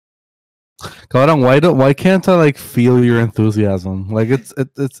Cabrón, why can't I like feel your enthusiasm? Like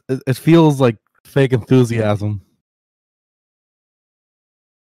it feels like fake enthusiasm.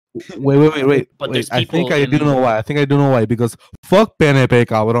 But there's I think people I do in... know why. I think I do know why. Because fuck PNP,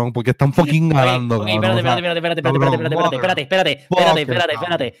 cabrón. Porque están fucking ganando, Okay, cabrón. espérate.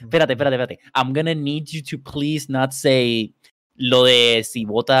 I'm gonna need you to please not say lo de si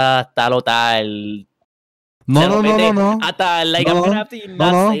vota tal o tal. No. Like, I'm gonna have to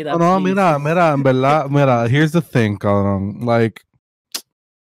not say that, please. Mira, en verdad, mira, here's the thing, cabrón. Like,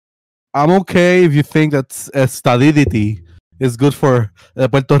 I'm okay if you think that stability is good for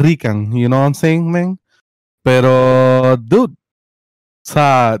Puerto Rican, you know what I'm saying, man? Pero, dude, o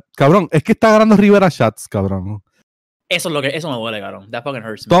sea, cabrón, es que está ganando Rivera Shots, cabrón. Eso me duele, cabrón. That fucking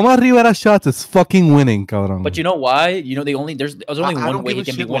hurts me. Thomas Rivera Shots is fucking winning, cabrón. But you know why? You know, there's only one way he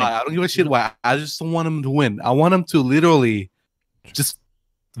can be winning. I don't give a shit why. I just don't want him to win. I want him to literally just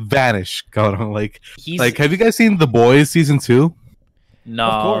vanish, cabrón. Like, have you guys seen The Boys season 2? No,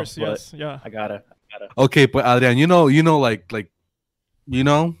 of course, yes, yeah. I gotta. Okay, but Adrian, you know, like, like, you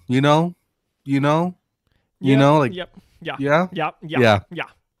know, like, yep, yeah.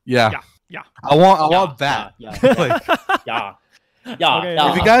 I want that. Like, Yeah. Okay,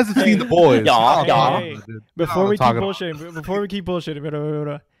 if you guys have seen The Boys, Hey, before we keep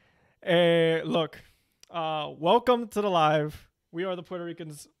bullshitting, look, welcome to the live. We are the Puerto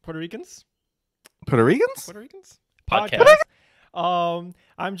Ricans podcast. I'm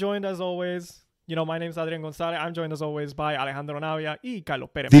joined as always. You know, my name's Adrian Gonzalez. I'm joined as always by Alejandro Navia y Carlos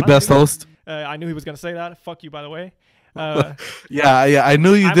Pérez. The best host. I knew he was gonna say that. Fuck you, by the way. Yeah. I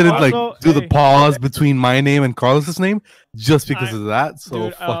knew you didn't also, do the pause between my name and Carlos's name just because of that. So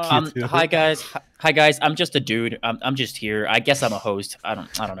dude, fuck you too. Hi guys. I'm just a dude. I'm just here. I guess I'm a host. I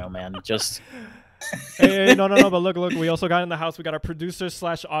don't know, man. Just. Hey, no. But look. We also got in the house. We got our producer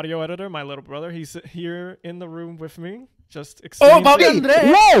 / audio editor, my little brother. He's here in the room with me. Just Bobby!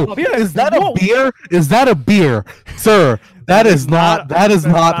 Whoa! Is that a beer? Is that a beer, sir? That is not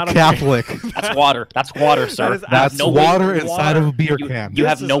Catholic. That's water. That's water, sir. That's water inside of a beer can. You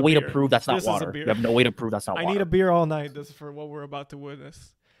have no way to prove that's not water. You have no way to prove that's not water. I need a beer all night. This is for what we're about to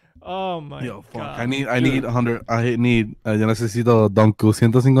witness. Oh my god. I need 100. Yo necesito Don Q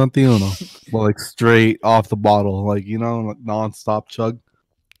 151. But like straight off the bottle, like, you know, like non-stop chug.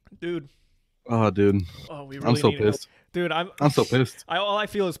 Dude. Oh, dude. Oh, we really I'm so pissed. Dude, I'm so pissed. All I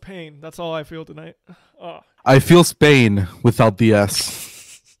feel is pain. That's all I feel tonight. Oh. I feel Spain without the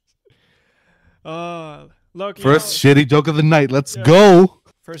S. Look. First shitty joke of the night. Let's go.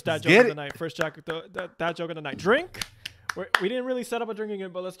 First dad joke of the night. First dad joke of the night. Drink. We didn't really set up a drinking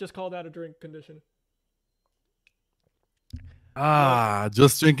it, but let's just call that a drink condition.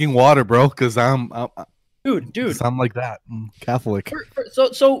 Just drinking water, bro. Cause I'm dude. I'm like that. I'm Catholic.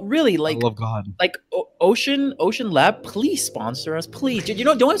 So really, like, I love God. Like Ocean Lab, please sponsor us, please. You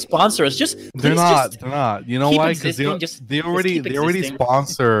know, don't sponsor us. They're not. You know why? Because they already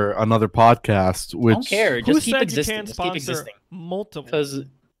sponsor another podcast. Which I don't care. Just keep existing. Just keep existing. Multiple. Because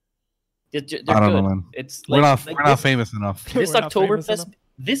I don't know, man. It's we're not famous enough. This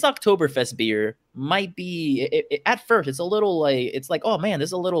Oktoberfest beer might be at first it's a little like, it's like, oh man, this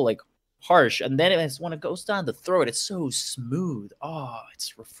is a little like harsh, and then when it goes down the throat, it's so smooth. Oh,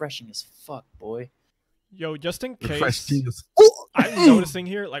 it's refreshing as fuck, boy. Yo, just in case, I'm noticing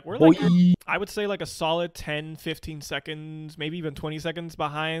here, like, we're like, I would say like a solid 10-15 seconds, maybe even 20 seconds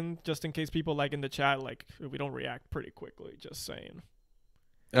behind, just in case people like in the chat, like, we don't react pretty quickly. Just saying.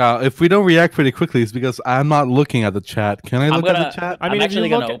 If we don't react pretty quickly, it's because I'm not looking at the chat. Can I look at the chat? I mean, if you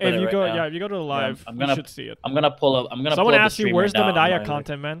go to the live, you should see it. I'm gonna pull up. Someone asked you, "Where's the Medalla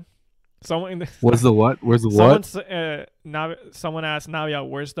content, man?" Where's the what? Where's the what? Someone asked Navia,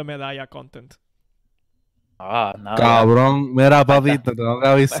 "Where's the Medalla content?" Cabrón, mira, papi, te tengo que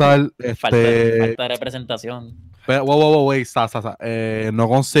avisar. Falta de representación. Wait, no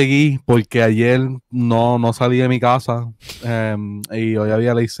conseguí porque ayer no salí de mi casa y hoy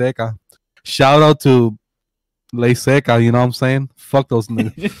había ley seca. Shout out to ley seca, you know what I'm saying? Fuck those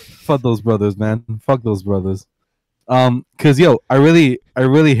niggas. Fuck those brothers, man. Fuck those brothers. Cause yo, I really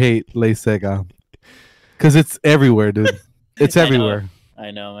hate ley seca. Cause it's everywhere, dude. It's everywhere. I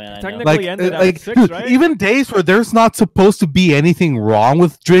know, man. Technically ended at 6, dude, right? Even days where there's not supposed to be anything wrong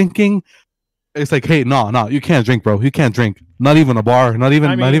with drinking, it's like, hey, no, you can't drink, bro. You can't drink. Not even a bar. Not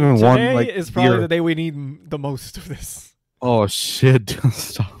even one. Like, is probably the day we need the most of this. Oh shit!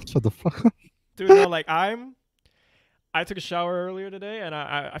 Stop! Shut the fuck up, dude. No, like I took a shower earlier today, and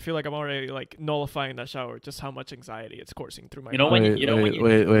I feel like I'm already like nullifying that shower. Just how much anxiety it's coursing through my.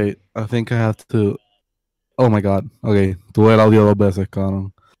 Wait. I think I have to. Oh my god. Okay, tuve el audio 2 veces,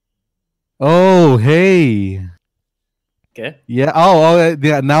 cabrón. Oh, hey. Okay. Yeah. Oh,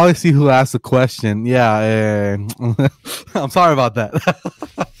 yeah. Now I see who asked the question. Yeah. I'm sorry about that.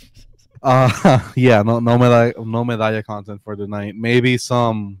 Yeah. No medalla content for tonight. Maybe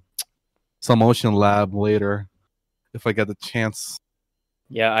some Ocean Lab later if I get the chance.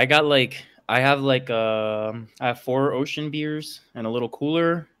 Yeah, I have 4 ocean beers and a little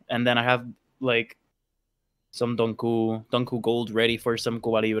cooler, and then I have like some Donku Gold ready for some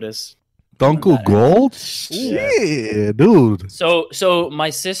Cuba Libres. Donku Gold? Shit, dude. So my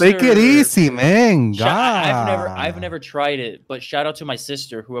sister. Take it easy, man. I've never tried it, but shout out to my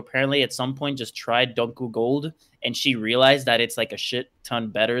sister who apparently at some point just tried Donku Gold, and she realized that it's like a shit ton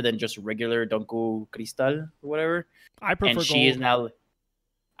better than just regular Donku Cristal or whatever. I prefer and she gold. is now.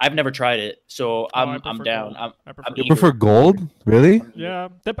 I've never tried it, so I'm down. You prefer gold? Really? Yeah.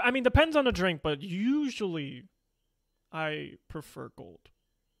 I mean, depends on the drink, but usually I prefer gold.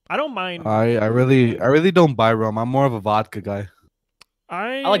 I don't mind. I really don't buy rum. I'm more of a vodka guy.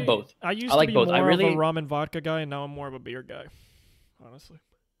 I like both. I used to be more of a rum and vodka guy, and now I'm more of a beer guy. Honestly.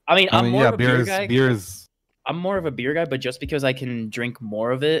 I mean, I'm more of a beer guy. Beers. I'm more of a beer guy, but just because I can drink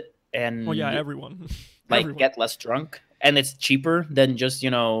more of it and everyone get less drunk, and it's cheaper than just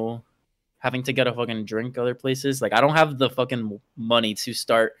having to get a fucking drink other places. Like I don't have the fucking money to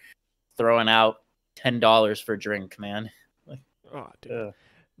start throwing out $10 for a drink, man. Like, oh, dude.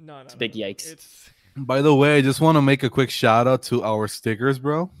 No, it's big yikes. By the way, I just want to make a quick shout out to our stickers,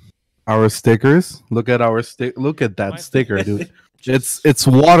 bro. Our stickers. Look at that sticker, dude. It's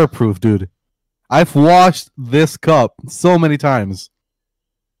waterproof, dude. I've washed this cup so many times.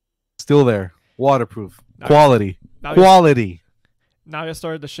 Still there. Waterproof. Quality. Now you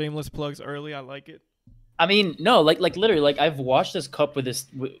started the shameless plugs early. I like it. I mean, no, like literally, like I've washed this cup with this,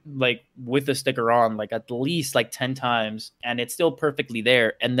 with the sticker on, like at least 10 times, and it's still perfectly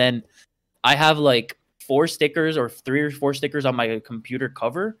there. And then I have 4 stickers or 3 or 4 stickers on my computer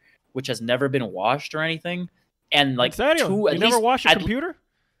cover, which has never been washed or anything. And you never wash your computer?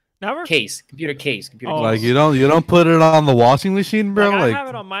 Never? Computer case. Oh. Like you don't put it on the washing machine, bro. I have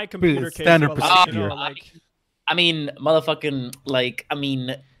it on my computer case. Standard procedure. I mean, motherfucking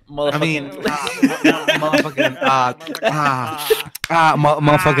motherfucking.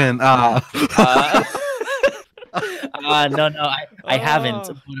 No, I haven't.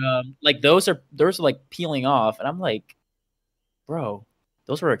 But, those are peeling off, and I'm like, bro,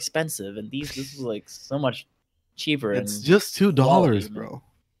 those were expensive, and this is so much cheaper. It's just $2, bro.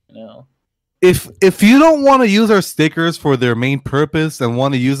 If you don't want to use our stickers for their main purpose and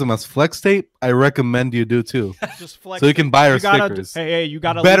want to use them as flex tape, I recommend you do too. Just flex so you can buy our stickers. Hey, you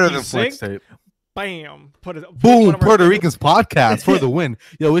got better than flex tape. Bam! Boom! Puerto Rican's podcast for the win.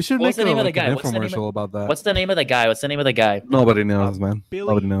 Yo, we should make an infomercial about that. What's the name of the guy? Nobody knows, man.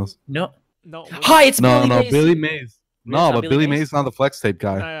 Nobody knows. No. Hi, it's Billy Mays. No, but Billy Mays is not the flex tape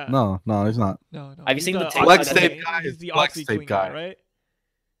guy. No, he's not. No. Have you seen the flex tape guy? Is the flex tape guy, right?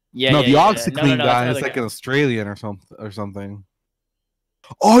 Yeah, the OxyClean guy is an Australian or something.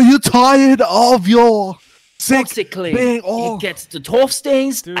 Are you tired of your OxyClean? It gets the tough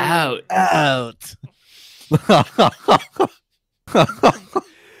stains out.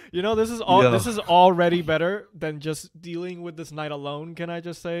 This is already better than just dealing with this night alone. Can I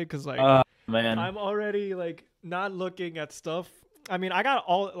just say? Because man, I'm already not looking at stuff. I mean, I got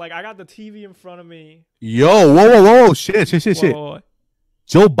the TV in front of me. Yo, whoa, shit. Whoa.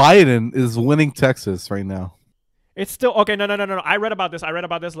 Joe Biden is winning Texas right now. It's still okay. No. I read about this.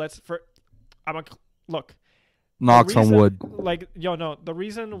 Look. Knocks on wood. The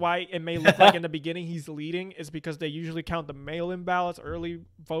reason why it may look like in the beginning he's leading is because they usually count the mail-in ballots, early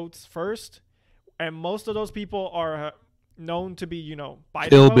votes first, and most of those people are known to be, Biden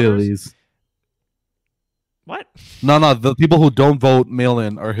hillbillies. What? No. The people who don't vote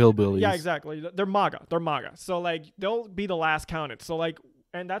mail-in are hillbillies. Yeah, exactly. They're MAGA. So they'll be the last counted. So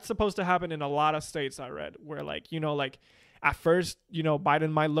and that's supposed to happen in a lot of states. I read where at first Biden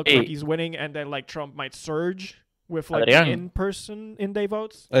might look like he's winning, and then Trump might surge with in-day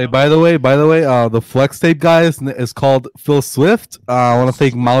votes. Hey, by the way, the flex tape guy is called Phil Swift. I want to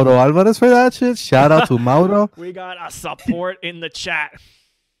thank Mauro Alvarez for that shit. Shout out to Mauro. We got a support in the chat.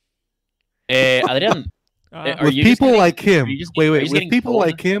 Adrian. With people like him, with people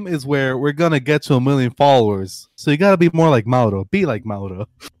like him is where we're gonna get to 1 million followers. So you gotta be more like Mauro. Be like Mauro.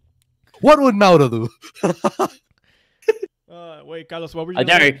 What would Mauro do? Wait, Carlos, what were you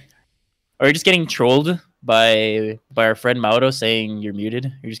doing? Are you just getting trolled by our friend Mauro saying you're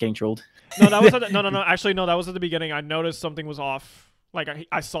muted? You're just getting trolled. No, that was no. Actually, no, that was at the beginning. I noticed something was off.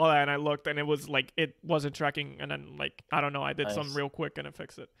 I saw that and I looked and it was it wasn't tracking. And then I don't know. I did some real quick and it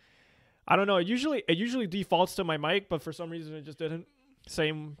fixed it. I don't know. It usually defaults to my mic, but for some reason it just didn't.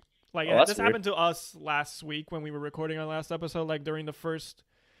 Same. Like this happened to us last week when we were recording our last episode. Like during the first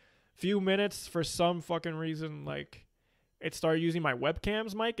few minutes, for some fucking reason, like it started using my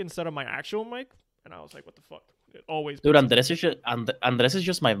webcam's mic instead of my actual mic, and I was like, "What the fuck?" It always. Dude, Andres is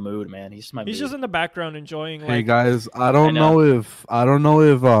just my mood, man. He's just in the background enjoying. Like, hey guys, I don't know if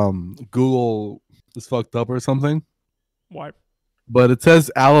Google is fucked up or something. Why? But it says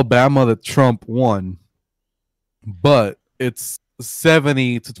Alabama that Trump won, but it's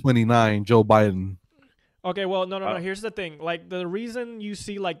 70-29 Joe Biden. Okay, well, no. Here's the thing. Like the reason you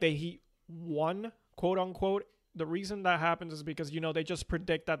see like he won, quote unquote, the reason that happens is because they just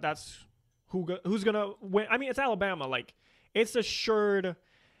predict that that's who's gonna win. I mean, it's Alabama. Like it's assured.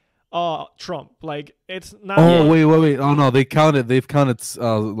 Trump. Like it's not. Oh wait. Oh no, they've counted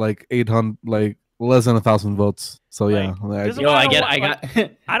like 800, like less than 1,000 votes. So yeah.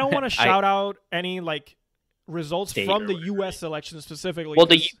 I don't want to shout out any like results from the U.S. election specifically. Well,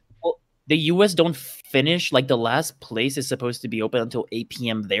 the U.S. don't finish, like the last place is supposed to be open until 8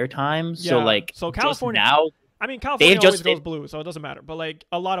 p.m. their time. Yeah. So California now. I mean, California always goes blue, so it doesn't matter. But like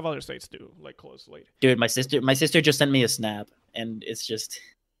a lot of other states do, like close late. Dude, my sister just sent me a snap, and it's just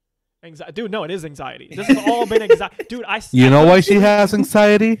anxiety. Dude, no, it is anxiety. This has all been anxiety. Dude, You know why she has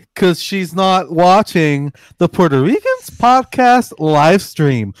anxiety? Because she's not watching the Puerto Ricans podcast live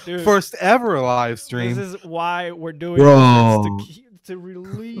stream. Dude, first ever live stream. This is why we're doing this to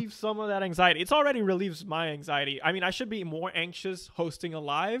relieve some of that anxiety. It's already relieves my anxiety. I mean, I should be more anxious hosting a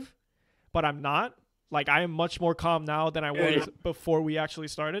live, but I'm not. Like, I am much more calm now than I was before we actually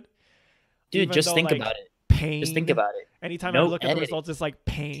started. Dude, just think about it. Pain. Just think about it. Anytime I look at the results, it's like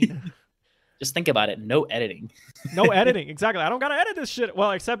pain. Just think about it. No editing. No editing. Exactly. I don't gotta edit this shit.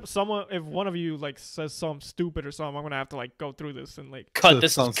 Well, except if one of you like says something stupid or something, I'm gonna have to like go through this and like cut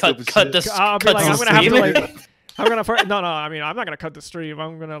this. Cut this. I'll be like, I'm gonna have to like. No. I mean, I'm not gonna cut the stream.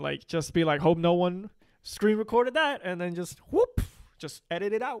 I'm gonna like just be like, hope no one screen recorded that, and then just just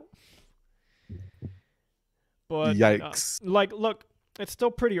edit it out. But yikes! Look, it's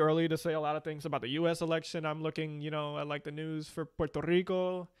still pretty early to say a lot of things about the U.S. election. I'm looking, at like the news for Puerto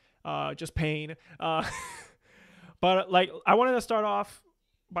Rico, just pain. But like, I wanted to start off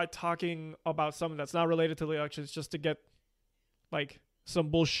by talking about something that's not related to the elections, just to get like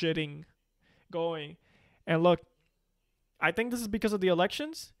some bullshitting going. And look, I think this is because of the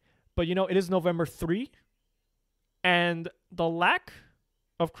elections, but it is November 3, and the lack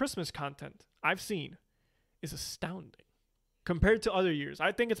of Christmas content I've seen is astounding compared to other years.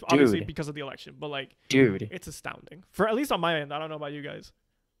 I think it's obviously because of the election, but like, it's astounding. For at least on my end. I don't know about you guys.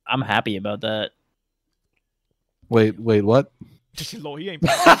 I'm happy about that. Wait, what? He ain't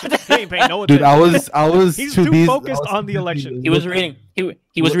paying no attention. Dude, I was. He's too focused on the election. He was reading.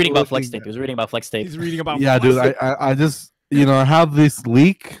 He was reading about Flex Tape. He was reading about Flex Tape. He's reading about. Yeah, dude. I just I have this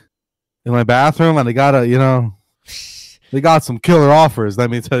leak in my bathroom, and they gotta they got some killer offers. Let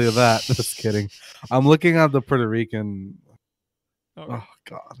me tell you that. Just kidding. I'm looking at the Puerto Rican. Okay. Oh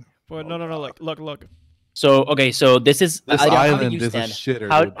God. But no. Look. So this is this island is a shitter.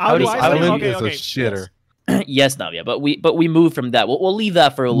 How this island is a shitter. Yes, Navia, but we moved from that. We'll leave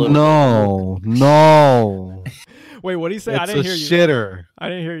that for a little. No. Wait, what did he say? I didn't hear you. Shitter. I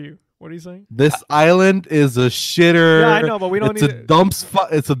didn't hear you. What are you saying? This island is a shitter. Yeah, I know, but we don't need it.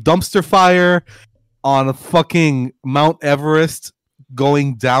 It's a dumpster fire on a fucking Mount Everest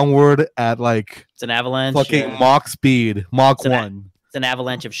going downward at like it's an avalanche. Fucking Mach speed. Mach 1. It's an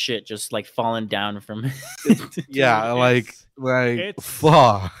avalanche of shit just like falling down from yeah, like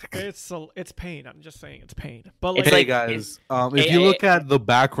fuck. It's pain. I'm just saying it's pain. But like, hey guys, if you look at the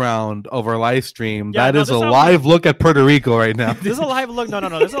background of our live stream, that is a live look at Puerto Rico right now. This is a live look. No.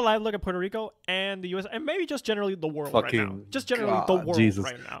 This is a live look at Puerto Rico and the US, and maybe just generally the world right now. Just generally the world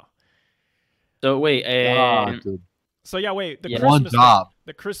right now. So wait, so yeah, wait.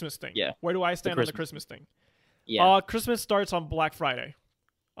 The Christmas thing. Yeah. Where do I stand on the Christmas thing? Yeah. Christmas starts on Black Friday.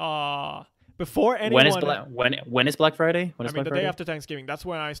 Before anyone. When is Black Friday? The day after Thanksgiving. That's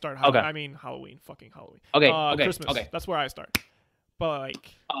when I start. Okay. I mean Halloween. Fucking Halloween. Okay. Christmas. Okay. That's where I start. But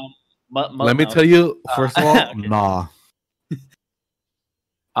like. Let me tell you. First of all, nah.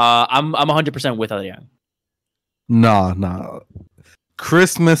 I'm 100% with Adrian. Nah.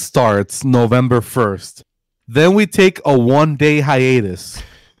 Christmas starts November 1st. Then we take a 1-day hiatus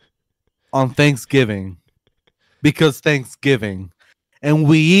on Thanksgiving because Thanksgiving, and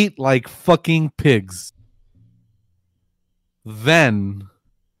we eat like fucking pigs. Then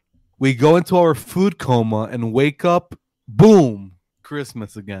we go into our food coma and wake up, boom,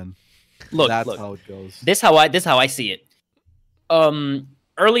 Christmas again. Look, that's how it goes. This how I see it.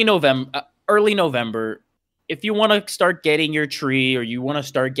 early November. If you want to start getting your tree or you want to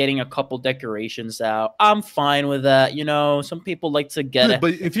start getting a couple decorations out, I'm fine with that. You know, some people like to get Dude, it.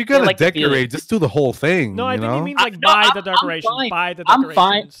 but if you're gonna like decorate, just do the whole thing. No, I think he know? means like No, buy I'm- the decorations. I'm fine. Buy the I'm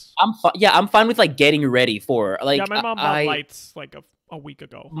decorations. fine. Yeah, I'm fine with like getting ready for like. Yeah, my mom bought lights like a week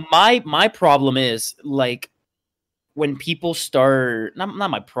ago. My problem is like when people start. Not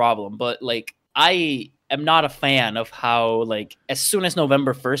my problem, but like I am not a fan of how like as soon as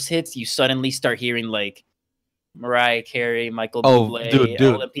November 1st hits, you suddenly start hearing like Mariah Carey, Michael Bublé, dude,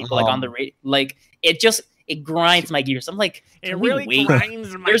 all the people like on the radio. Like it grinds my gears. I'm like, It can we really wait?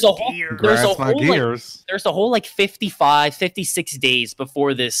 grinds my There's a whole- gears. there's a Grinds my whole, like- gears. There's a whole like 55, 56 days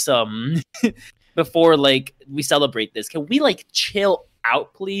before this before like we celebrate this. Can we like chill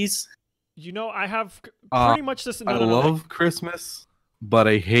out, please? You know, I have Uh, pretty much this. I love Christmas, but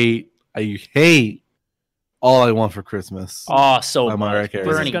I hate all I want for Christmas. Oh, so I'm Mariah much Carey.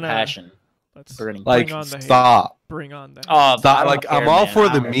 burning Gonna- passion. Let's Burning. Like, bring on the hate. stop. Bring on the. Oh, I Stop. don't Like, care, I'm all man. for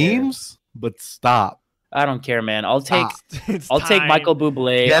I the don't care. memes, but stop. I don't care, man. I'll take It's I'll take time. Michael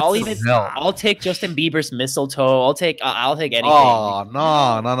Bublé. Get I'll to even hell. I'll take Justin Bieber's Mistletoe. I'll take anything. Oh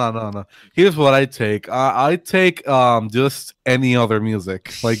no! Here's what I take. I take just any other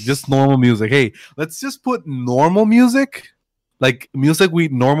music, like just normal music. Hey, let's just put normal music, like music we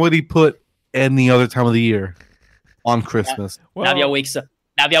normally put any other time of the year, on Christmas. Well,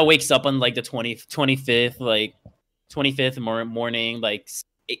 Navia wakes up on like the 25th, like 25th morning, like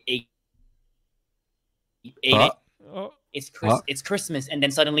 8 oh, it's Christmas, and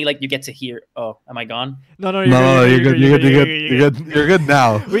then suddenly like you get to hear. Oh, am I gone? no, No, you're good. You're good. You're good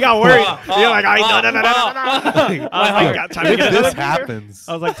now. We got worried. Oh, You're like, oh, no. I was like, got time to If get another this beer. happens,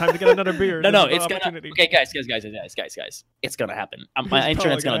 I was like, time to get another beer. No, This is it's an gonna. opportunity. Okay, guys, it's gonna happen. My It's internet's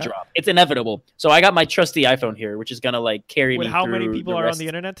probably gonna gonna drop. It's inevitable. So I got my trusty iPhone here, which is gonna like carry With me. how many through people the are on rest- the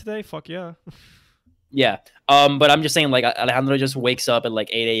internet today? Fuck yeah. Yeah. But I'm just saying, like, Alejandro just wakes up at like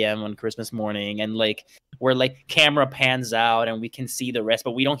 8 a.m. on Christmas morning, and like, where like camera pans out and we can see the rest,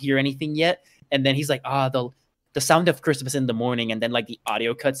 but we don't hear anything yet. And then he's like, the sound of Christmas in the morning, and then like the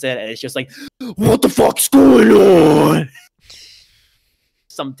audio cuts in, and it's just like, what the fuck's going on?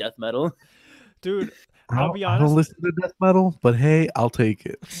 Some death metal. Dude, I I'll don't- be I don't honest. listen to death metal, but hey, I'll take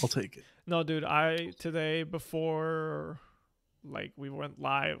it. No, dude, today before like we went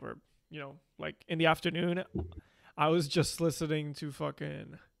live or like in the afternoon, I was just listening to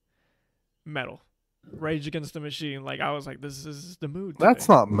fucking metal. Rage Against the Machine. Like I was like, this is the mood. That's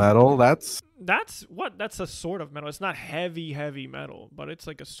today. not metal. That's That's a sort of metal. It's not heavy metal, but it's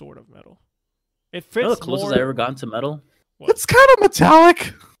like a sort of metal. It fits You know the closest more. I ever gotten to metal? it's kind of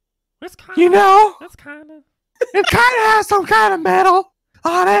metallic. It's kind You know, That's kind of. it kind of has some kind of metal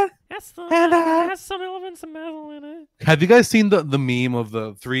on it. And, Has some elements of metal in it. Have you guys seen the meme of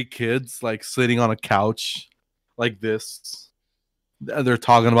the three kids like sitting on a couch like this? They're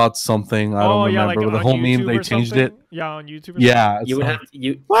talking about something. I don't remember. like but the on whole meme YouTube they or changed it. something? Yeah, on YouTube. Or Yeah, You would so- have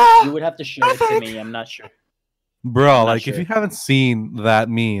you Well, would have to show it to me. I'm not sure. bro. not Like, sure. if you haven't seen that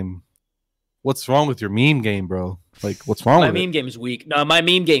meme, what's wrong with your meme game, bro? Like, what's wrong My with meme it? game's weak. No, my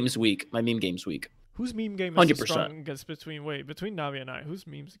meme game's weak. My meme game's weak. Whose meme game is the 100%. strongest between Navi and I? Whose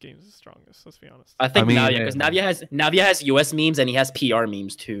memes game is the strongest? Let's be honest. I think mean, Navia, because Navia has US memes and he has PR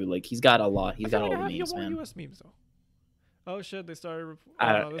memes too. Like he's got a lot. He's I got feel all like the I have memes, more man. US memes though. Oh shit, they started. I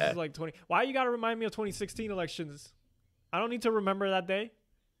Oh, don't- no, this is like 20. Why you gotta remind me of 2016 elections? I don't need to remember that day.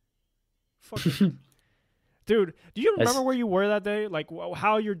 Fuck it. Dude, do you remember where you were that day? Like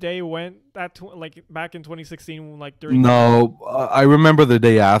how your day went like back in 2016 like during No, I remember the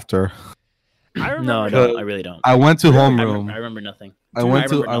day after. I No, remember no, I really don't. I went to I homeroom. remember nothing. I Dude, went I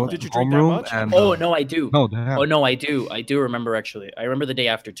to remember nothing. Did you to drink that homeroom much? and Oh no, I do. no, damn. Oh no, I do. I do remember actually. I remember the day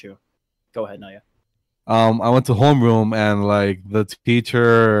after too. Go ahead, Naya. I went to homeroom and like the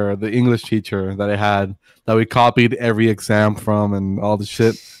teacher, the English teacher that I had that we copied every exam from and all the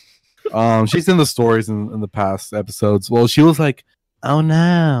shit. She's in the stories in the past episodes. Well, she was like, "Oh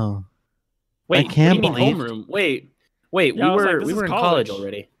no, Wait, can't what do you mean believe- homeroom? Wait. Yeah, I was like, this we is were in college. college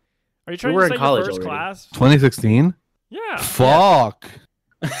already. Are you trying were to in say college your first already. class? 2016? Yeah. Fuck,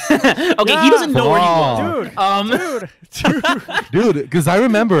 Okay, Yeah, he doesn't know where he was. Dude. dude. Because I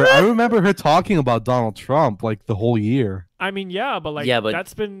remember her talking about Donald Trump like the whole year. I mean, yeah, but like Yeah, but-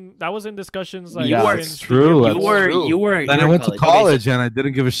 that was in discussions like Yeah, back it's in- true, you that's were true. you were. Then you I were went in to Okay, college and I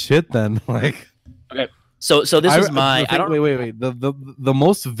didn't give a shit. Then like, so this I- is my. the I thing- don't. wait. The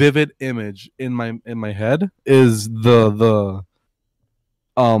most vivid image in my head is the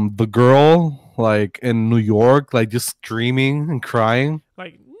girl like in New York, like just screaming and crying.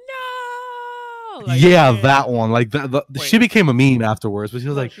 like oh, like, yeah, that one. Like she became a meme afterwards, but she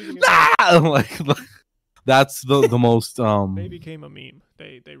was like, nah! like that's the most They became a meme.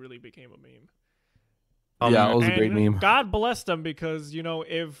 They really became a meme. Yeah, it was a great meme. God bless them, because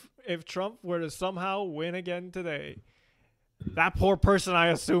if Trump were to somehow win again today, that poor person, I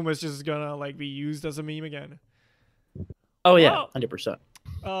assume, is just gonna like be used as a meme again. Oh yeah, 100%.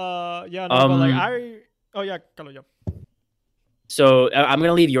 Yeah, no, but like Carlo, yeah. So I'm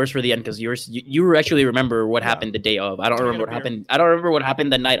gonna leave yours for the end, because yours you actually remember what happened the day of. I don't remember what happened. I don't remember what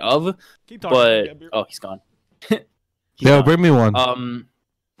happened the night of. Keep talking. But he's gone. Yeah, bring me one.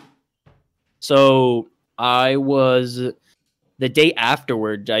 So I was the day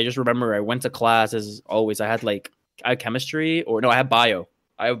afterward. I just remember I went to class as always. I had chemistry, or no, I had bio.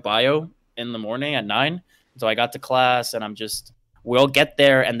 I have bio in the morning at 9. So I got to class, and we'll get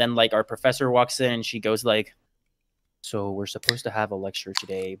there, and then like our professor walks in, and she goes like, so we're supposed to have a lecture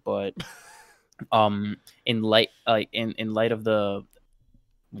today, but in light of the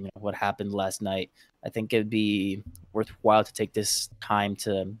what happened last night, I think it'd be worthwhile to take this time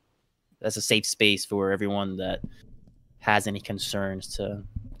as a safe space for everyone that has any concerns to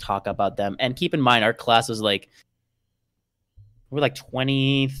talk about them. And keep in mind, our class was we're like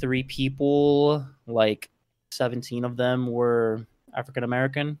 23 people, like 17 of them were African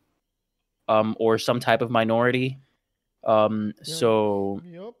American, or some type of minority. So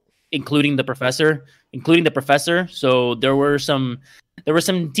including the professor. So there were some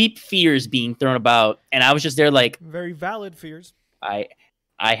deep fears being thrown about, and I was just there like, very valid fears. I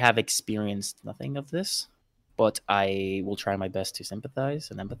have experienced nothing of this, but I will try my best to sympathize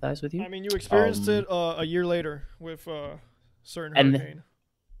and empathize with you. I mean, you experienced it a year later with certain hurricane.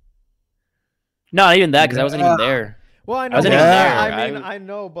 Not even that, because I wasn't even there. Well, I know. I wasn't even there. I mean, I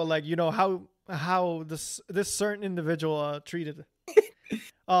know, but like, how this certain individual treated.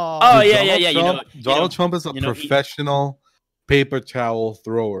 Donald Trump is a professional paper towel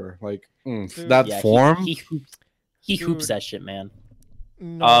thrower. Like form. He hoops that shit, man.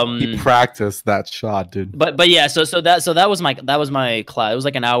 No. He practiced that shot, dude. But yeah, so that was my class. It was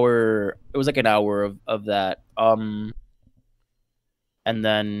like an hour. It was like an hour of that. And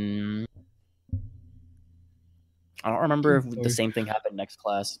then I don't remember if the same thing happened next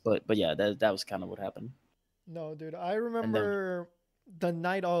class, but yeah, that was kind of what happened. No, dude, I remember the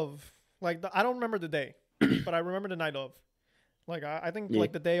night of, like, I don't remember the day, but I remember the night of. Like, I think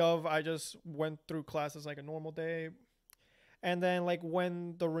like the day of, I just went through classes like a normal day, and then like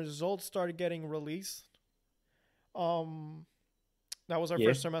when the results started getting released, that was our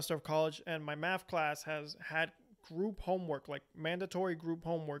first semester of college, and my math class has had group homework, like mandatory group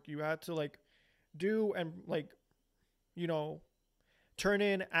homework. You had to like do and like, turn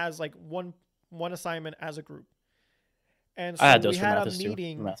in as like one assignment as a group. And so we had a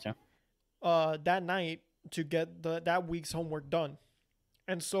meeting that night to get that week's homework done.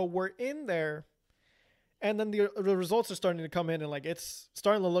 And so we're in there, and then the results are starting to come in, and like it's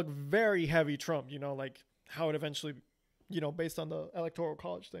starting to look very heavy Trump, like how it eventually, based on the electoral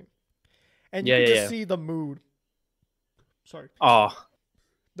college thing. And you can just see the mood. Sorry.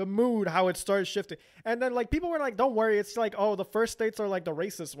 The mood, how it started shifting. And then like people were like, don't worry, it's like, the first states are like the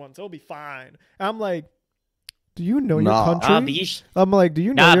racist ones, it'll be fine. And I'm like, do you know your country? I'm like, do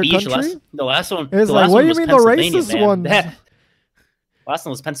you know your country? The last one. It's like, what do you mean the racist one? Last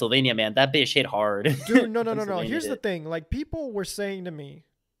one was Pennsylvania, man. That bitch hit hard. Dude, no. Here's the thing. Like, people were saying to me,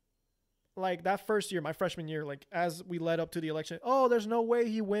 like, that first year, my freshman year, like, as we led up to the election, there's no way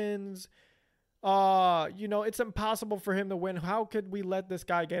he wins. It's impossible for him to win. How could we let this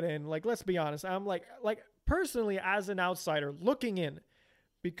guy get in? Like, let's be honest. I'm like personally, as an outsider looking in,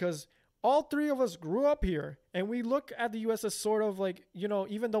 because all three of us grew up here, and we look at the U.S. as sort of like,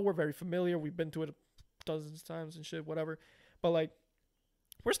 even though we're very familiar, we've been to it dozens of times and shit, whatever. But like,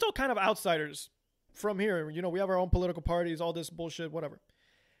 we're still kind of outsiders from here. We have our own political parties, all this bullshit, whatever.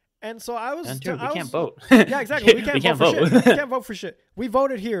 And so I was... we can't vote. Yeah, exactly. We can't vote for shit. We can't vote for shit. We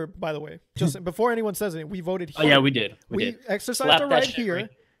voted here, by the way. Just before anyone says anything, we voted here. Oh, yeah, we did. We exercised our right here. Right?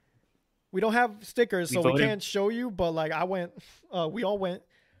 We don't have stickers, so we can't show you, but like we all went.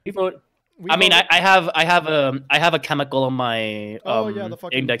 We voted. I mean, I have a chemical on my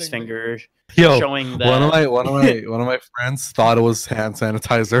index finger showing that one of my friends thought it was hand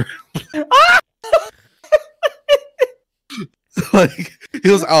sanitizer. Like, he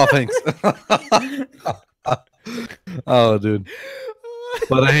was, thanks. Oh, dude.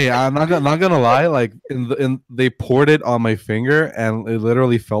 But hey, I'm not gonna lie. Like they poured it on my finger, and it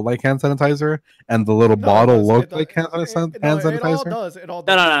literally felt like hand sanitizer, and the little bottle looked like hand sanitizer. It all does. It all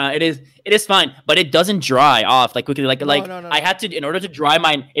No, does. no, no. It is fine, but it doesn't dry off like quickly. No. I had to in order to dry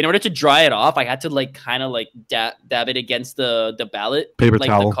it off, I had to like kind of like dab it against the ballot, Paper like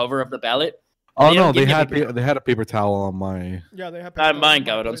towel. the cover of the ballot. Oh no, they had a paper towel on my. Yeah, they had. Mine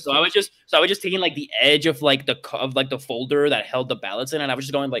got them. So I was just taking like the edge of like the folder that held the ballots in, and I was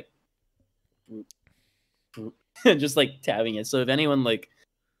just going like, and just like tabbing it. So if anyone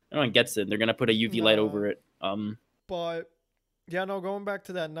gets it, they're gonna put a UV light over it. But yeah, no, going back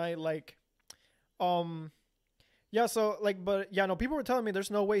to that night, like, yeah, so like, but yeah, no, people were telling me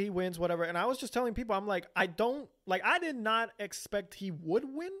there's no way he wins, whatever, and I was just telling people, I'm like, I did not expect he would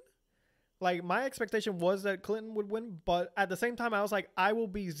win. Like, my expectation was that Clinton would win, but at the same time, I was like, I will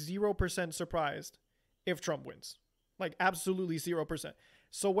be 0% surprised if Trump wins. Like, absolutely 0%.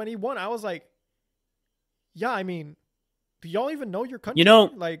 So when he won, I was like, yeah, I mean, do y'all even know your country? You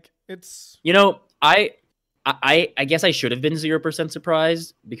know, like, it's... You know, I guess I should have been 0%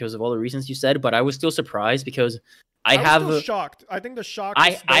 surprised because of all the reasons you said, but I was still surprised because I was still shocked. I think the shock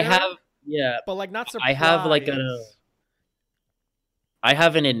but like not surprised. I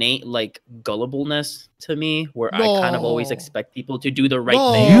have an innate like gullibleness to me where I kind of always expect people to do the right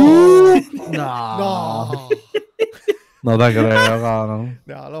thing. No. No te creo,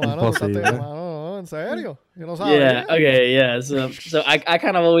 no. En serio. Yeah, okay, yeah. So I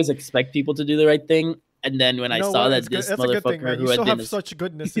kind of always expect people to do the right thing, and then when I saw that this motherfucker who you had still been have such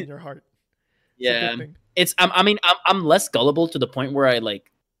goodness in your heart. Yeah, I'm less gullible to the point where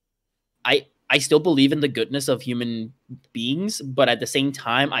I still believe in the goodness of human beings, but at the same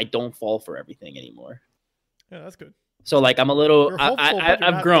time, I don't fall for everything anymore. Yeah, that's good. So like I'm a little,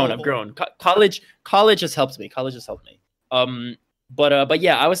 I've grown. College has helped me. But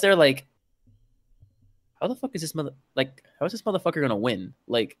yeah, I was there like, how the fuck is this how is this motherfucker gonna win?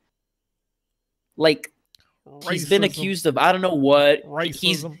 Like Racism. He's been accused of I don't know what.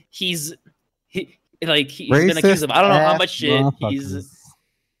 Racism. He's been accused of I don't know how much shit. He's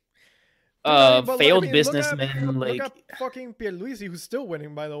failed businessman. Look at fucking Pierluisi, who's still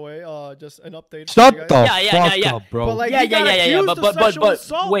winning, by the way. Just an update. Shut the fuck up, bro. But like, yeah.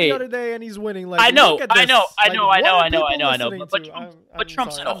 But wait, the other day, and he's winning. Like, I know. But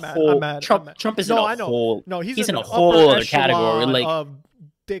Trump's in a whole. Trump is in a whole. No, he's in a whole other category. Like,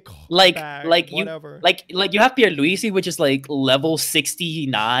 dick like bag, you whatever. like you have Pierluisi, which is like level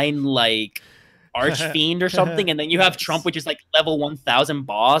 69, like archfiend or something, and then you have Trump, which is like level 1000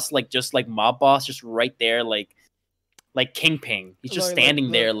 boss, like just like mob boss, just right there, like Kingpin. He's just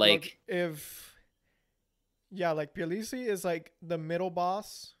standing there, like if like Pierluisi is like the middle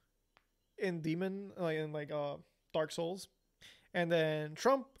boss in Demon, like in Dark Souls, and then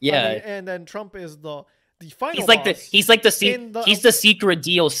Trump, and then Trump is the final he's like the secret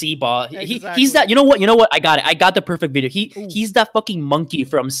DLC boss. Exactly. He's that. You know what? I got it. I got the perfect video. He's that fucking monkey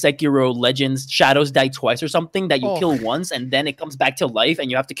from Sekiro Legends Shadows Die Twice or something that you kill once and then it comes back to life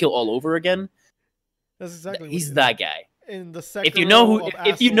and you have to kill all over again. That's exactly. He's that guy. In the Sekiro if you know who,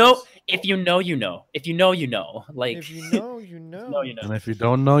 if you know, you know. Like if you know, you know. And if you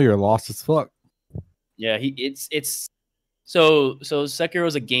don't know, you're lost as fuck. Yeah, it's. So Sekiro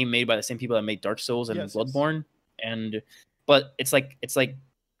is a game made by the same people that made Dark Souls and Bloodborne, but it's like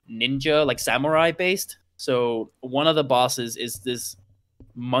ninja, like samurai based. So one of the bosses is this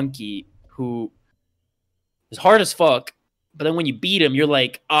monkey who is hard as fuck, but then when you beat him, you're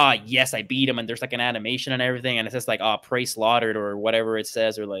like, yes, I beat him, and there's like an animation and everything, and it says like, prey slaughtered or whatever it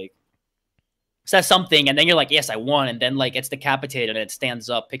says, or like says something, and then you're like, yes, I won, and then like it's decapitated and it stands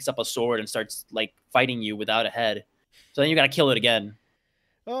up, picks up a sword, and starts like fighting you without a head. So then you gotta kill it again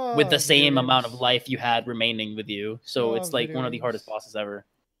with the same amount of life you had remaining with you. So it's like one of the hardest bosses ever.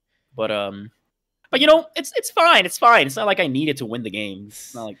 But you know, it's fine. It's fine. It's not like I needed to win the game.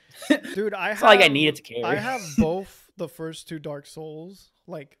 It's not like dude, it's not like I needed to care. I have both the first two Dark Souls,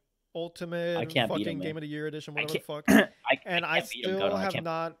 like Ultimate, I can't fucking beat them, Game of the Year edition, whatever the fuck. I still have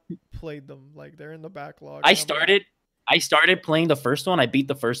not played them. Like they're in the backlog. I started playing the first one. I beat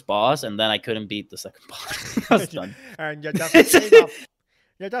the first boss, and then I couldn't beat the second boss. I was done. And you just gave up.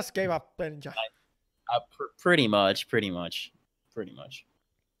 You just gave up, Benja. Pretty much.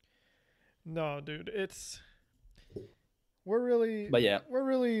 No, dude, we're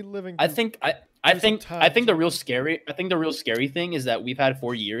really living. I think the real scary thing is that we've had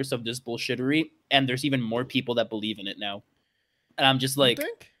 4 years of this bullshittery, and there's even more people that believe in it now. And I'm just like,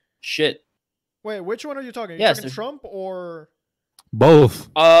 shit. Wait, which one are you talking? Yes, talking Trump or Both.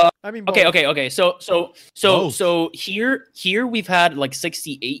 I mean, both. Okay. So here we've had like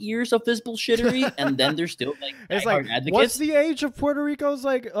 68 years of this bullshittery, and then there's still like It's like, advocates. what's the age of Puerto Rico's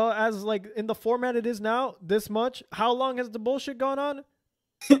like as like in the format it is now? This much? How long has the bullshit gone on?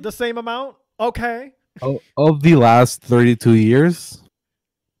 The same amount? Okay. Of the last 32 years,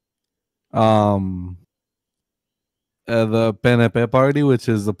 the PNP party, which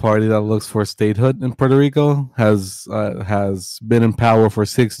is the party that looks for statehood in Puerto Rico, has been in power for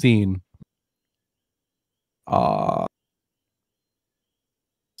 16.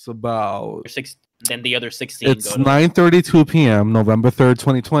 It's about then the other 16. It's 9:32 p.m. November 3rd,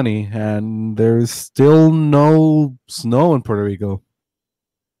 2020, and there's still no snow in Puerto Rico.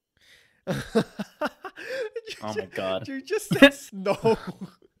 Oh my god! You just said snow.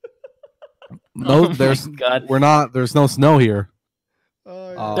 No, there's no snow here.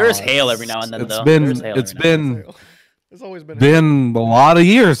 There's hail every now and then. It's always been a lot of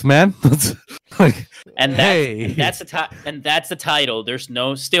years, man. That's the title. There's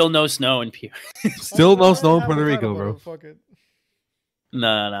still no snow in Puerto. Still no snow in Puerto Rico, bro. Fuck it.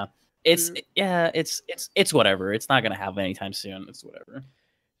 No. It's whatever. It's not gonna happen anytime soon. It's whatever.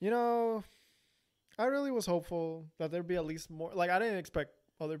 You know, I really was hopeful that there'd be at least more. Like, I didn't expect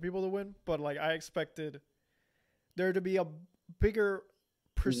other people to win, but like I expected there to be a bigger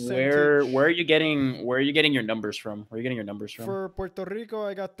percentage. Where are you getting your numbers from? Where are you getting your numbers from? For Puerto Rico,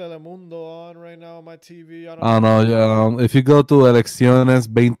 I got Telemundo on right now on my TV. I don't know. If you go to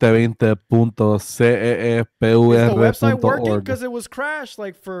elecciones2020.ceepur.org. Is the website working? Because it was crashed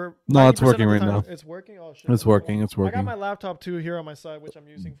like for. No, it's working right now. It's working. Oh shit! It's working. It's working. I got my laptop too here on my side, which I'm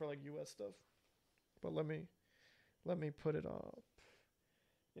using for like US stuff. But let me put it up.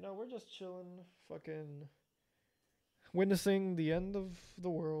 You know, we're just chilling, fucking witnessing the end of the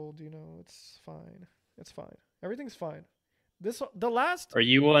world. You know, it's fine. It's fine. Everything's fine. The last. Are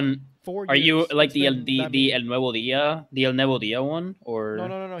you on? 4 years. Are you like the El Nuevo Dia one or?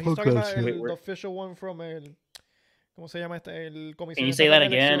 No. He's talking about the official one from el. ¿Cómo se llama este? El comisión. Can you say that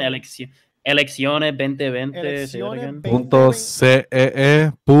again? Elecciones 2020. Say that again.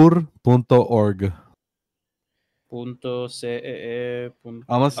 .ceepur.org. .cee. I'm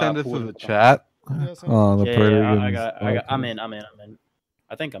gonna send it through the chat. Yeah, I'm in.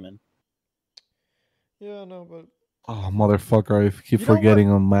 I think I'm in. Yeah, no, but. Oh, motherfucker! I keep forgetting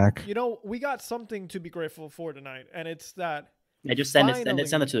on Mac. You know, we got something to be grateful for tonight, and it's that. I just send it to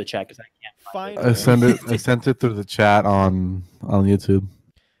the chat because I can't. I sent it through the chat on YouTube.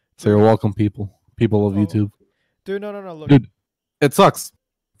 So you're welcome, people of YouTube. Dude, no, look. Dude, it sucks.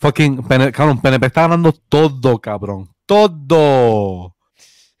 Fucking cabrón, PNP está ganando todo, cabrón. Todo.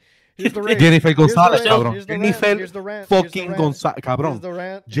 Jennifer González, cabrón. Jennifer fucking González, cabrón.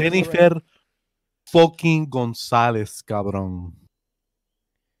 Jennifer fucking González, cabrón.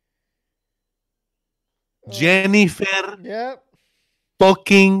 Jennifer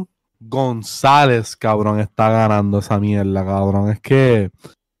fucking González, cabrón, está ganando esa mierda, cabrón. Es que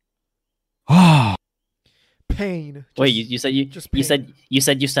pain. Wait, you said you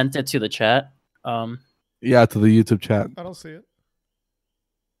sent it to the chat? Yeah, to the YouTube chat. I don't see it.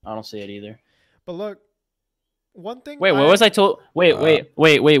 I don't see it either. But look, one thing. Wait, what was I told? Wait.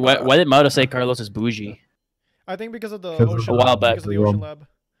 Why did Mauro say Carlos is bougie? I think because of the Ocean Lab. Because of the Ocean Lab.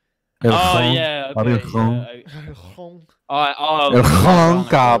 Oh yeah. Okay.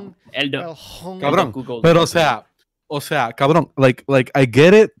 El cabrón. Pero o sea, cabrón, like I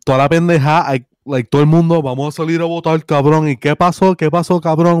get it, toda la pendeja, like todo el mundo vamos a salir a votar, cabrón. ¿Y qué pasó,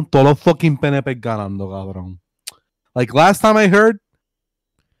 cabrón? Todos los fucking PNP ganando, cabrón. Like last time I heard,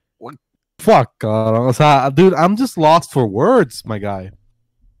 fuck, cabrón. O sea, dude, I'm just lost for words, my guy.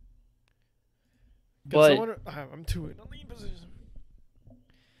 But I'm too in a lean position.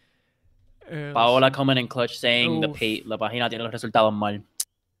 Paola coming in clutch saying la página tiene los resultados mal.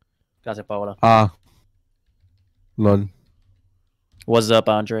 Gracias, Paola. Lol. What's up,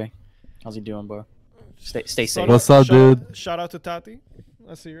 Andre? How's he doing, bro? Stay safe. What's up, dude? Shout out to Tati.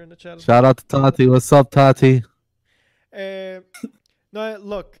 I see her in the chat. Shout out to Tati. What's up, Tati? No,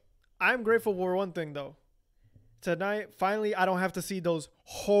 look, I'm grateful for one thing, though. Tonight, finally, I don't have to see those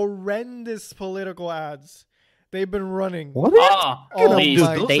horrendous political ads they've been running. What?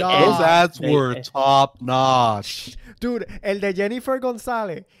 Those ads were top notch. Dude, el de Jennifer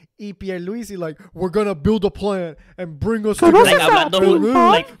González y Pierluisi, like, we're gonna build a plan and bring us together.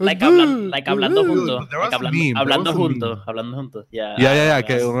 Like hablando juntos. Yeah,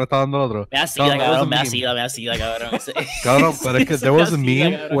 que uno está dando el otro. Me hacida, cabrón. Cabrón, pero es que there was a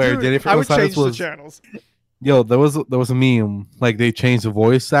meme where Jennifer González was... channels. Yo, there was a meme, like they changed the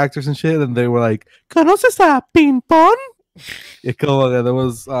voice actors and shit, and they were like, ¿Conoces a Ping Pong? Es como que there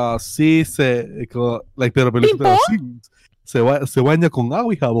was, sí, like, pero sí, se baña con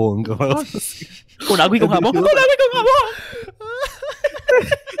agua y jabón. Con agua y con jabón. Con agua y con jabón.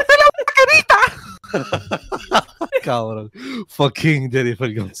 Cabrón. Fucking Jennifer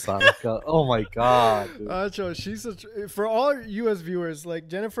Gonzalez. Oh my god. She's for all US viewers, like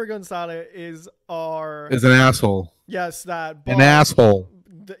Jennifer Gonzalez is an asshole. Yes, an asshole.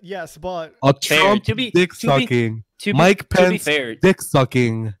 Yes, but a Trump dick sucking, Mike Pence dick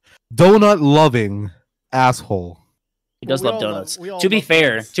sucking, donut loving asshole. He does love donuts. To be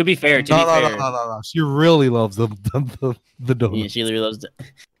fair. No. She really loves the donuts. Yeah, she really loves them.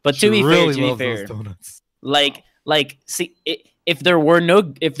 But to be fair, like, see, if there were no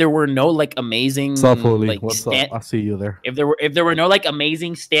like amazing, like, what's up? I see you there. If there were no like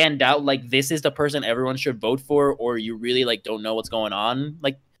amazing standout, like this is the person everyone should vote for, or you really like don't know what's going on,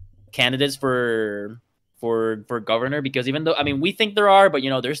 like candidates for governor, because even though, I mean, we think there are, but you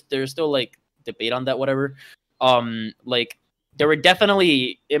know, there's still like debate on that, whatever. Like there were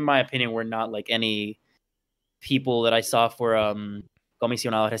definitely, in my opinion, were not like any people that I saw for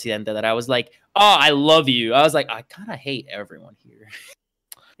comisionado residente that I was like, oh, I love you. I was like, I kind of hate everyone here,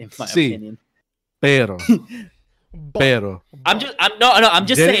 in my opinion. Pero. I'm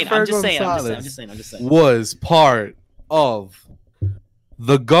just saying. Was part of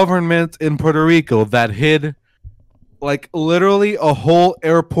the government in Puerto Rico that hid, like, literally a whole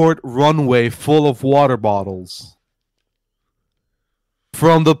airport runway full of water bottles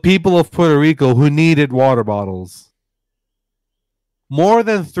from the people of Puerto Rico who needed water bottles. More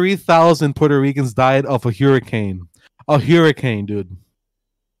than 3,000 Puerto Ricans died of a hurricane. A hurricane, dude.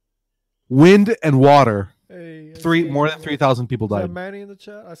 Wind and water. Hey, more than 3,000 people died. Is that Manny in the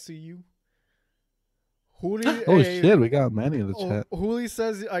chat? I see you. Hooli, oh shit, we got Manny in the chat. Hooli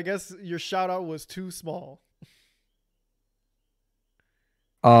says, I guess your shout out was too small.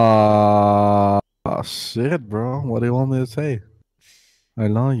 Shit, bro. What do you want me to say? I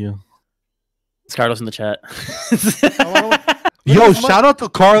love you. It's Carlos in the chat. Yo, shout out to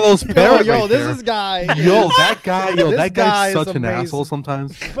Carlos Perez. Yo, this is guy. Yo, that guy. Yo, that guy's such an asshole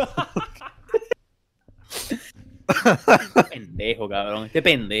sometimes. Pendejo, cabrón. Este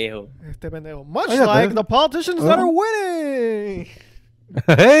pendejo. Much like the politicians that are winning.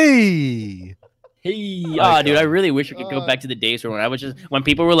 Hey. Dude, I really wish we could go back to the days where when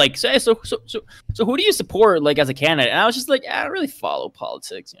people were like, so who do you support, like, as a candidate? And I was just like, I don't really follow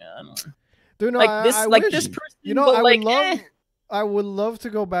politics. Yeah, I don't. Dude, no, like this, I like wish, this person. You know, I would love to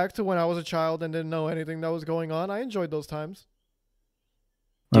go back to when I was a child and didn't know anything that was going on. I enjoyed those times.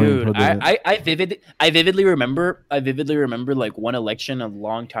 Dude, I vividly remember like one election a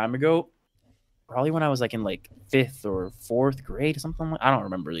long time ago, probably when I was like in like 5th or 4th grade or something. I don't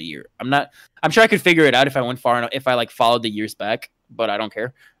remember the year. I'm sure I could figure it out if I went far enough, if I like followed the years back, but I don't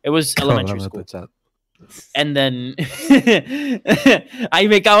care. It was elementary school. And then I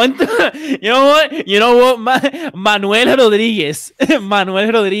me cago en you know what? Manuel Rodríguez.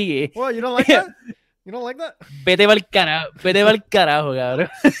 What, you don't like that? You don't like that? Vete pa'l carajo, cabrón.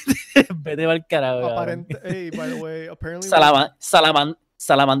 Vete pa'l carajo. Hey, by the way, apparently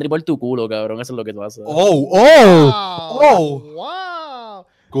salamandri por tu culo, cabrón. Eso es lo que tú haces. Wow.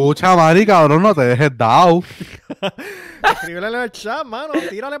 Escucha, Mari, cabrón, no te dejes dado. Escríbele en el chat, mano.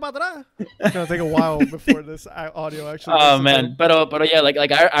 Tírale para atrás. It's gonna take a while before this audio actually. Oh man, but yeah,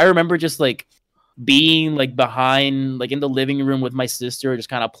 like I remember just like being like behind, like in the living room with my sister, just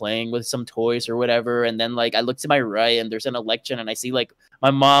kind of playing with some toys or whatever, and then like I look to my right and there's an election, and I see like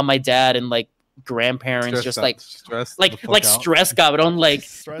my mom, my dad, and like grandparents stressed, cabrón, like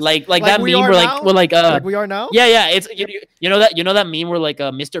that meme where like we are now. Yeah, it's you know that meme where like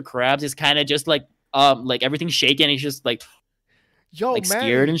Mr. Krabs is kind of just like everything's shaking. He's just like, yo, like Manny,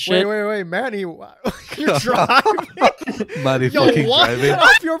 scared and shit. Wait, Manny, you're driving. Manny fucking driving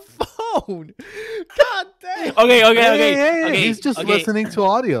off your phone. God damn. Okay. He's just listening to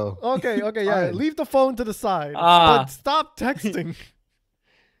audio. Okay, yeah. Leave the phone to the side, but stop texting.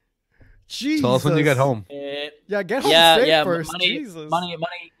 Jesus. Tell us when you get home. Yeah, get home safe first. Money, Jesus.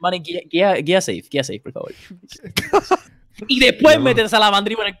 Money, guía safe, por favor. Y después meter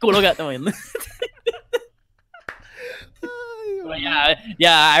salamandri por el culo, gato.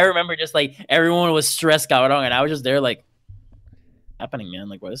 Yeah, I remember just like everyone was stressed, cabrón, and I was just there like, happening, man.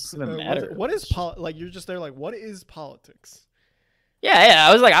 Like, what does this even matter? What is like? You're just there like, what is politics? Yeah,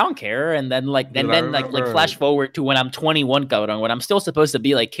 I was like, I don't care. And then like, flash forward to when I'm 21, cabrón, when I'm still supposed to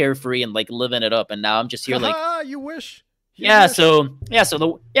be like carefree and like living it up, and now I'm just here like, you wish. So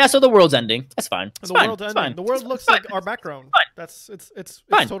the world's ending. That's fine. The world's ending. The world looks like our background. It's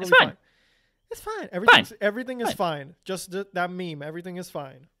totally fine. It's fine. Everything is fine. Just that meme. Everything is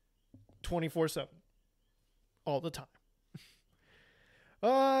fine. 24/7. All the time.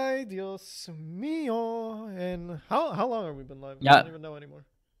 Ay, Dios mío. And how long have we been live? Yeah. I don't even know anymore.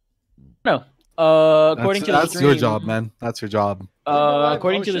 No. According to the that's stream, your job, man. That's your job.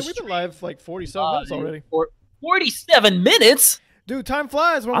 According to the we've been live like 47 minutes already. 47 minutes. Dude, time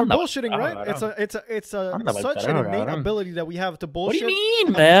flies when we're bullshitting, right? It's such an innate that. ability that we have to What do bullshit. you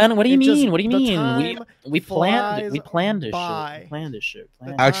mean, man? What do you It just- mean? What do you the mean? time We planned this by. shit. We planned this shit.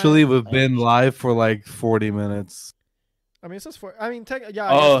 Actually, we've been live for like 40 minutes. I mean, it's just for. I mean, I Oh,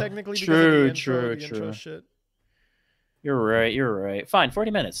 guess technically because of true, the intro, true. shit. You're right. Fine,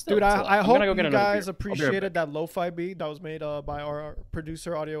 40 minutes. Still, Dude, still. I I'm hope gonna go get you another guys beer. I'll be right appreciated back. that lo-fi beat that was made by our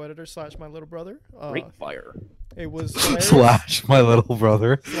producer, audio editor / my little brother. Great fire. It was hilarious. Slash my little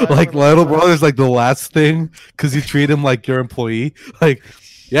brother. Slash Like, my my little little brother's like the last thing because you treat him like your employee. Like,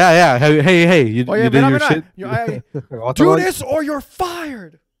 yeah. Hey, you Oye, did your mira. shit. Do this or you're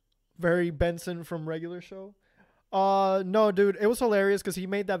fired. Very Benson from Regular Show. No, dude, it was hilarious because he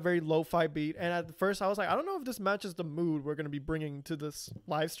made that very lo-fi beat, and at first I was like, I don't know if this matches the mood we're gonna be bringing to this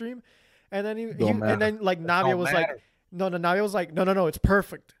live stream, and then Navia was like, Navia was like, no, it's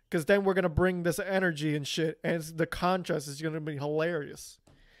perfect because then we're gonna bring this energy and shit, and the contrast is gonna be hilarious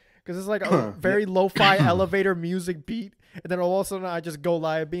because it's like a very lo-fi elevator music beat, and then all of a sudden I just go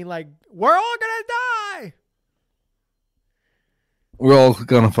live being like, we're all gonna die. We're all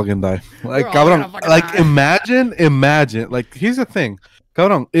gonna fucking die. Like, We're all gonna cabrón, fucking like die. imagine. Like, here's the thing,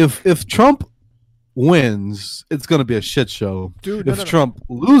 cabrón. If Trump wins, it's gonna be a shit show. Dude, if Trump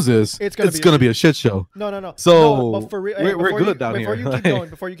loses, It's it's gonna gonna be be a shit show. No. So, but for real, we're good down before here.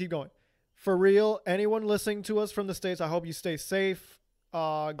 Before you keep going, for real, anyone listening to us from the States, I hope you stay safe.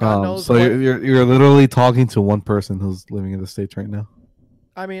 God knows. So you're literally talking to one person who's living in the States right now.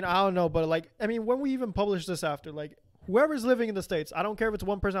 I mean, I don't know, but when we even publish this after, whoever's living in the States, I don't care if it's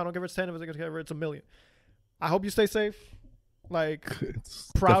one person, I don't care if it's 10, I don't care if it's a million. I hope you stay safe.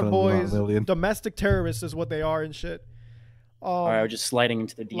 It's Proud definitely not Boys, a million. domestic terrorists is what they are and shit. All right, I was just sliding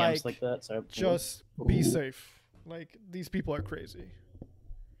into the DMs like that. So Just be safe. These people are crazy.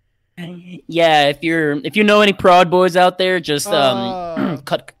 yeah, if you know any Proud Boys out there, just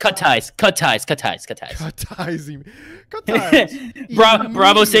cut ties. Cut ties.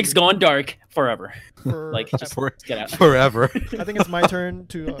 Bravo 6 going dark forever. Just get out. Forever. I think it's my turn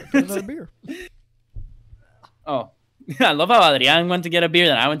to get another beer. Oh, I love how Adrian went to get a beer,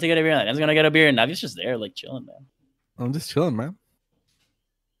 then I went to get a beer, then Adrian's gonna get a beer, and Navi's just there, chilling, man. I'm just chilling, man.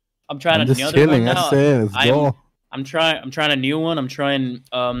 I'm trying I'm just another chilling. one now. That's it. Let's go. I'm trying a new one. I'm trying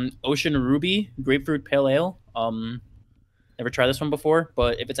Ocean Ruby Grapefruit Pale Ale. Never tried this one before,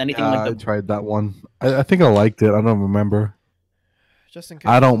 but if it's anything I like tried that one. I think I liked it. I don't remember. Just in case.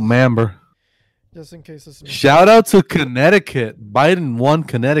 I don't remember. Just in case this is Shout out to Connecticut. Biden won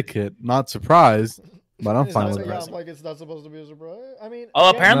Connecticut. Not surprised, but I'm fine with that. it's not supposed to be a surprise. I mean,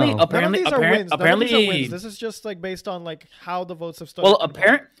 apparently, No. apparently, none of these are wins. None of these are apparently, wins. This is just based on how the votes have started. well,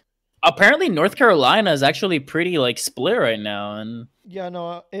 apparently, North Carolina is actually pretty split right now, and Yeah,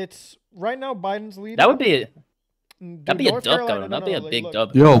 no, it's right now Biden's leading. that would be Dude, that'd be a North dub, Carolina- though. no, That'd be no, a big look.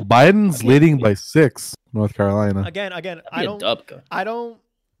 dub. Yo, Biden's leading by 6. North Carolina. Again, That'd I be a don't. dub. I don't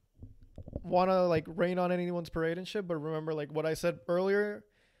want to rain on anyone's parade and shit, but remember what I said earlier.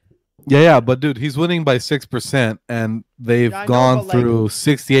 Yeah, but dude, he's winning by 6%, and they've Yeah, I know, gone but, through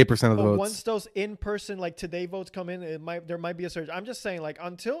 68% of the But votes. once those in-person today votes come in, there might be a surge. I'm just saying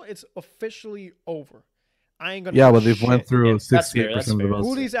until it's officially over, I ain't gonna. Yeah, do but they've shit. went through Yeah, that's fair, 68% that's of the fair. votes.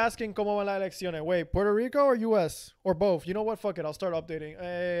 Uli's asking cómo van las elecciones. Wait, Puerto Rico or U.S. or both? You know what? Fuck it. I'll start updating.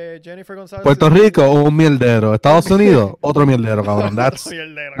 Jennifer Gonzalez. Puerto Rico, un mierdero. Estados Unidos, otro mierdero, cabrón. That's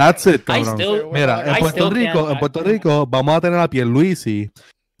it, I cabrón. still- Mira, I still can't- en Puerto Rico vamos a tener a Pierluisi,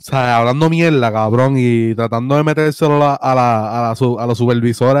 o sea, hablando mierda, cabrón, y tratando de metérselo a los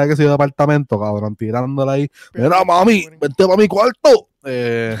supervisores de ese departamento, cabrón, tirándola ahí. Mira, mami, vente para mi cuarto.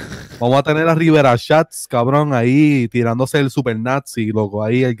 Vamos a tener a Rivera Schatz, cabrón, ahí tirándose el super nazi, loco,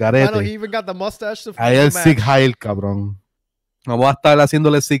 ahí el I know, he garete. even got the mustache. To Ahí el match. Sig Heil, cabrón. Vamos a estar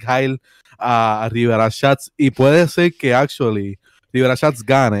haciéndole Sig Heil a Rivera Schatz y puede ser que actually Rivera Schatz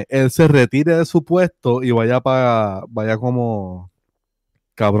gane, él se retire de su puesto y vaya como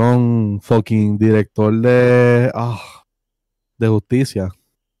cabrón fucking director de justicia.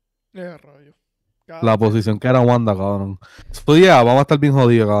 Rayo. La posición que era Wanda, cabrón. So, yeah, vamos a estar bien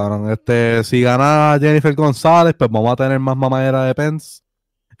jodidos, cabrón. Si gana Jennifer González, pues vamos a tener más mamadera de Pence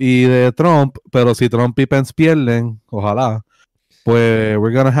y de Trump, pero si Trump y Pence pierden, ojalá, Where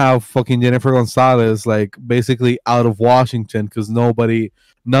we're gonna have fucking Jennifer Gonzalez like basically out of Washington because none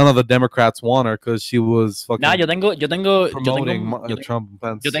of the Democrats want her because she was fucking Nah, yo tengo, promoting Trump and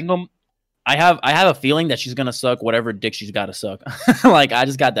Pence. yo tengo, I have a feeling that she's gonna suck whatever dick she's got to suck. Like I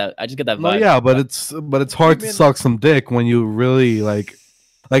just get that vibe. No, yeah, but it's hard to suck some dick when you really like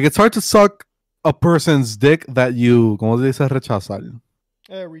it's hard to suck a person's dick that you, ¿cómo se dice rechazar?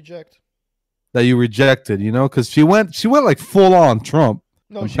 Reject. That you rejected, you know, because she went like full on Trump.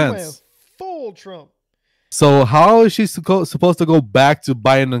 No, she went full Trump. So how is she supposed to go back to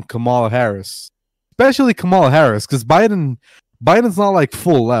Biden and Kamala Harris, especially Kamala Harris? Because Biden's not like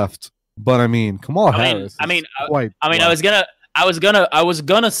full left, but I mean Kamala Harris. I was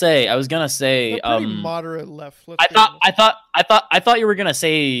gonna say. Pretty moderate left. I thought you were gonna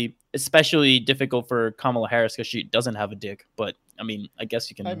say especially difficult for Kamala Harris because she doesn't have a dick, but. I mean, I guess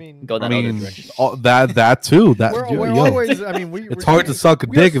you can go that other direction. That too. We're always. I mean, it's hard to suck a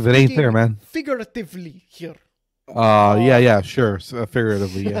dick if it ain't there, man. Figuratively here. Yeah, sure.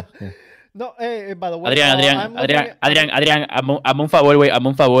 Figuratively, yeah. No, hey, by the way, Adrian, hazme un favor, güey, hazme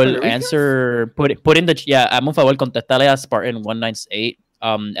un favor. Answer, put in the hazme un favor, contéstale a Spartan 198,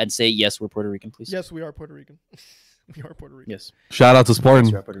 and say yes, we're Puerto Rican, please. Yes, we are Puerto Rican. We are Puerto Rican. Yes. Shout out to Spartan.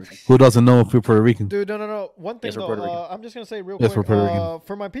 Who doesn't know if we're Puerto Rican? Dude, no. One thing though, I'm just gonna say real yes, quick. We're Puerto Rican.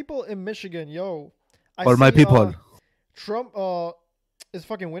 For my people in Michigan, my people. Trump is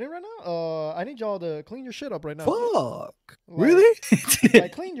fucking winning right now. I need y'all to clean your shit up right now. Fuck. Really?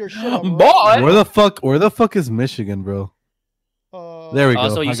 Clean your shit up. Boy. Where the fuck is Michigan, bro? There we go.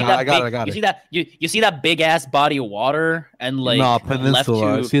 So you I got it. You see that big ass body of water and like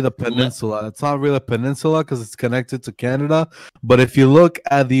peninsula. I see the peninsula. It's not really a peninsula because it's connected to Canada. But if you look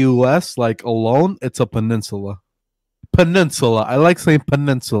at the U.S. like alone, it's a peninsula. Peninsula. I like saying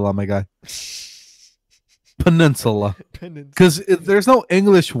peninsula, my guy. Peninsula. Because there's no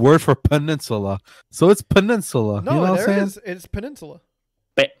English word for peninsula, so it's peninsula. No, you know there is. It's peninsula.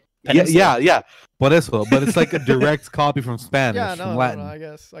 Yeah. But it's like a direct copy from Spanish, from Latin. No, I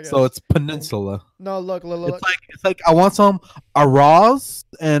guess. So it's peninsula. No, look. It's like I want some arroz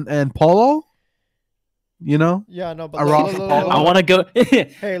and polo. You know? Yeah, no, but I want to go.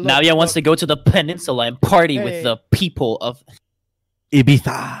 Hey, look, Navia wants to go to the peninsula and party with the people of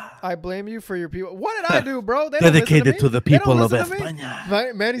Ibiza. I blame you for your people. What did I do, bro? Dedicated to the people of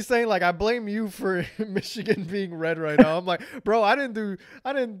España. Manny's saying like I blame you for Michigan being red right now. I'm like, bro, I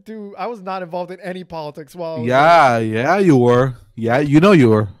was not involved in any politics while Yeah, you were. Yeah, you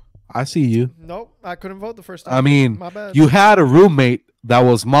were. I see you. Nope, I couldn't vote the first time. I mean, my bad. You had a roommate that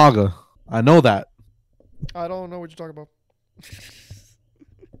was MAGA. I know that. I don't know what you're talking about.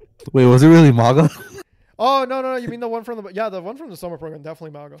 Wait, was it really MAGA? Oh no! You mean the one from the summer program?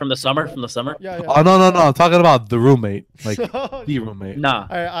 Definitely MAGA. From the summer. Yeah. Oh no! I'm talking about the roommate, like the roommate. Nah.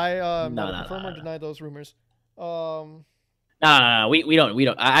 I confirm or deny those rumors. No. We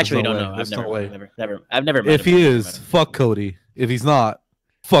don't. I actually don't know. I've never. If he is, fuck Cody. If he's not,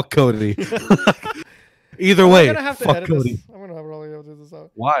 fuck Cody. Either way, fuck Cody. I'm gonna have to this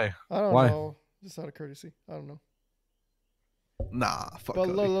out. Why? I don't know. Just out of courtesy. I don't know. Nah, fuck but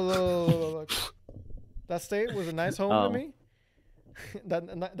Cody. Look. That state was a nice home to me.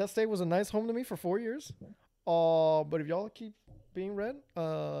 That state was a nice home to me for 4 years. But if y'all keep being red,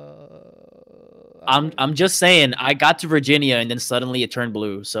 I'm just saying. I got to Virginia and then suddenly it turned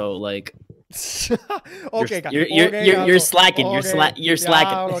blue. So like, okay, you're slacking. Okay. You're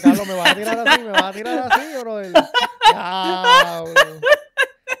slacking. No.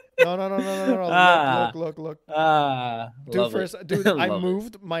 Look. Dude, I Love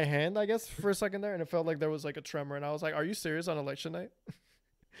moved my hand, I guess, for a second there, and it felt like there was like a tremor, and I was like, "Are you serious on election night?"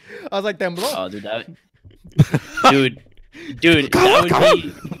 I was like, "Tembló." Oh, dude, that would be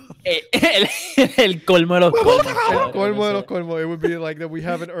el colmo de los colmos. Colmo. It would be like that we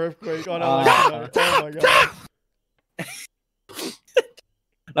have an earthquake on election night. Oh my god.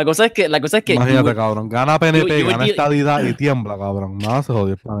 La cosa es que imagínate, cabrón, gana PNP, gana estadidad y tiembla, cabrón. Nada se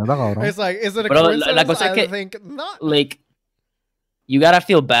jodió el planeta, cabrón. It's like, is it a coincidence? La cosa es que, I think not. Like, you gotta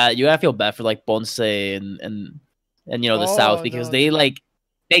feel bad for like Ponce and you know the South because they're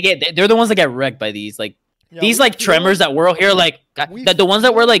the ones that get wrecked by these tremors that we're here like the ones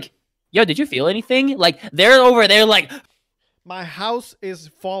that were like, yo, did you feel anything? Like they're over there like, my house is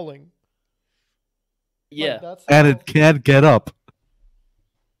falling. Yeah, and it can't get up.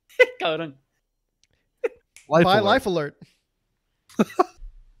 Cabrón. Life alert.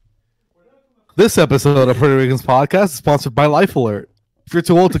 This episode of Puerto Ricans Podcast is sponsored by Life Alert. If you're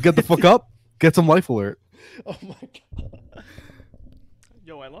too old to get the fuck up, get some Life Alert. Oh my god.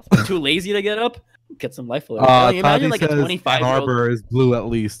 Yo, I lost Too lazy to get up? Get some life alert. Can you imagine like a says 25-year-old? Ann Arbor is blue at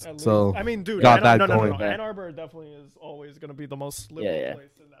least. So I mean, dude, got that no. going. Ann Arbor definitely is always gonna be the most livable Yeah. place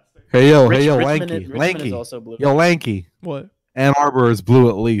in that state. Hey yo, Richmond Lanky, Richmond Lanky, is also blue. yo, Lanky. What? Ann Arbor is blue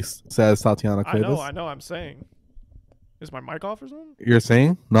at least, says Tatiana Cuevas. I know. I'm saying, is my mic off or something? You're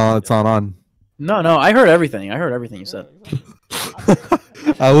saying? No, it's not on. No, I heard everything. You said.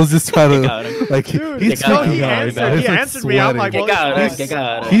 I was just trying to Got him. like Dude, he's no, freaking he out right now. answered- He's, he like, answered me. I'm like, sweating. Get out, He's- get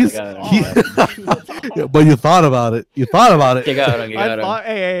out, He's, get out. he- but you thought about it. You thought about it. Get out, I get out. thought,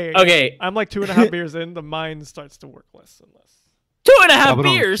 hey. Okay, I'm like 2.5 beers in. The mind starts to work less and less. 2.5 Cabrón,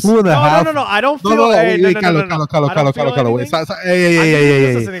 beers. 2.5. No. I don't No, feel. no, Hey, wait, no. Calo. I don't feel Wait, anything. hey, I'm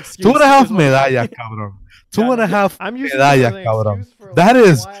using this as hey. an excuse, 2.5 is what I'm saying. medallas, cabrón. 2.5 I'm using this as medallas, an cabrón. excuse for, like, That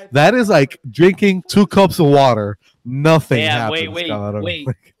is why I like drinking 2 cups of water. Nothing Yeah, happens, wait. cabrón.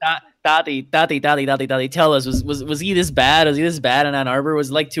 Tati, tell us, was he this bad? Was he this bad in Ann Arbor? Was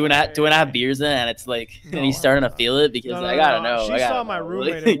it like two and a half beers in, and it's like, and he's starting to feel it because I gotta know. She I gotta saw my know.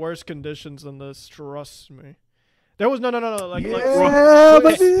 roommate in worse conditions than this. Trust me. There was no. Like, Yeah,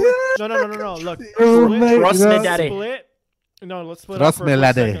 split. but- No. Look, Roommate, Trust me, yeah. daddy. split. No, let's split Trust up for me, a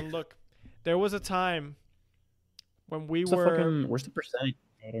laddie. second. Look, there was a time when we What's the were. fucking- where's the percentage?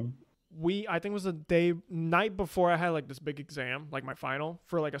 I think it was the night before I had like this big exam, like my final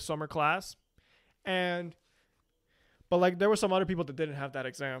for like a summer class. But like there were some other people that didn't have that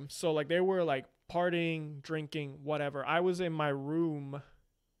exam. So like they were like partying, drinking, whatever. I was in my room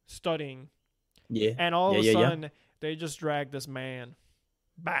studying, Yeah. and all of Yeah. a sudden they just dragged this man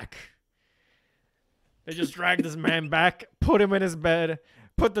back. They just dragged this man back, put him in his bed,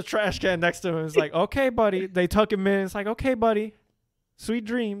 put the trash can next to him. It's like, okay, buddy. They tuck him in. It's like, okay, buddy. Sweet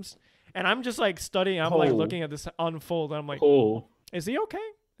dreams. And I'm just like studying. I'm like Oh. looking at this unfold. And I'm like, Cool. is he okay?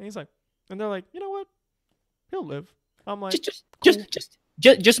 And he's like, and they're like, you know what? He'll live. I'm like,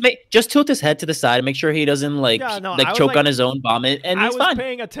 Just tilt his head to the side and make sure he doesn't like Yeah, no, I was choke like- on his own vomit, and I he's was fine.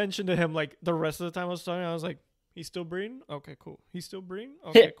 paying attention to him like the rest of the time I was studying. I was like, he's still breathing? Okay, cool. He's still breathing?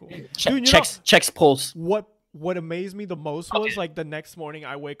 Okay, cool. Dude, you know- Checks pulse. What amazed me the most was Okay. like the next morning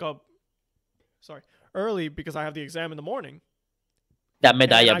I wake up early because I have the exam in the morning. That And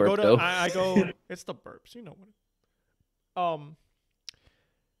medalla I go burp to though. I go it's the burps, you know what.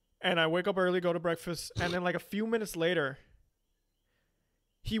 And I wake up early, go to breakfast, and then like a few minutes later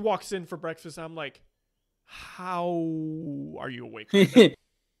he walks in for breakfast. I'm like, how are you awake right now?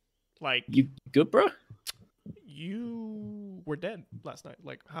 Like You good, bro? you were dead last night.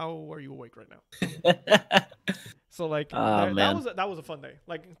 Like, how are you awake right now? So like that man. was a fun day.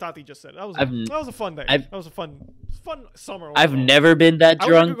 Like Tati just said, that was I've- a fun day. I've- That was a fun summer. I've overall. never been that I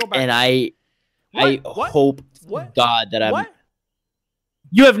wish I could drunk, go back. and I What? hope What? God that I'm. What?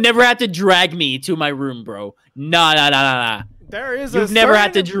 You have never had to drag me to my room, bro. Nah. There is. You've a never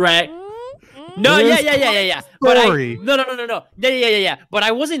had to certain- drag. Mm. No, There's yeah. But story. no. Yeah. But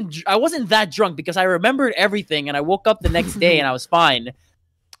I wasn't that drunk because I remembered everything, and I woke up the next day and I was fine.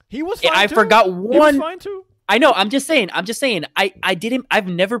 He was. Fine I too. forgot He was one. fine too. I know. I'm just saying. I didn't. I've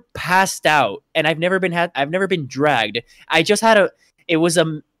never passed out, and I've never been dragged. I just had It was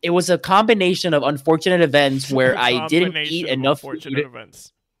a combination of unfortunate events where I didn't eat Combination of enough unfortunate food.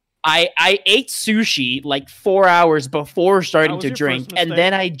 events. I ate sushi like 4 hours before starting was to your drink, first and mistake.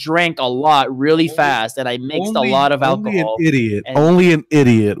 then I drank a lot really fast, and I mixed a lot of alcohol. Only an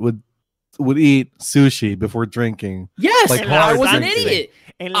idiot would eat sushi before drinking. Yes, like and I hard was an drinking. idiot.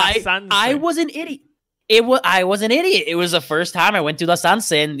 En la I Sanse. was an idiot. I was an idiot. It was the first time I went to La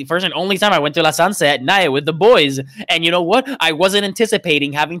Sanse, and the first and only time I went to La Sanse at night with the boys. And you know what? I wasn't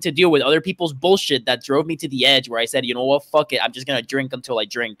anticipating having to deal with other people's bullshit that drove me to the edge where I said, you know what? Fuck it. I'm just gonna drink until I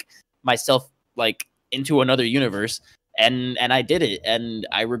drink myself like into another universe. And I did it, and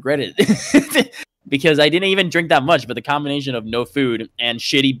I regret it. Because I didn't even drink that much, but the combination of no food and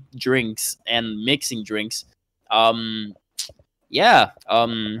shitty drinks and mixing drinks,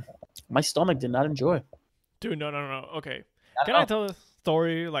 my stomach did not enjoy. Dude, no. Okay. I Can don't I tell a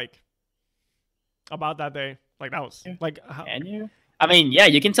story like about that day? Like that was like how, Can you? I mean, yeah,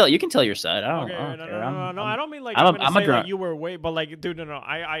 you can tell your side. I okay, don't no, care. I don't mean like I'm I'm, a- gonna I'm a say drunk. like you were away, but like, dude, no.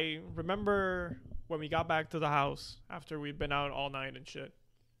 I remember when we got back to the house after we'd been out all night and shit,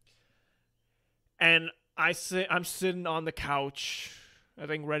 and I'm sitting on the couch, I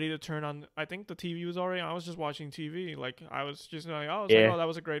think ready to turn on. I think the TV was already. I was just watching TV, like I was just like, Yeah. oh, that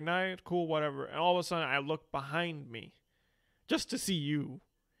was a great night, cool, whatever. And all of a sudden, I look behind me, just to see you,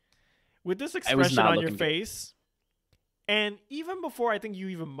 with this expression not on your looking good. face. And even before I think you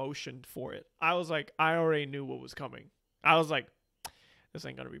even motioned for it, I was like, I already knew what was coming. I was like, this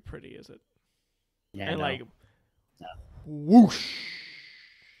ain't gonna be pretty, is it? Yeah, And no. like, whoosh,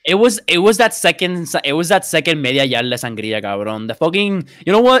 It was that second media yarda sangría, cabrón. The fucking,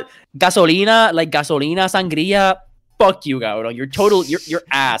 you know what? Gasolina sangría. Fuck you, cabrón. You're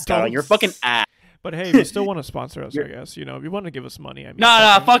ass, cabrón. You're fucking ass. But hey, if you still want to sponsor us, I guess, you know, if you want to give us money, I mean.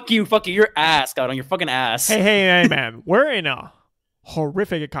 No, fuck you. You're ass, cabrón. You're fucking ass. Hey, man. We're in a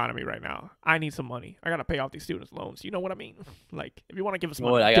horrific economy right now. I need some money. I gotta pay off these students' loans. You know what I mean? Like, if you want to give us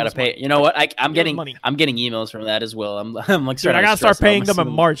money, I gotta pay. Money. You know what? I'm getting emails from that as well. I'm like, dude, I gotta start paying them in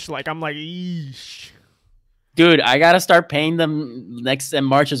March. Like, I'm like, eesh. Dude, I gotta start paying them next in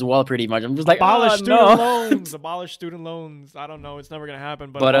March as well. Pretty much. I'm just like, abolish student loans. Abolish student loans. I don't know. It's never gonna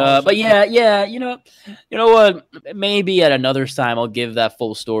happen. But yeah. You know what? Maybe at another time I'll give that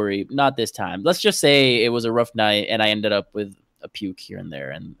full story. Not this time. Let's just say it was a rough night and I ended up with a puke here and there,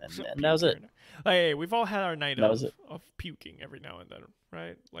 and that was it. Hey, we've all had our night of puking every now and then,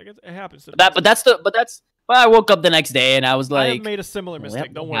 right? Like it happens. But I woke up the next day and I was like, I've made a similar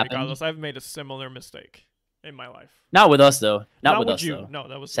mistake. Don't worry, Carlos. I've made a similar mistake in my life. Not with us though. Not with us you. Though. No,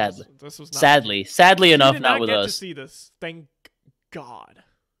 that was sadly. This was not. Sadly enough, not with us. To see this. Thank God.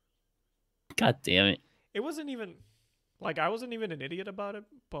 God damn it. It wasn't even like I wasn't even an idiot about it,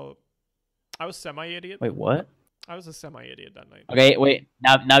 but I was semi-idiot. Wait, what? I was a semi-idiot that night. Okay, wait.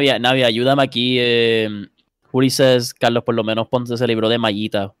 Navia, ayúdame aquí. Juli says, Carlos, por lo menos ponte ese libro de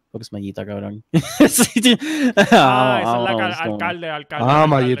Mallita. Porque es Mallita, cabrón. Alcalde.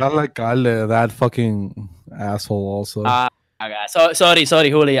 Mallita el alcalde. That fucking asshole also. Okay.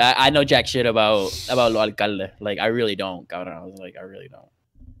 Sorry, Juli. I know jack shit about lo alcalde. Like, I really don't, cabrón. I was like, I really don't.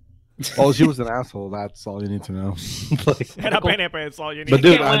 Oh, she was an asshole. That's all you need to know. That's all you need. But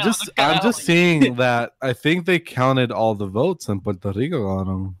dude, I'm just seeing that. I think they counted all the votes in Puerto Rico on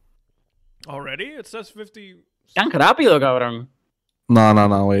them. Already? It says 50. Tan rápido, cabrón.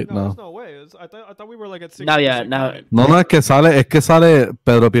 No, wait, no. There's no way. I thought we were like at 60. No, es que sale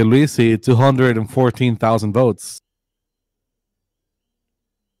Pedro Pierluisi 214,000 votes.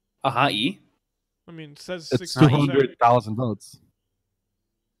 Y? I mean, it says it's 200,000 votes.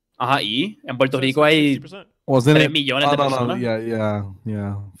 Y en Puerto Rico hay 3 millones de personas.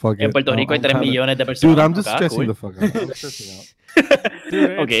 Yeah. Fuck en Puerto Rico hay 3 millones de personas. Dude, I'm just stressing the fuck out. I'm stressing out.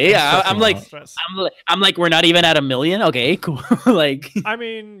 Dude, okay, I'm like, we're not even at 1 million. Okay, cool. Like, I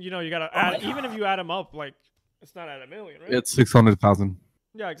mean, you know, you gotta add, even if you add them up, like, it's not at 1 million, right? It's 600,000.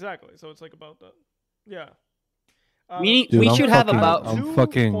 Yeah, exactly. So it's like about that. Yeah. We should have about. I'm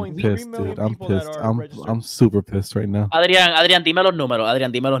fucking pissed, dude. I'm pissed. I'm super pissed right now. Adrian, dime los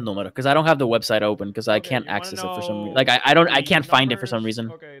números, because I don't have the website open because I can't access it for some reason. Like I can't find it for some reason.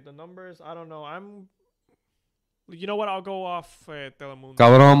 Okay, the numbers. I don't know. You know what? I'll go off Telemundo.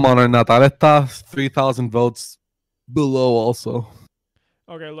 Cabrón, Monor Natal está 3,000 votes below also.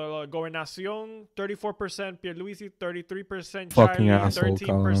 Okay, Gobernación 34%, Pierluisi 33%, fucking Charlie asshole, 13%,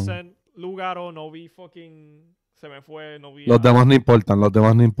 cabrón. Lugaro no vi fucking. Se me fue, no vi. Los demás no importan,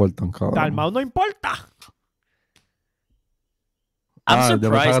 cabrón. Dalmau no importa. I'm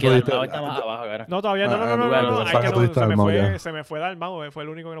surprised que Dalmau está más abajo, cara. No, todavía no. Se me fue Dalmau, fue el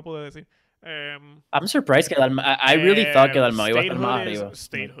único que no pude decir. I'm surprised que Dalmau. I really thought que Dalmau iba a estar más arriba.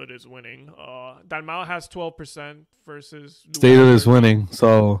 Statehood is winning. Dalmau has 12% versus. Statehood is winning,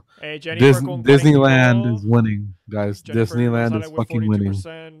 so Disneyland is winning, guys. Jennifer Disneyland is fucking winning.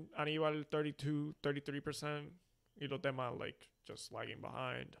 Aníbal 33%. Y los demás, like, just lagging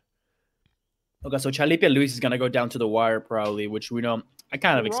behind. Okay, so Charlie Pierluisi is gonna go down to the wire probably, which we know. I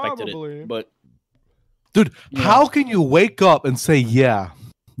kind of expected it, but dude, how can you wake up and say yeah,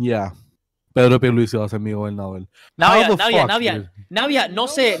 Pedro Pierluisi va a ser mi gobernador? Navia, no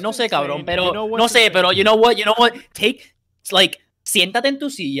sé, cabrón, pero no sé, pero you know what? Take, like, siéntate en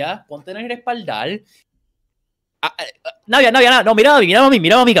tu silla, ponte en el respaldar. Navia, no, mira a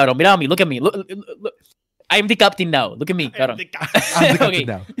mí, cabrón, mira a mí, look at me, look. I'm the captain now. Look at me, cabrón. I'm the captain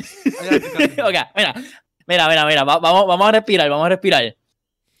now. Okay, mira. Vamos a respirar.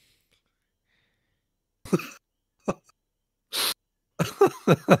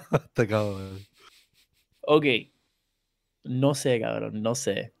 Te cago, man. Okay. No sé, cabrón. No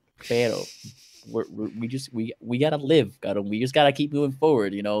sé. Pero we gotta live, cabrón. We just gotta keep moving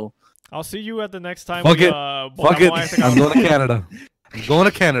forward, you know. I'll see you at the next time. Fuck it. I'm going to Canada. I'm going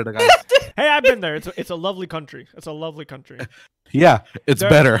to Canada, guys. Hey, I've been there. It's a lovely country. Yeah, it's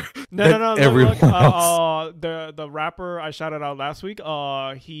better. No. Everyone else. The rapper I shouted out last week.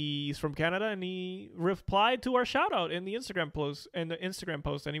 He's from Canada and he replied to our shout out in the Instagram post. And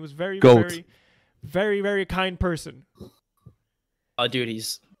he was very very kind person. Oh, dude,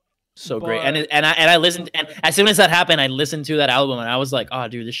 he's so great. And I listened, and as soon as that happened, I listened to that album and I was like, oh,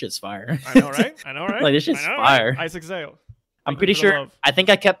 dude, this shit's fire. I know, right? Like, this shit's fire. Right? Isaac Zale. I'm pretty sure. I think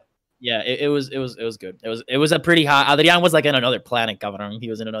I kept. Yeah, it was good. It was a pretty hot. Adrian was like in another planet, cabrón. He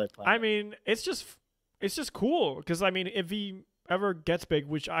was in another planet. I mean, it's just cool because I mean, if he ever gets big,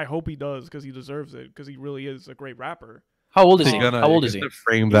 which I hope he does, because he deserves it, because he really is a great rapper. How old is he? How old is he?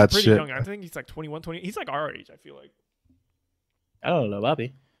 Frame that pretty shit. Young. I think he's like 21, 20. He's like our age. I feel like. I don't know,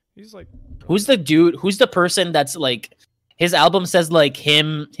 Bobby. He's like. Who's the dude? Who's the person that's like? His album says like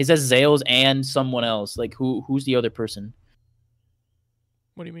him. He says Zales and someone else. Like who's the other person?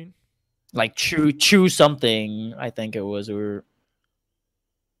 What do you mean? Like chew something. I think it was or.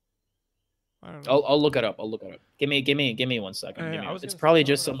 I don't know. I'll look it up. Give me 1 second. It's probably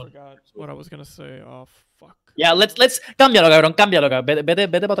just someone. I forgot what I was gonna say. Oh fuck. Yeah, let's cámbialo, cabrón, cámbialo. Vete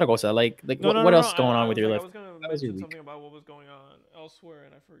para otra cosa. Like what else is going on with your life? I was gonna mention something about what was going on elsewhere,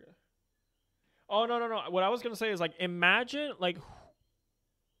 and I forget. Oh no. What I was gonna say is like imagine like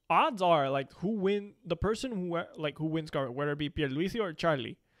odds are like who wins whether it be Pierluisi or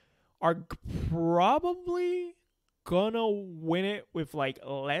Charlie, are probably gonna win it with like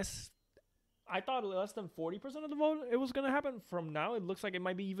less. I thought less than 40% of the vote it was going to happen. From now, it looks like it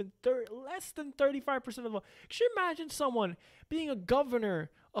might be even less than 35% of the vote. Could you imagine someone being a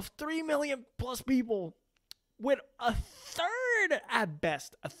governor of 3 million plus people with a third at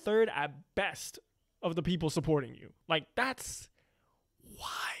best of the people supporting you? Like, that's wild.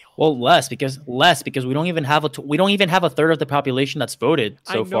 Well, less because we don't even have a third of the population that's voted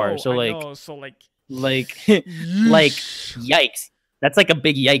so far. So yikes. That's like a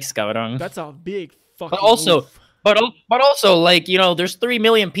big yikes, cabrón. That's a big fucking But also, like, you know, there's 3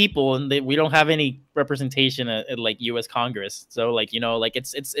 million people and we don't have any representation at like U.S. Congress. So, like, you know, like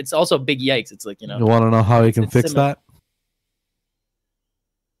it's also big yikes. It's like, you know. You want to know how we can fix that?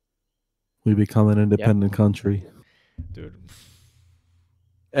 We become an independent country. Dude.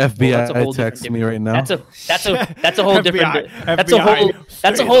 FBI text me right now. That's a whole different. That's a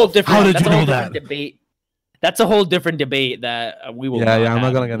whole different. How did you know that? Debate. That's a whole different debate that we will. Yeah, I'm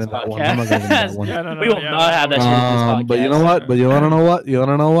not gonna get into that one. I'm not gonna get into that one. We will not have that shit in this podcast. But you know what? But you wanna know what? You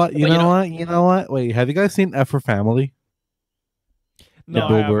know what? Wait, have you guys seen F for Family? No,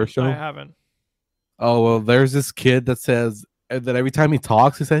 I haven't. Oh well, there's this kid that says that every time he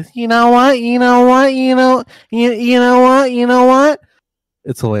talks, he says, you know what?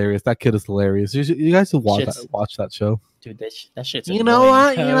 It's hilarious. That kid is hilarious. You guys should watch that show. Dude, that shit's. You know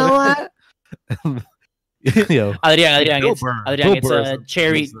what? Yo, Adrian, it's a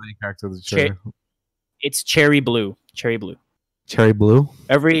cherry. It's cherry blue. Cherry blue.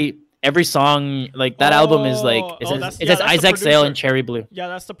 Every song, like that album is like it says Isaac Sale and Cherry Blue. Yeah,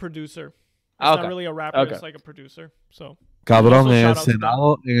 that's the producer. It's not really a rapper. It's like a producer. So. Cabrón, en el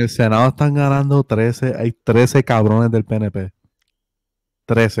Senado están ganando 13. Hay 13 cabrones del PNP.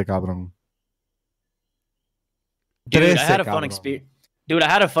 13, cabrón. Dude, I had a fun experience. Dude, I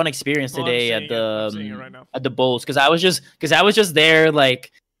had a fun experience today at the Bulls because I was just there.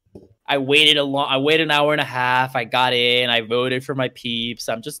 Like, I waited an hour and a half. I got in. I voted for my peeps.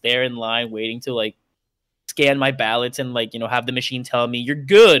 I'm just there in line waiting to like scan my ballots and like, you know, have the machine tell me you're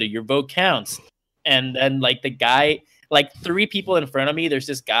good, your vote counts. And then like the guy, like 3 people in front of me, there's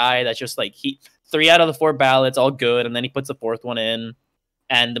this guy that's just like 3 out of the 4 ballots all good, and then he puts the 4th one in,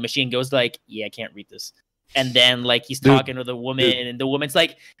 and the machine goes like, yeah, I can't read this. And then like he's talking to the woman, and the woman's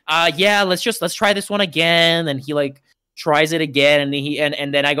like, yeah, let's try this one again. And he like tries it again,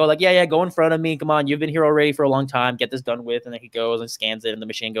 and then I go like, yeah, go in front of me. Come on, you've been here already for a long time. Get this done with. And then he goes and scans it, and the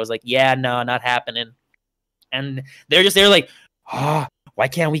machine goes like, yeah, no, not happening. And they're like, why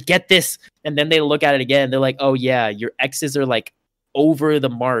can't we get this? And then they look at it again. They're like, oh yeah, your X's are like over the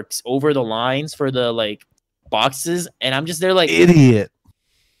marks, over the lines for the like boxes. And I'm just there like, idiot.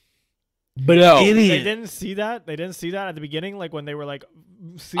 But no, they didn't see that. They didn't see that at the beginning, like when they were like.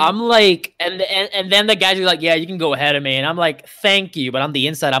 I'm like, and then the guys are like, yeah, you can go ahead of me, and I'm like, thank you. But on the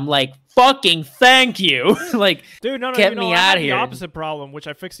inside, I'm like, fucking thank you. Like, dude, no, get me out of here. The opposite problem, which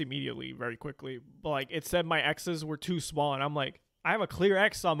I fixed immediately, very quickly. But like, it said my X's were too small, and I'm like, I have a clear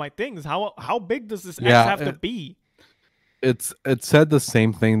X on my things. How big does this X have to be? It said the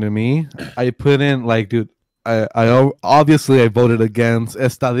same thing to me. I put in like, dude, I obviously I voted against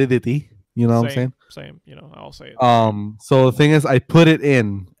estadidity. You know what I'm saying? Same. You know, I'll say it. So the thing is, I put it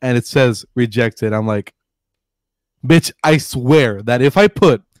in, and it says rejected. I'm like, bitch, I swear that if I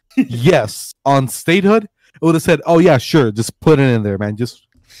put yes on statehood, it would have said, oh yeah, sure, just put it in there, man. Just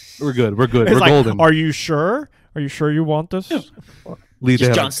we're good. We're like, golden. Are you sure? Are you sure you want this? Just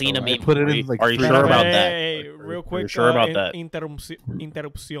John Cena meme. Put it in. Like, are you sure about that? Hey, real quick. Sure about that?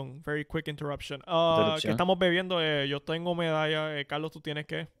 Interrupción. Very quick interruption. ¿Qué estamos bebiendo? Yo tengo medalla. Carlos, ¿tú tienes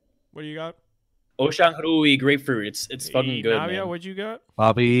qué? What do you got? Ocean Hrui grapefruit. It's fucking good, Navia, man. what you got?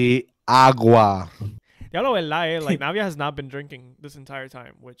 Papi, agua. Ya lo verdad, like Navia has not been drinking this entire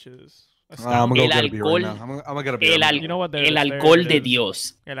time, which is I'm astounding. gonna go get a beer right alcohol- now. I'm gonna get a beer. You know what? There El it is, there alcohol it de is.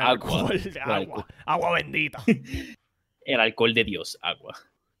 Dios. El Agua. alcohol de agua. Agua bendita. El alcohol de Dios. Agua.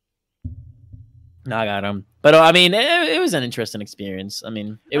 I got him. But I mean, it was an interesting experience. I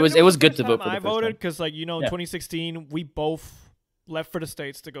mean, it was good to vote for the I first voted time. because, like, you know, in Yeah. 2016 we both left for the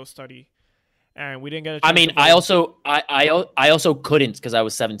States to go study, and we didn't get a chance I mean, to vote. I also couldn't because I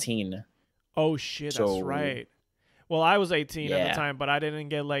was 17. Oh shit, So- that's right. Well, I was 18 at Yeah. the time, but I didn't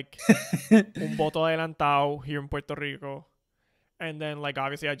get like un voto adelantado here in Puerto Rico. And then, like,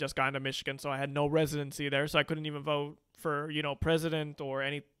 obviously I just got into Michigan, so I had no residency there, so I couldn't even vote for, you know, president or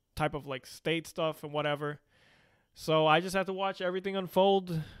any type of like state stuff and whatever. So I just had to watch everything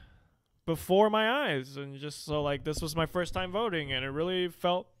unfold before my eyes, and just so like this was my first time voting, and it really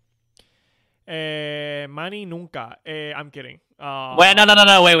felt Manny nunca. I'm kidding. Wait,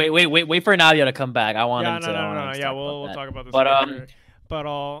 no. Wait for Navia to come back. I want Yeah, him to. no. Yeah, we'll talk about this. But, later. But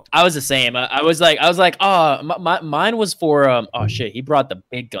I was the same. I was like, mine was for oh shit. He brought the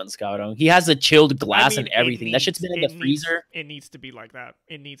big gun, Scout. He has a chilled glass and everything. That shit's been in the freezer. It needs to be like that.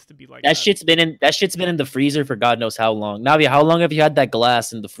 It needs to be like That shit's been in the freezer for God knows how long. Navia, how long have you had that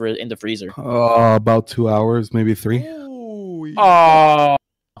glass in the freezer? About 2 hours, maybe 3. Ooh, Oh.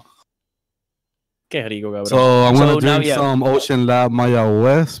 Okay, Rico, cabrón. So I'm gonna So now, drink yeah. some Ocean Lab Maya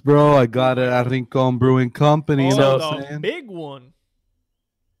West, bro. I got it at Rincon Brewing Company. You know oh, what I'm the saying? big one.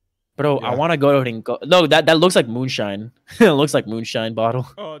 Bro, I Yeah. want to go to Rincon. No, that looks like moonshine. It looks like moonshine bottle.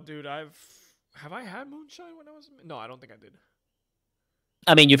 Oh, dude, have I had moonshine when I was? No, I don't think I did.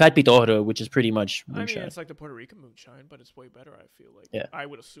 I mean, you've had Pitorro, which is pretty much I mean, moonshine. it's like the Puerto Rican moonshine, but it's way better. I feel like. Yeah. I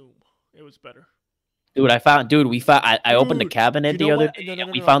would assume it was better. Dude, I opened the Dude, cabinet you the know other what? day, No, no, and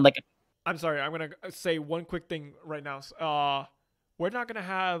no, we no. found like I'm sorry. I'm gonna say one quick thing right now. We're not gonna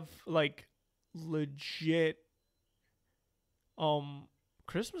have like legit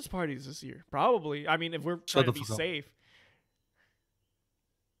Christmas parties this year. Probably. I mean, if we're trying to the be fuck up. safe.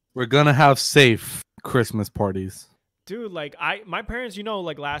 We're gonna have safe Christmas parties. Dude, like my parents, you know,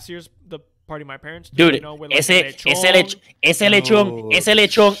 like last year's the party my parents threw, dude, you know, with, like, ese lechón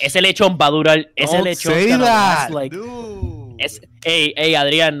va a durar. Ese Don't lechón's say gonna last that, like. dude. Hey,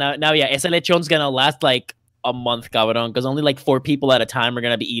 Adrian, Navia, ese lechón's gonna last like a month, cabrón, because only like 4 people at a time are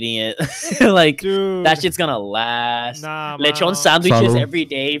gonna be eating it. Like dude, that shit's gonna last. Nah, Lechón mano. sandwiches Salud. every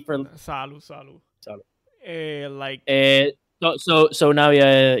day for. Salud. Salud. Like So now,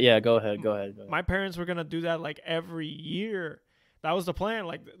 yeah, go ahead. my parents were gonna do that like every year. That was the plan.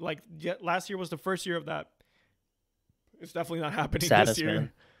 Like last year was the first year of that. It's definitely not happening Saddest, this year.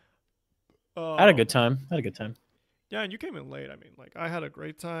 man. I had a good time. Yeah, and you came in late. I mean, like I had a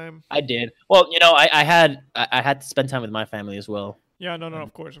great time. I did. Well, you know, I had to spend time with my family as well. Yeah, no,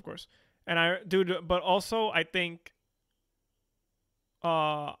 of course. And but also I think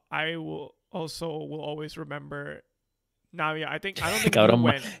I will always remember Navia. I don't think you Cabrón,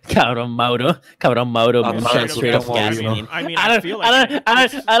 went. Cabrón Mauro, I'm moonshine straight straight up off gasoline. gasoline. I mean, I I feel like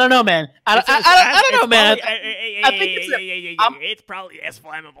don't know, man. I don't know, man. I think it's probably as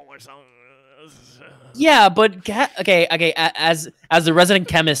flammable or something. Yeah, but okay. As the resident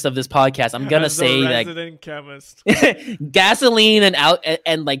chemist of this podcast, I'm gonna As the say that resident chemist. gasoline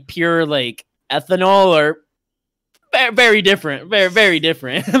and like pure like ethanol are very different. Very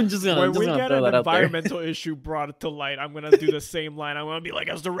different. I'm just gonna When we get throw an that out there. environmental issue brought to light, I'm gonna do the same line. I'm gonna be like,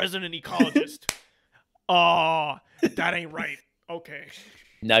 as the resident ecologist. Oh, that ain't right. Okay.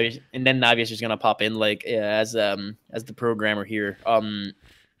 Navia's just gonna pop in like as the programmer here.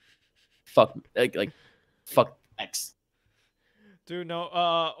 Fuck X. Dude,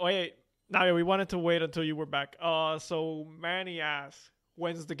 no. Wait. Navia, we wanted to wait until you were back. So Manny asked,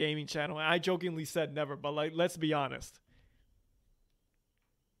 when's the gaming channel? And I jokingly said never, but like, let's be honest.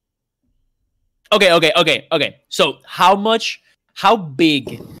 Okay. So how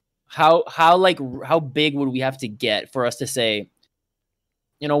big would we have to get for us to say,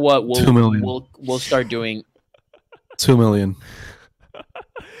 you know what, 2 million. we'll start doing 2 million.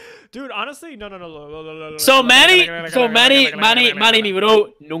 Dude, honestly, no. So Manny, mi bro,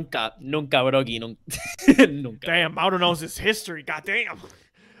 nunca, bro, nunca. Damn, Mauro knows his history. Goddamn.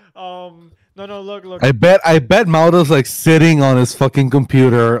 No. Look. I bet Maudo's like sitting on his fucking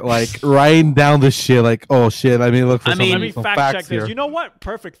computer, like writing down the shit. Like, oh shit, let me look for I mean, Let me some fact facts check this. here. You know what?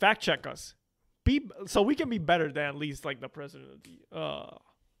 Perfect. Fact check us. So we can be better than at least like the president of the.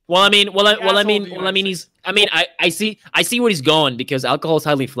 Well, I mean, he's. I mean, I see what he's going, because alcohol is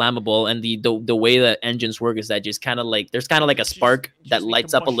highly flammable, and the way that engines work is that just kind of like there's kind of like a spark that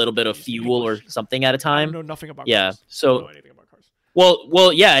lights up a little bit of fuel or something at a time. I know nothing about yeah. cars. So, I don't know anything about cars.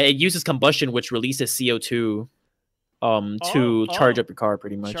 well, yeah, it uses combustion, which releases CO2, to charge up your car,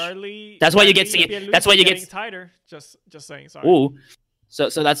 pretty much. Charlie, that's why you get That's why you get tighter. Just saying. Sorry. Ooh, so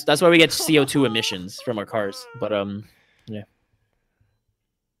that's why we get CO2 emissions from our cars. But yeah.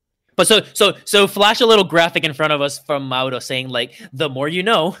 But so flash a little graphic in front of us from Mauro saying like, the more you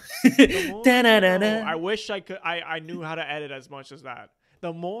know. I wish I could. I knew how to edit as much as that.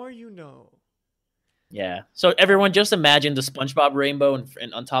 The more you know. Yeah. So everyone, just imagine the SpongeBob rainbow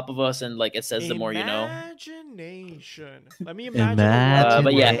and on top of us, and like it says, "The more you know." Imagination. Let me imagine.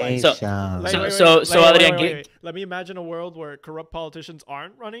 But yeah. So Adrian, let me imagine a world where corrupt politicians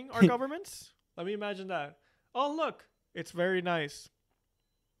aren't running our governments. Let me imagine that. Oh look, it's very nice.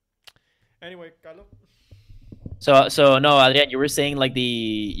 Anyway, Carlo. So no, Adrian, you were saying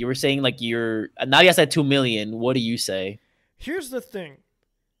you're Nadia said 2 million. What do you say? Here's the thing.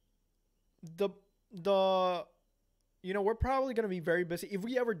 We're probably gonna be very busy if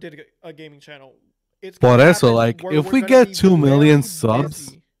we ever did a gaming channel. It's por eso, like, if we get 2 million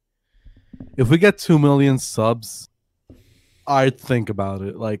subs, I'd think about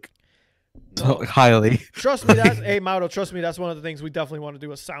it, like, highly. Trust me, Mauro, trust me, that's one of the things we definitely want to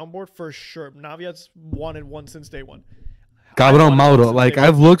do, a soundboard for sure. Navia's wanted one since day one. Cabrón, Mauro, like,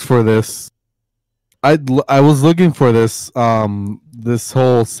 I've looked for this. I was looking for this this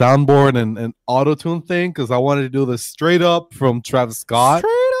whole soundboard and auto-tune thing, because I wanted to do this straight up from Travis Scott.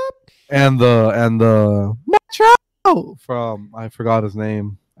 Straight up. And the Metro from, I forgot his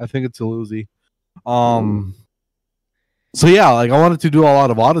name. I think it's Uzi. So yeah, like, I wanted to do a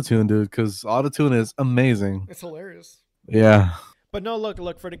lot of autotune, dude, because autotune is amazing. It's hilarious. Yeah. But no,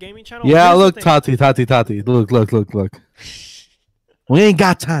 look for the gaming channel. Yeah, look, Tati. Look. We ain't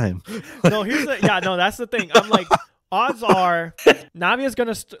got time. No, that's the thing. I'm like, odds are Navia's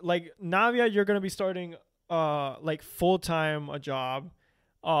gonna Navia, you're gonna be starting like full-time a job.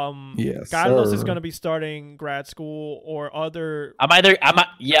 Yes, Carlos is gonna be starting grad school or other. I'm either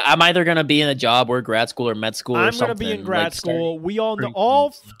gonna be in a job or grad school or med school. I'm gonna be in grad school. We all know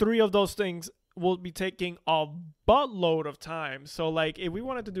all three of those things will be taking a buttload of time. So like, if we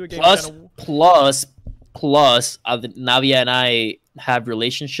wanted to do a game plus Navia and I have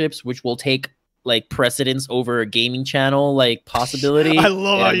relationships which will take like precedence over a gaming channel like possibility. I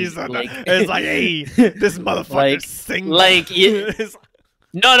love how you said that. It's like, hey, this motherfucker single. Like,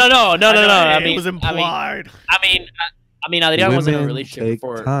 no. I mean, it was implied. I mean, Adrian was in a relationship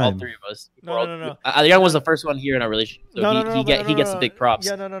before all three of us. No. Adrian was the first one here in our relationship, so he gets the big props.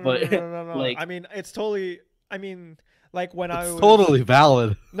 Yeah, no. Like, I mean, it's totally. I mean, like when I was totally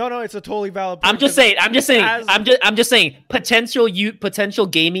valid. No, it's a totally valid. I'm just saying. Potential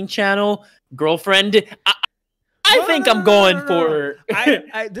gaming channel girlfriend. I think I'm going for.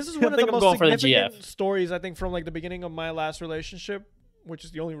 This is one of the most significant stories I think from like the beginning of my last relationship, which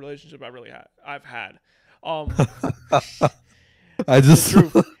is the only relationship I've had. I just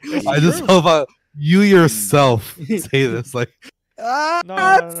hope you yourself say this, like,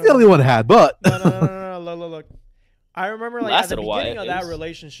 that's the only one I had, but no, look. I remember like at the beginning of that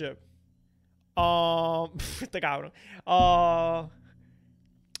relationship.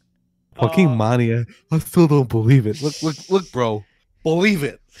 Fucking Mania. I still don't believe it. Look, bro. Believe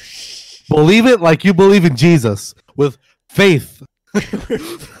it. Believe it like you believe in Jesus with faith.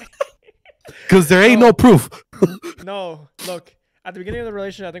 Because there ain't no proof. No, look. At the beginning of the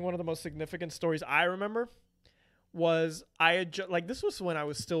relationship, I think one of the most significant stories I remember was I had this was when I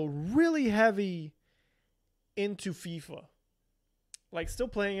was still really heavy into FIFA. Like, still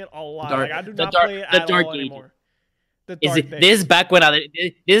playing it a lot. Like, I do not play it at all anymore. This is back when I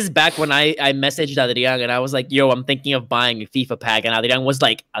messaged Adrian and I was like, yo, I'm thinking of buying a FIFA pack, and Adrian was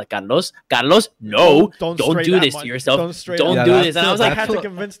like, Carlos, no, don't do this to yourself. Don't do this. And I was like, I had to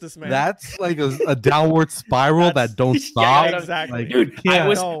convince this man. That's like a downward spiral that don't stop. Yeah, exactly. Like, dude,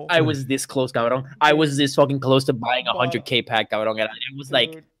 I was this close, cabrón. I was this fucking close to buying a 100K pack, cabrón, and Adrian was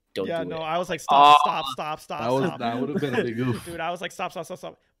like, don't do it. I was like, stop. That would have been a big oof. Dude, I was like, stop.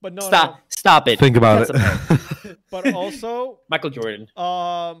 But no, stop it. Think about it. But also Michael Jordan.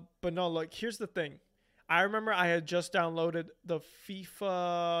 But no, look, here's the thing. I remember I had just downloaded the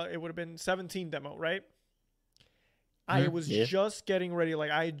FIFA, it would have been 17 demo, right? I was just getting ready,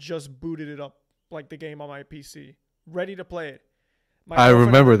 like I had just booted it up, like the game on my PC, ready to play it. I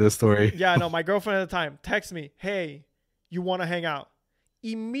remember this story. Yeah, no, my girlfriend at the time texted me, hey, you want to hang out?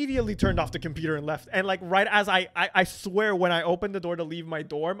 immediately turned off the computer and left. And like right as I swear when I opened the door to leave my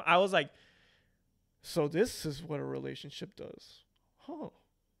dorm, I was like, so this is what a relationship does. Huh.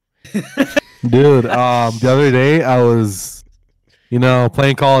 Dude, the other day I was,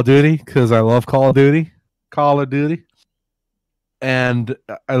 playing Call of Duty because I love Call of Duty. And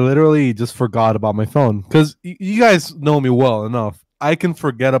I literally just forgot about my phone because you guys know me well enough. I can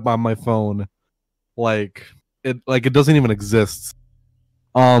forget about my phone like it doesn't even exist.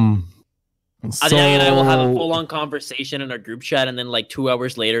 Adrian and I will have a full-on conversation in our group chat, and then like 2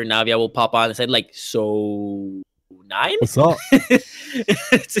 hours later, Navia will pop on and say like, "So 9? What's up?"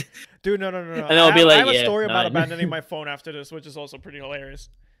 Dude, no. And I'll be like, I have a story 9. about abandoning my phone after this, which is also pretty hilarious.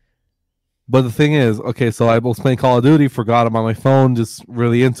 But the thing is, okay, so I was playing Call of Duty, forgot about my phone, just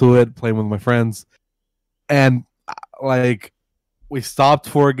really into it, playing with my friends, and like we stopped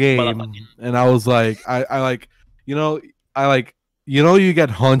for a game, and I was like, you get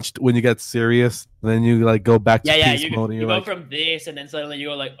hunched when you get serious, then you like go back to peace mode. And you go like, from this, and then suddenly you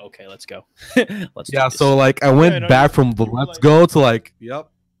go like, okay, let's go. So like I went back from the let's go to like, yep.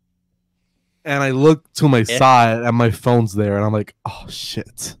 And I look to my side, and my phone's there, and I'm like, oh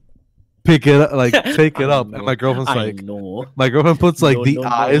shit. Pick it up, like take it up, and my girlfriend's like, my girlfriend puts like the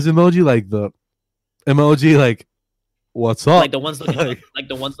eyes emoji, like the emoji, like, what's up? Like the ones looking, up, like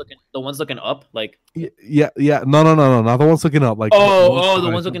the ones looking up, like yeah, no, not the ones looking up, like the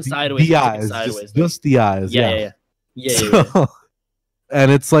ones looking sideways, the eyes, just the eyes, yeah.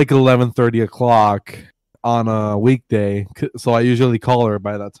 And it's like 11:30 o'clock on a weekday, so I usually call her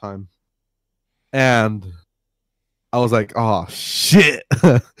by that time, and I was like, oh shit.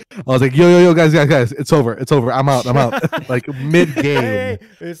 I was like, yo, guys, it's over. I'm out. Like mid-game.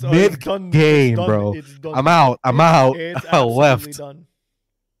 Mid-game, bro. I'm out. I left. Done.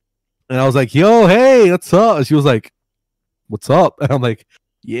 And I was like, yo, hey, what's up? And she was like, what's up? And I'm like,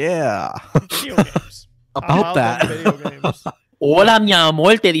 yeah. Video games. About that. Video games. Hola, mi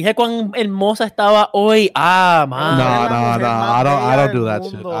amor, te dije cuán hermosa estaba hoy. Ah, man. No. I don't do that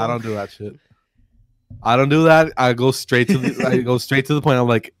shit. I don't do that. I go straight to the point. I'm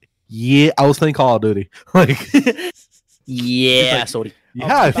like, yeah, I was playing Call of Duty. Like, yeah, like, sorry.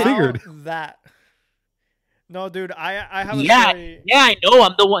 Yeah, I figured that. No, dude, I have a story. Yeah, I know.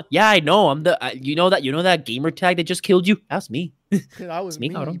 I'm the one. Yeah, I know. I'm the. You know that gamer tag that just killed you? That's me. That was me,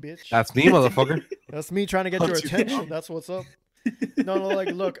 bitch. That's me, motherfucker. That's me trying to get your attention. That's what's up. No, like,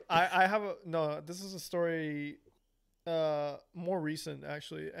 look, I have this is a story, more recent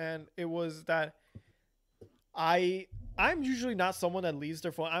actually, and it was that. I'm usually not someone that leaves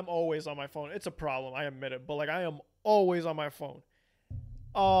their phone. I'm always on my phone. It's a problem, I admit it, but like I am always on my phone.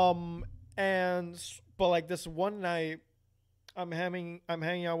 But like this one night, I'm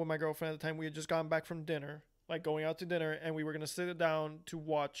hanging out with my girlfriend at the time. We had just gotten back from dinner, like going out to dinner, and we were gonna sit down to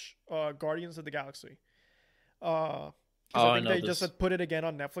watch Guardians of the Galaxy. I think they just had put it again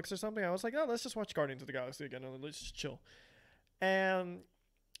on Netflix or something. I was like, oh, let's just watch Guardians of the Galaxy again and let's just chill. And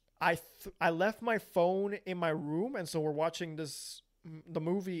I left my phone in my room, and so we're watching the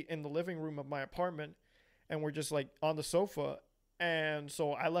movie in the living room of my apartment, and we're just like on the sofa, and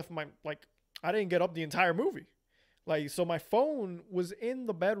so I left I didn't get up the entire movie, like, so my phone was in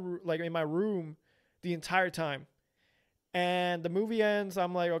the bedroom, like in my room, the entire time. And the movie ends.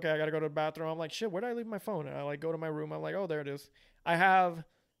 I'm like, okay, I gotta go to the bathroom. I'm like, shit, where did I leave my phone? And I like go to my room. I'm like, oh, there it is. I have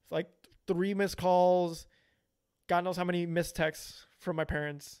like 3 missed calls, God knows how many missed texts from my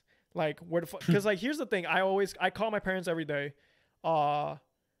parents. Like, where the fuck? Because like, here's the thing. I call my parents every day. I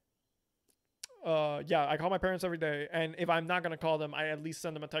call my parents every day, and if I'm not gonna call them, I at least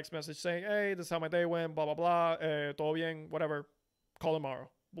send them a text message saying, hey, this is how my day went, blah blah blah, todo bien, whatever. Call tomorrow.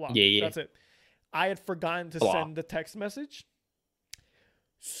 Blah. Yeah. That's it. I had forgotten to send the text message.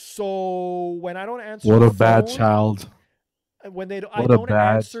 So when I don't answer what the a phone, bad child. When I don't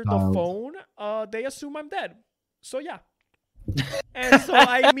answer the phone, they assume I'm dead. So yeah. And so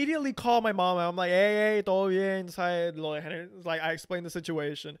I immediately call my mom. And I'm like, hey, todo bien. Like, I explained the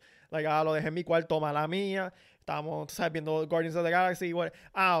situation. Like, lo dejé en mi cuarto, mala mía. Estamos viendo Guardians of the Galaxy.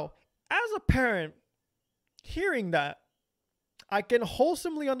 As a parent, hearing that, I can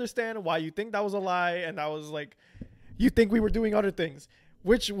wholesomely understand why you think that was a lie, and that was like, you think we were doing other things,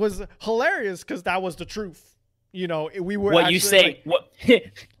 which was hilarious because that was the truth. You know, we were. What you say?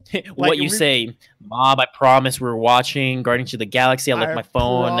 What you say, Mom? I promise we were watching Guardians of the Galaxy. I left my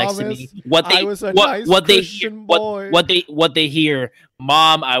phone next to me. What they hear,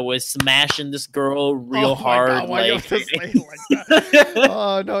 Mom? I was smashing this girl real hard. God, why you have to say it like that?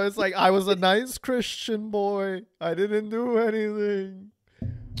 Oh no, it's like I was a nice Christian boy. I didn't do anything.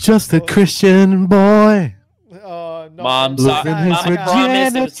 Just a Christian boy. No, Mom, Losing his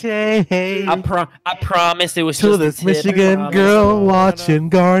virginity. I promise it was To just this a tip, Michigan promise. girl watching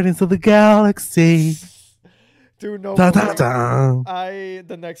Guardians of the Galaxy. Dude, no. Da, da, Like, da.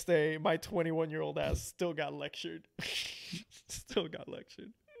 the next day, my 21-year-old ass still got lectured.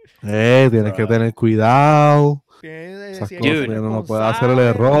 Tienes que tener cuidado. Esas Si cosas, Dude. uno no puede hacer el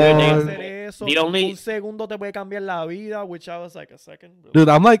error. The only- un segundo te puede cambiar la vida, which I was like, a second. Really? Dude,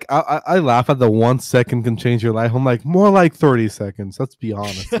 I'm like, I laugh at the 1 second can change your life. I'm like, more like 30 seconds. Let's be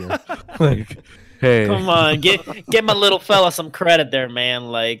honest here. Like, hey. Come on, get my little fella some credit there, man.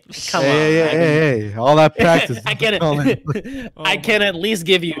 Like, come on. Hey. All that practice. I can at least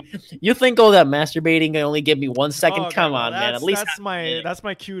give you. You think all that masturbating can only give me 1 second? Okay, Come well, on, man. At least that's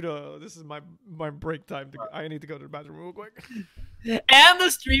my cue to. This is my break time. I need to go to the bathroom real quick. And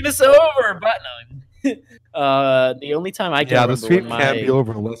the stream is over. But no. The only time I can Yeah, remember the stream when can't be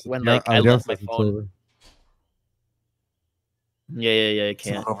over unless when, yeah, like, I left my it's phone. over. Yeah, it It's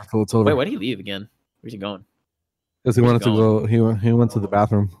can't. not over till it's over. Wait, why did he leave again? Where's he going? Because he where's wanted he to go. He went to the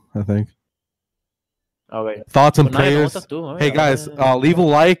bathroom, I think. Oh wait. Thoughts and Pues nada, prayers. ¿cómo estás tú? Hey guys, leave a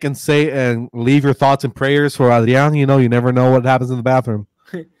like and leave your thoughts and prayers for Adrian. You know, you never know what happens in the bathroom.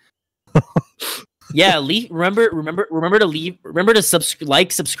 Yeah, remember to leave. Remember to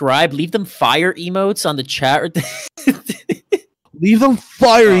subscribe. Leave them fire emotes on the chat. Leave them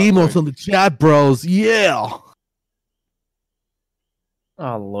fire emotes on the chat, bros. Yeah.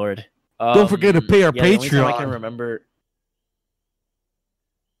 Oh Lord! Don't forget to pay our the only time I Patreon. can remember.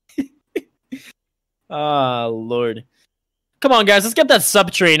 Oh Lord! Come on, guys. Let's get that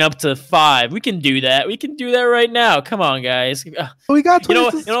sub train up to 5. We can do that. We can do that right now. Come on, guys. We got You know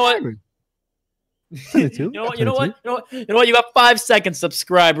 22 what? You know what? subscribers. 22? You know what? You got 5 seconds.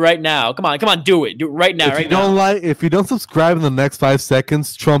 Subscribe right now. Come on. Do it right now. If you don't subscribe in the next 5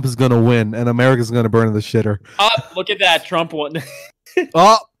 seconds, Trump is gonna win and America's gonna burn in the shitter. Look at that. Trump won.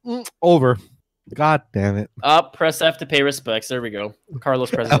 Over. God damn it. Press F to pay respects. There we go. Carlos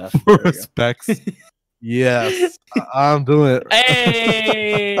presses F. There we go. Respects. Yes, I'm doing it.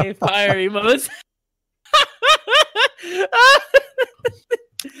 Hey, fire emotes.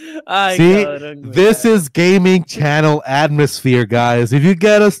 See, this is gaming channel atmosphere, guys. If you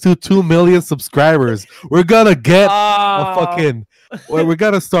get us to 2 million subscribers, we're gonna get a fucking. We're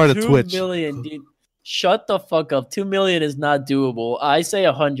gonna start a 2 Twitch. 2 million, dude. Shut the fuck up. 2 million is not doable. I say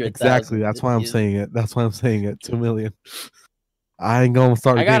 100,000. Exactly. That's why I'm saying it. 2 million. I ain't gonna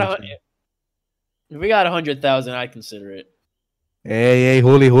start. If we got 100,000, I consider it. Hey,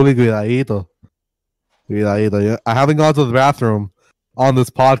 Juli, cuidadito. I haven't gone to the bathroom on this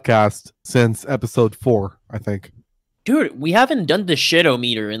podcast since episode 4, I think. Dude, we haven't done the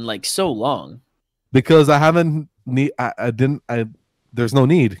shit-o-meter in like so long. Because I haven't there's no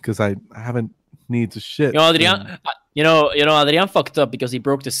need because I haven't need to shit. Adrian fucked up because he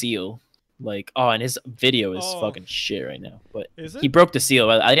broke the seal. Like, and his video is fucking shit right now. But he broke the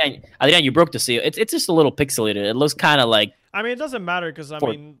seal. Adrian, you broke the seal. It's just a little pixelated. It looks kind of like. I mean, it doesn't matter because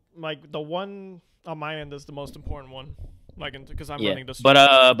like the one on my end is the most important one. Like, because I'm running the.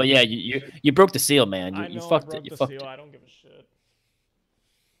 But yeah, you broke the seal, man. You fucked it. You fucked it. I don't give a shit.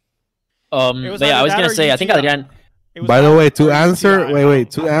 But yeah, I was gonna say, I think Adrian. By the way, to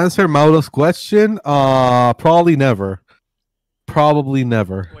answer Maudo's question, probably never.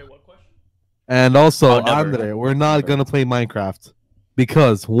 Wait, what question? And also, Andre, we're not gonna play Minecraft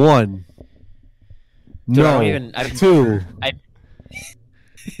because 1, no, 2,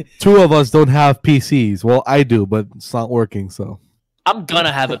 2 of us don't have PCs. Well, I do, but it's not working. So I'm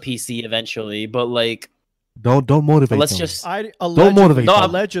gonna have a PC eventually, but like, don't motivate. Let's them. just.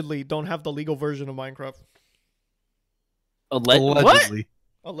 Allegedly, don't have the legal version of Minecraft. Allegedly. What?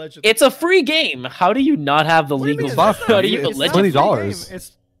 Allegedly. It's a free game. How do you not have the legal? How do you it's $20?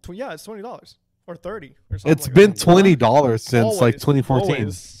 It's $20 or $30 or something. It's been $20 since like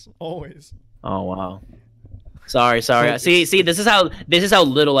 2014. Always. Oh wow. Sorry. See, this is how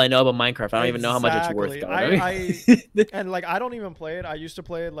little I know about Minecraft. I don't even know how much it's worth. And like I don't even play it. I used to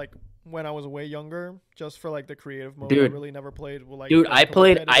play it like when I was way younger, just for like the creative mode. Dude, I really never played. Like, dude, I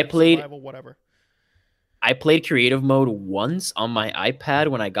played survival, whatever. I played creative mode once on my iPad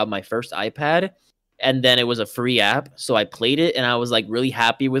when I got my first iPad, and then it was a free app, so I played it, and I was like really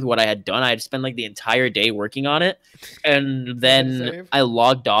happy with what I had done. I had spent like the entire day working on it, and then I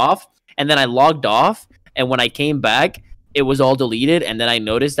logged off, and when I came back, it was all deleted, and then I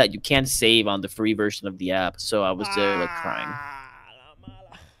noticed that you can't save on the free version of the app, so I was there like crying.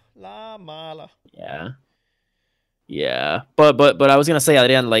 La mala. Yeah, but I was gonna say,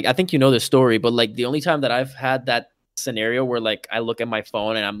 Adrian, like I think you know the story, but like the only time that I've had that scenario where like I look at my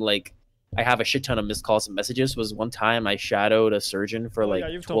phone and I'm like I have a shit ton of missed calls and messages. Was one time I shadowed a surgeon for like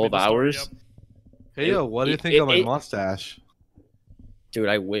you've told me 12 the story, hours. yep. Hey, yo, what do you think of my mustache? Dude,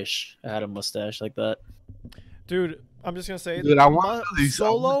 I wish I had a mustache like that. Dude, I'm just gonna say, Dude, I want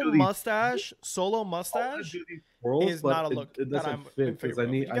solo mustache is not a look that I'm in favor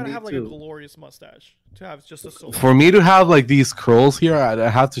of. You gotta have like a glorious mustache to have just a solo. For me to have like these curls here, I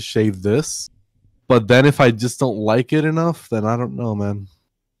have to shave this. But then if I just don't like it enough, then I don't know, man.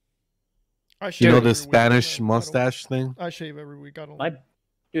 You know the Spanish mustache thing? I shave every week. I don't.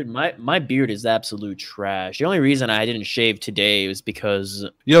 Dude, my beard is absolute trash. The only reason I didn't shave today was because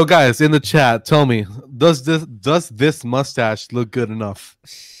yo, guys in the chat, tell me, does this mustache look good enough?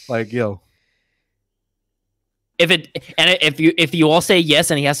 Like, yo, if you all say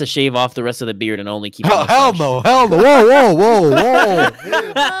yes and he has to shave off the rest of the beard and only keep hell no, whoa,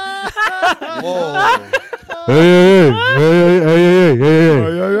 hey,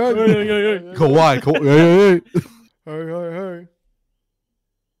 Kawhi, hey.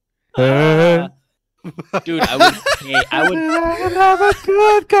 Dude, I would have a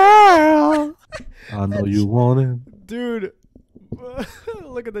good girl. I know you want it. Dude,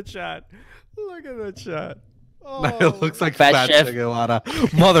 look at the chat. Look at the chat. Oh. It looks like Fat Fat Chef. Chef.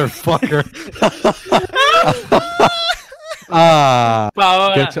 Motherfucker.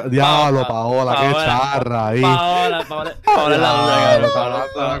 Paola, Diablo, Paola, qué charra ahí. Paola es la dura,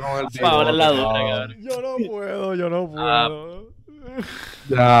 cabrón. Paola es la dura, cabrón. Yo no puedo.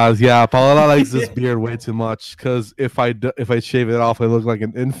 Yeah, Paola likes this beard way too much. Because if I shave it off, I look like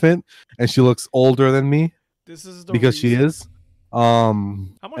an infant, and she looks older than me. This is the because reason. she is.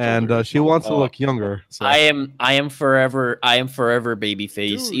 And she wants to look younger. So. I am forever baby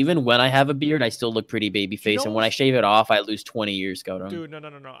face. Dude. Even when I have a beard, I still look pretty baby face. And when I shave it off, I lose 20 years, cabrón. Dude, no.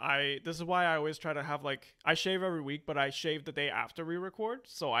 This is why I always try to have I shave every week, but I shave the day after we record,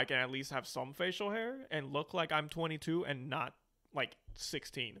 so I can at least have some facial hair and look like I'm 22 and not like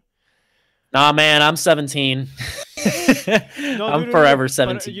 16. Nah, man, I'm 17. I'm forever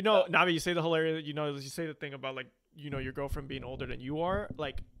 17. But, you know, Navi, you say the hilarious. You say the thing about your girlfriend being older than you are.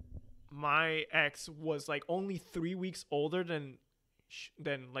 Like, my ex was like only 3 weeks older than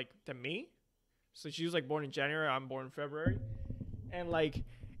me. So she was like born in January. I'm born in February, and like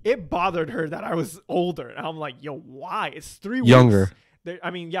it bothered her that I was older. And I'm like, yo, why? It's 3 weeks younger. 3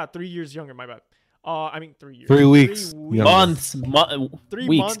 years younger. My bad. 3 years. 3 weeks. Months. 3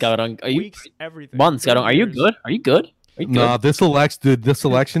 weeks, months. Cabrón. Are you weeks, everything. Months, Cabrón. Are you good? Are you good? No, this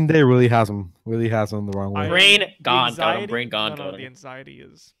election day really has him the wrong way. Brain gone, Cabrón. Brain gone, No, the anxiety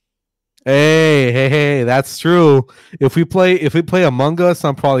is. Hey, that's true. If we play Among Us,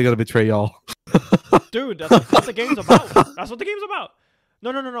 I'm probably gonna betray y'all. Dude, that's what the game's about. That's what the game's about.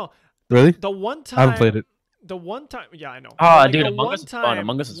 No. Really? The one time I haven't played it. The one time, yeah, I know. Oh, like, dude, the Among one Us is fun. time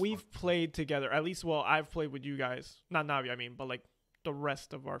Among Us is we've fun. played together. At least, well, I've played with you guys. Not Navi, I mean, but like the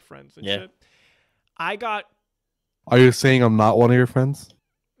rest of our friends and shit. Are you saying I'm not one of your friends?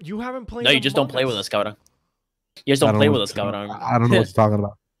 You haven't played. No, you just don't play with us, Cabrón. You just don't play with us, Cabrón. I don't know what you're talking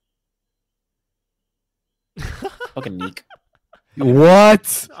about. Fucking Neek.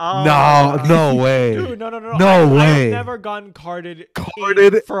 What? Oh, no way. Dude, no. No way. I've never gotten carded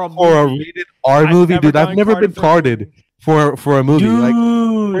for a movie. rated R movie, dude. I've never been carded for a movie. Dude, like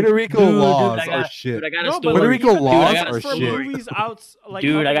Puerto Rico laws are shit. Dude, I got a story. Puerto Rico laws got a are story. shit. Movies out, like,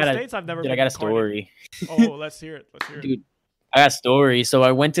 Dude, I got a States, I've never dude, I been got a story. carded. Oh, let's hear it. Dude, I got a story. So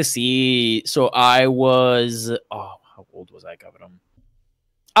I went to see. So I was. Oh, how old was I, Cabrón?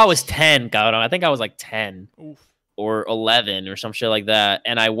 I was 10, Cabrón. I think I was like 10. Oof. Or 11 or some shit like that,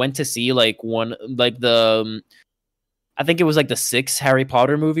 and I went to see like the I think it was like the 6th Harry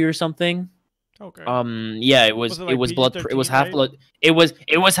Potter movie or something. Okay. Yeah, it was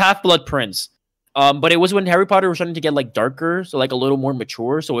Half Blood Prince. But it was when Harry Potter was starting to get like darker, so like a little more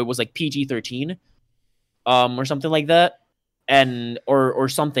mature, so it was like PG-13 or something like that. And or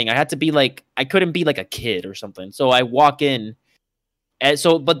something. I had to be like, I couldn't be like a kid or something. So I walk in. And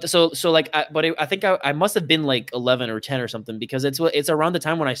I think I must have been like 11 or 10 or something, because it's around the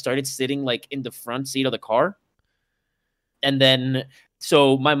time when I started sitting like in the front seat of the car. And then,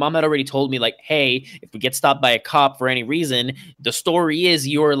 so my mom had already told me like, hey, if we get stopped by a cop for any reason, the story is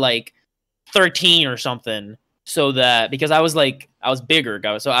you're like 13 or something. So that, because I was bigger,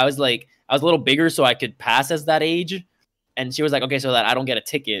 so I was a little bigger, so I could pass as that age. And she was like, okay, so that I don't get a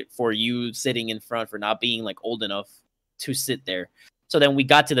ticket for you sitting in front for not being like old enough to sit there. So then we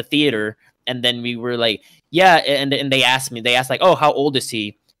got to the theater, and then we were like, yeah, and they asked like, oh, how old is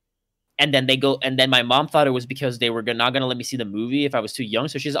he? And then my mom thought it was because they were not gonna let me see the movie if I was too young.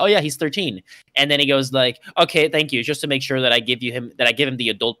 So she's, oh yeah, he's 13. And then he goes like, okay, thank you, just to make sure that I give him the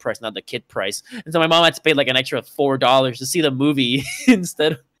adult price, not the kid price. And so my mom had to pay like an extra $4 to see the movie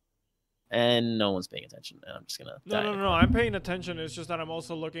instead. And no one's paying attention. And I'm just gonna. No. I'm paying attention. It's just that I'm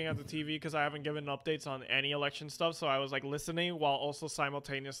also looking at the TV because I haven't given updates on any election stuff. So I was like listening while also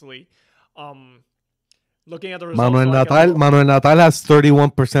simultaneously, looking at the results. Manuel Natal has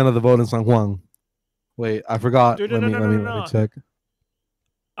 31% of the vote in San Juan. Wait, I forgot. Dude, let me check.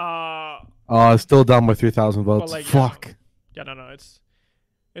 It's still down by 3,000 votes. Like, Fuck. Yeah, no, it's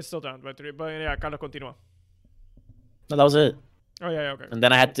still down by 3. But yeah, Carlos, continua. No, that was it. Oh yeah, okay. And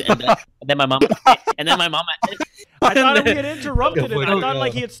then I had to, and then my mom, I thought we had interrupted it. I thought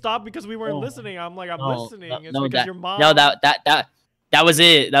like he had stopped because we weren't listening. I'm like, I'm listening. It's because your mom. No, that was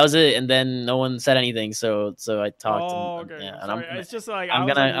it. That was it. And then no one said anything. So I talked. Oh, okay. Yeah, and it's just like I'm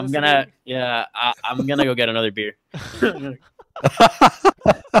gonna go get another beer.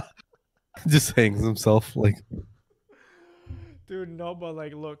 Just hangs himself like. Dude, no, but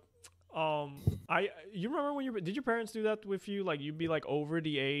like, look. You remember when did your parents do that with you? Like you'd be like over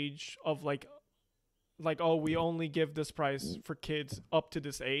the age of like, oh, we only give this price for kids up to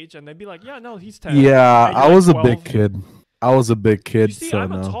this age, and they'd be like, yeah, no, he's 10. Yeah, I was a big kid. You see, so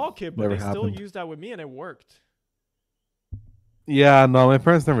I'm a tall kid, but they still used that with me, and it worked. Yeah, no, my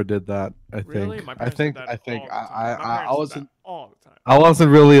parents never did that. I wasn't all the time. I wasn't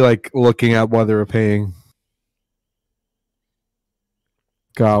really like looking at what they were paying.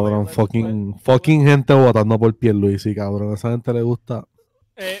 Cabrón, fucking gente votando por Pierluisi, cabrón. A esa gente le gusta.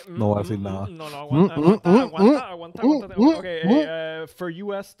 No voy a decir nada. No, aguanta. Okay, for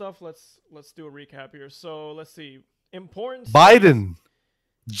US stuff, let's do a recap here. So let's see. Important. Biden.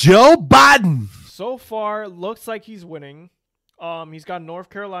 Joe Biden. So far, looks like he's winning. He's got North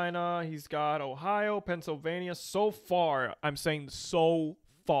Carolina. He's got Ohio, Pennsylvania. So far, I'm saying so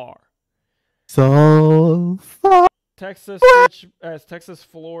far. So far. Texas,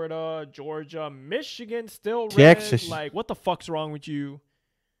 Florida, Georgia, Michigan, still red. Texas. Like, what the fuck's wrong with you?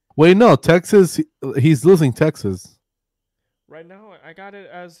 Wait, no, Texas. He's losing Texas. Right now, I got it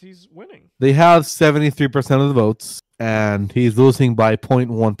as he's winning. They have 73% of the votes, and he's losing by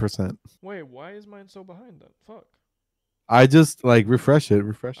 0.1%. Wait, why is mine so behind then? Fuck. I just like refresh it.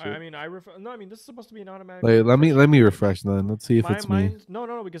 I mean, this is supposed to be an automatic. Wait, let me refresh then. Let's see if it's me.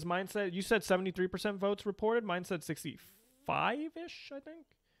 No, because mine said you said 73% votes reported. Mine said 65-ish, I think.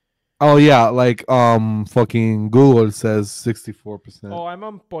 Oh yeah, like fucking Google says 64%. Oh, I'm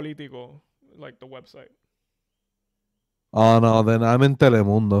on Politico, like the website. Oh no, then I'm in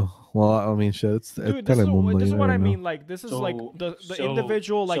Telemundo. Well, I mean, shit, it's Telemundo. This is what I mean. Like, this is like the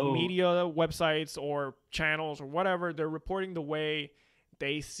individual like media websites or channels or whatever. They're reporting the way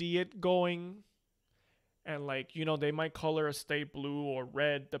they see it going, and like they might color a state blue or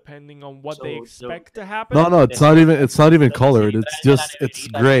red depending on what they expect to happen. No, it's not even colored. It's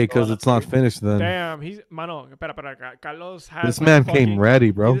gray because it's not finished. Then damn, Carlos has. This man came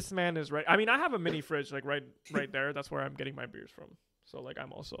ready, bro. This man is ready. I mean, I have a mini fridge like right there. That's where I'm getting my beers from. So like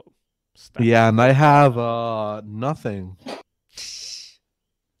I'm also. Yeah, and I have nothing.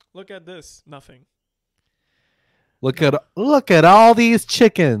 Look at this, nothing. Look at all these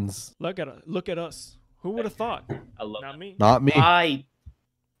chickens. Look at us. Who would have thought? Not me. Not me.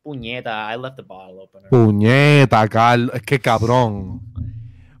 Puñeta, I left the bottle opener. Puñeta, es que cabrón.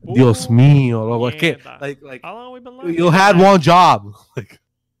 Dios mío, loco. Es que like how long have we been live? You had one job.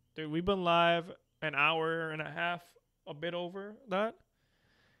 Dude, we've been live an hour and a half, a bit over that.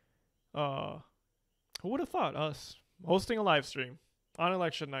 Who would have thought us hosting a live stream on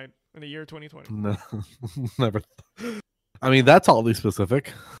election night in the year 2020? No, never. I mean, that's oddly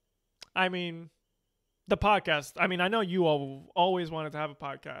specific. I mean, the podcast. I mean, I know you all always wanted to have a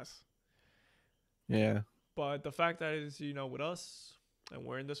podcast. Yeah. But the fact that is, with us and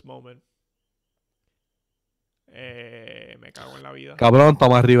we're in this moment. Me cago en la vida. Cabrón,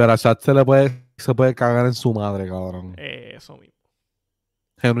 Tomás Rivera Chat se puede cagar en su madre, cabrón. Eso mismo.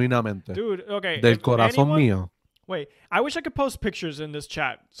 Genuinamente. Dude, okay. Del corazón mío. Wait, I wish I could post pictures in this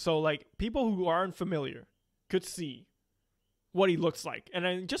chat so like people who aren't familiar could see what he looks like, and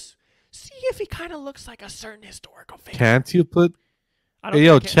then just see if he kind of looks like a certain historical figure. Can't you put? Hey,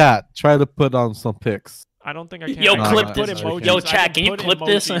 yo, chat, try to put on some pics. I don't think I can. Yo, clip this. Yo, chat, can you clip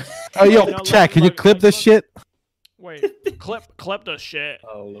this? Oh, yo, chat, can you clip this shit? Wait, clip the shit.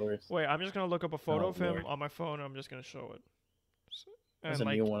 Oh Lord. Wait, I'm just gonna look up a photo of him on my phone. And I'm just gonna show it. And that's a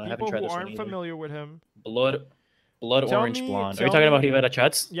like new one. I haven't people tried who this one aren't familiar with him. Blood orange blonde. Are you talking about Rivera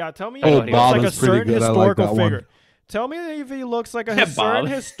Chats? Yeah, tell me. Oh, He looks like a certain good. historical like figure. Tell me if he looks like a Yeah, certain Bob.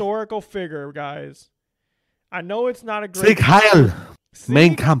 historical figure, guys. I know it's not a great. Sieg Heil.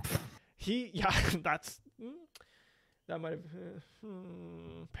 Mein Sieg- Kampf. That might have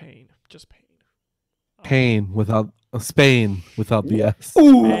pain, just pain. Pain without Spain without the S.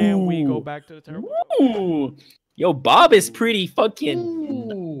 And we go back to the terrible. Ooh. Yo, Bob is pretty fucking.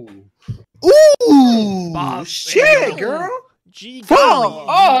 Ooh, Bob, shit, man. girl. G Fuck.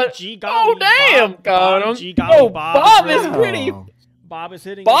 golly, G golly, Oh damn, Bob, got Bob, him. G golly, Yo, Bob, Bob is really- pretty. Bob is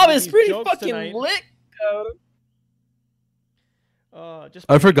hitting. Bob these is pretty jokes fucking tonight. lit. Just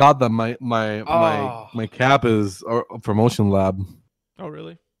I forgot that my Oh. cap is a promotion lab. Oh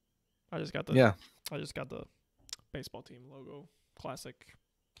really? I just got the baseball team logo. Classic.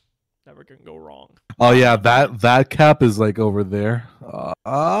 Never can go wrong. Oh yeah, that cap is like over there.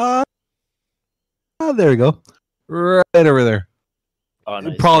 There we go. Right over there. Oh,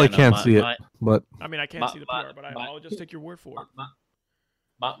 You probably can't see it. But I mean, I can't see the PR, but I'll just take your word for it.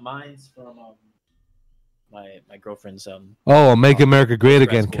 Mine's from my girlfriend's oh, Make America Great grad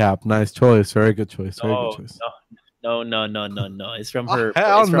Again school. cap. Nice choice. Very good choice. Very No, good choice. no. It's from Oh, her.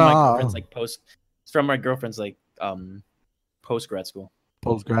 hell It's from my no. girlfriend's like post. It's from my girlfriend's like post grad school.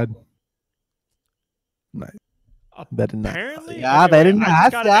 Post grad. Nice. Very nice. Apparently, Yeah, very I just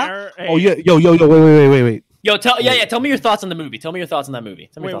nice, got an yeah. error. Oh Hey, yeah, yo, wait. Yo, tell me your thoughts on the movie. Tell me your thoughts on that movie.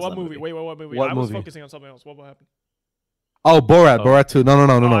 Tell me Wait, your thoughts what on that movie? Wait, what movie? What I was movie? focusing on something else. What happened? Oh, Borat, Oh. Borat 2. No. I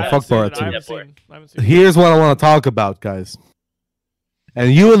haven't Fuck seen Borat it. 2. I haven't seen it. Here's what I want to talk about, guys.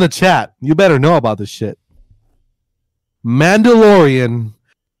 And you in the chat, you better know about this shit. Mandalorian,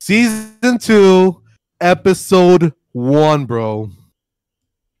 season 2, episode 1, bro.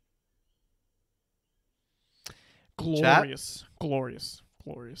 Glorious.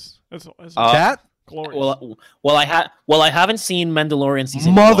 It's Chat? glorious. Well, I haven't seen Mandalorian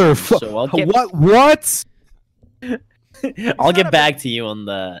season Motherfucker. 1, so I'll get What? I'll not get a back to you on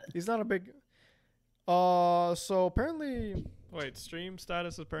that. He's not a big. So apparently, wait. Stream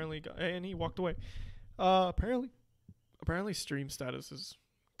status apparently, and he walked away. Apparently, stream status is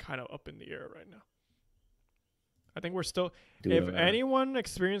kind of up in the air right now. I think we're still. If anyone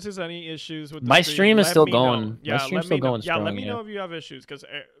experiences any issues with the My stream is let still me know. going. Yeah, My stream's let still me know. going Yeah, let strong, me yeah. know if you have issues because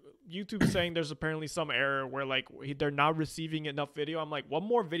YouTube's saying there's apparently some error where like they're not receiving enough video. I'm like, what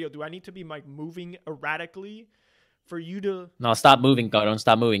more video do I need to be like moving erratically for you to? No, stop moving, cabrón.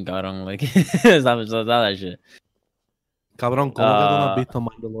 Stop moving, cabrón. Like, stop that shit. Cabrón, ¿cómo que tú no has visto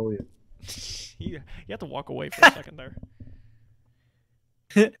Mandalorian? You have to walk away for a second there.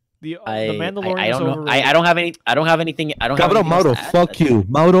 The Mandalorian I is don't know. overrated. I don't have any. I don't have anything. I don't have Cabrón, anything else Mauro, to add. fuck you.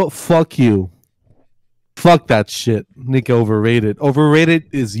 Mauro, fuck you. Fuck that shit. Nick overrated. Overrated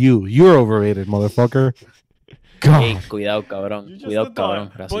is you. You're overrated, motherfucker. God. Hey, cuidado, cabrón. You just Cuidado, did that.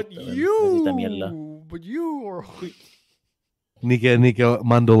 cabrón. But Racista mierda. you are. Nick,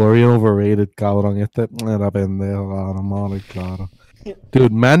 Mandalorian overrated, cabrón. Este era pendejo, cabrón. Madre, claro.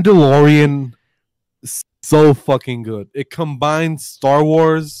 Dude, Mandalorian is so fucking good. It combines Star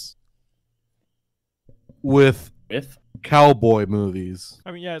Wars with With? cowboy movies.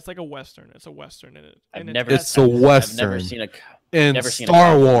 I mean, yeah, it's like a western. It's a western in it. I've and never. It's a I've never western. seen a. And never seen a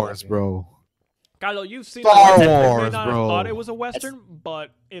Star cowboy Wars, movie. bro. Kylo, you've seen Star a western. You may Wars, not bro. have thought it was a western,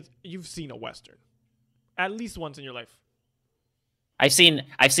 but you've seen a western at least once in your life. I've seen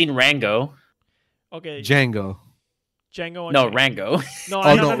Rango. Okay, Django. Django. No, Unchained. Rango. No, Oh,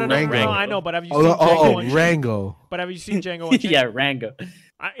 I no, no, Rango. no, I know, but have you Oh, seen Django Unchained? Rango. But have you seen Django Unchained? Yeah, Rango.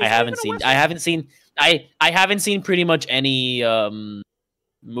 I haven't seen. I haven't seen pretty much any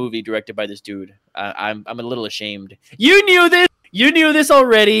movie directed by this dude. I'm a little ashamed. You knew this. You knew this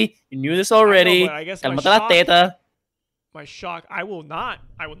already. You knew this already. I guess Calmate la teta. my shock. I will not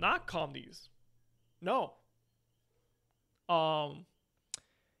calm these. No.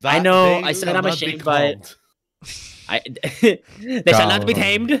 I know. I said I'm ashamed by it. They shall not be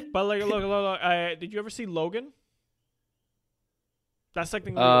tamed. But like, look. Did you ever see Logan? That's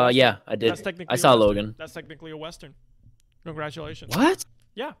technically. a western. Yeah, I did. That's technically I saw a western. Logan. That's technically a western. Congratulations. What?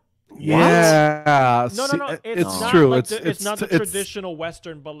 Yeah. Yeah. No. see, It's not true. Like it's not the it's- traditional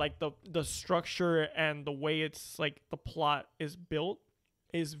western, but like the structure and the way it's like the plot is built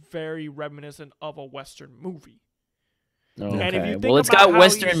is very reminiscent of a western movie. Okay. And if you think Well, it's about got how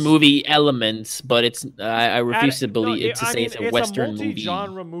Western he's- movie elements, but it's. I refuse to believe No, to I say mean, it's a Western movie.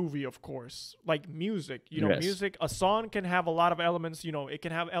 multi-genre movie, of course. Like music, Yes. music. A song can have a lot of elements. It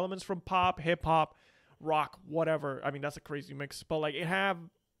can have elements from pop, hip hop, rock, whatever. I mean, that's a crazy mix, but like it have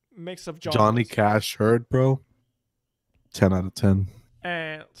mix of genres. Johnny Cash heard, bro. 10 out of 10.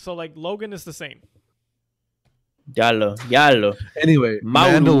 And so like Logan is the same. Yalo. Anyway,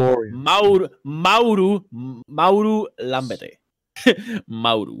 Mandalorian. Mauro Lambete.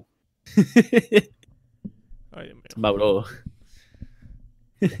 Mauro. Ay, mío. Mauro.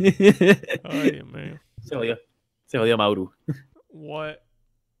 Ay, mío. Se jodió Mauro. What?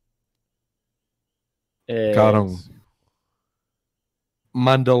 Cabrón.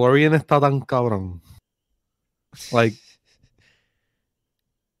 Mandalorian está tan cabrón. Like,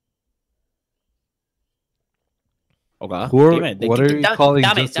 Okay. what are you calling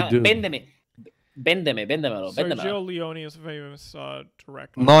Just a Dude? Véndemelo. Sergio Leone is a famous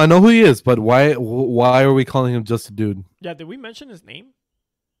director. No, I know who he is, but why are we calling him Just a Dude? Yeah, did we mention his name?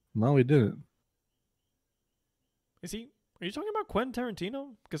 No, we didn't. Is he? Are you talking about Quentin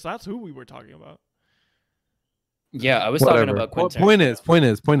Tarantino? Because that's who we were talking about. Yeah, I was talking about Quentin. Point is.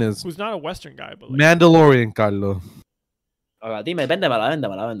 Who's not a Western guy, but like, Mandalorian, Carlo. Okay, dime,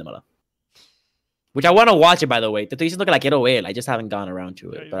 véndemela. Which I want to watch it, by the way. Te estoy diciendo que la quiero ver. I just haven't gone around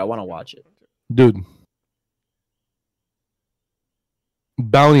to it, but I want to watch it. Dude.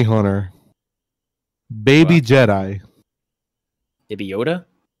 Bounty Hunter. Baby Jedi. Baby Yoda?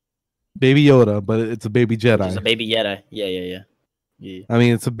 Baby Yoda, but it's a baby Jedi. It's a baby Yoda. Yeah. I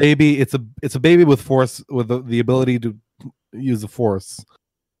mean, it's a baby. It's a baby with force, with the ability to use the force.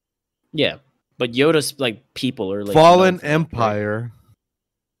 Yeah, but Yoda's like people or like Fallen Empire.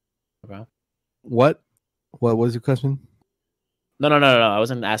 Okay. What was your question? No. I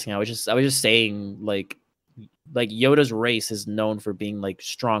wasn't asking. I was just saying like Yoda's race is known for being like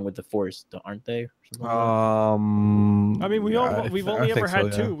strong with the force, aren't they? I mean, we've only ever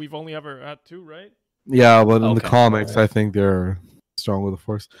had two. We've only ever had two, right? Yeah, but in the comics, I think they're strong with the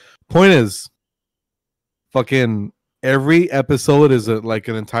force. Point is, fucking every episode is like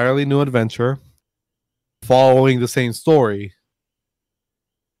an entirely new adventure, following the same story.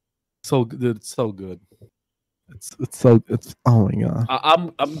 So good, it's so good. It's oh my god.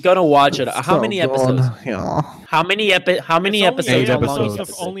 I'm gonna watch it. How many episodes? Yeah. How many episodes? 8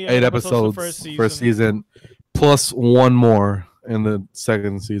 episodes. 8 episodes first season, plus one more in the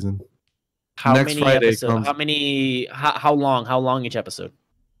second season. How Next many Friday episodes? How long? How long each episode?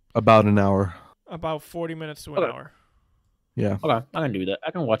 About an hour. About 40 minutes to an hour. Yeah. Okay, I can do that.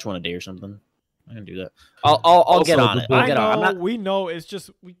 I can watch one a day or something. I can do that. I'll get on it. I'll get on. We know. It's just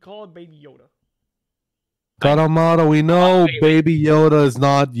we call it Baby Yoda. Karamato, we know Baby Yoda is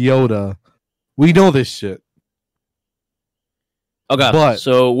not Yoda. We know this shit. Okay, but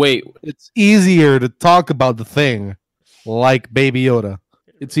so wait. It's easier to talk about the thing like Baby Yoda.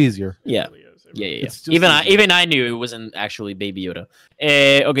 It's easier. Yeah. Even I knew it wasn't actually Baby Yoda.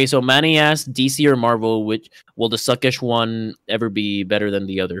 Okay, so Manny asked DC or Marvel, which will the suckish one ever be better than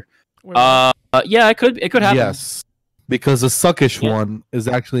the other? Yeah, it could happen. Yes. Because the suckish one is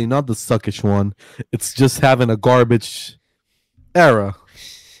actually not the suckish one. It's just having a garbage era.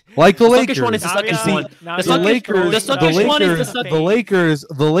 Like the Lakers. Suckish one is the suckish one.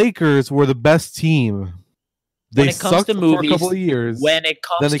 The Lakers were the best team. They sucked for a couple of years. When it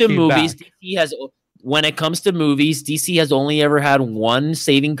comes to movies, DC has only ever had one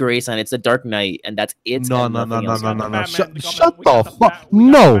saving grace, and it's The Dark Knight, and that's it. No. Shut the fuck.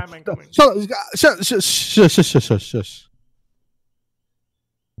 No. Shush.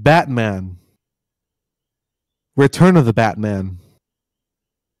 Batman. Return of the Batman.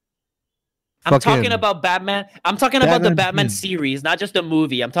 I'm talking about Batman. I'm talking about the Batman series, not just the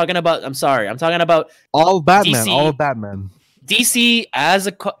movie. I'm talking about all Batman. DC. All of Batman. DC as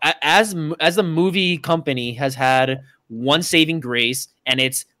a movie company has had one saving grace, and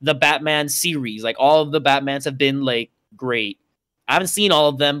it's the Batman series. Like all of the Batmans have been like great. I haven't seen all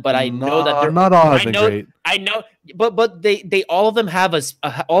of them, but I know that they're not all great. I know, but they all of them have a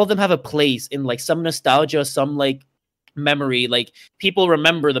place in like some nostalgia, some like memory. Like people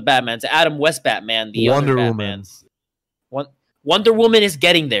remember the Batmans, Adam West Batman, the Wonder other Batmans. Wonder Woman is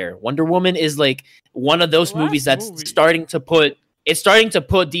getting there. Wonder Woman is like one of those movies that's starting to put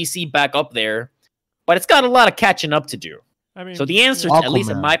DC back up there, but it's got a lot of catching up to do. I mean, so the answer, at least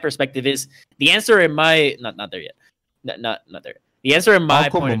in my perspective, is the answer in my not there yet, not there. The answer in my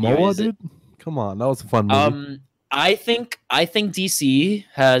point of view is, dude? Come on, that was a fun movie. I think DC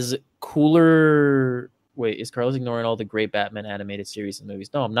has cooler. Wait, is Carlos ignoring all the great Batman animated series and movies?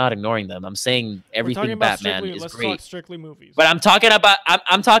 No, I'm not ignoring them. I'm saying everything Batman is let's great. Talk strictly movies. But I'm talking about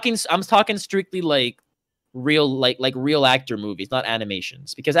I'm talking strictly like real like real actor movies, not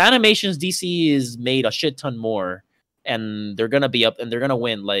animations. Because animations DC is made a shit ton more, and they're gonna be up and they're gonna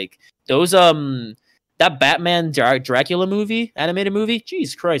win. Like those that Batman Dracula movie, animated movie.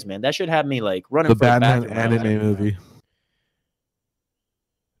 Jesus Christ, man, that should have me like running. The Batman anime movie.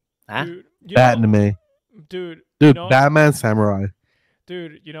 Huh? Batman. Dude, Dude, Batman Samurai.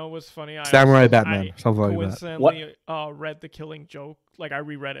 Dude, you know what's funny? Samurai Batman, something like that. Coincidentally, read The Killing Joke. Like I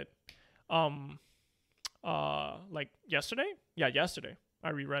reread it. Like yesterday? Yeah, yesterday. I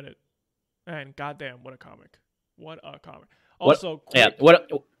reread it. And goddamn, what a comic. What a comic. Also,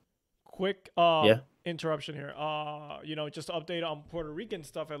 quick interruption here. You know, just to update on Puerto Rican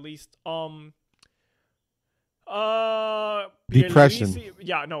stuff at least. Depression.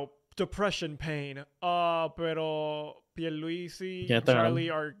 Depression pain. Pero Pierluisi and Charlie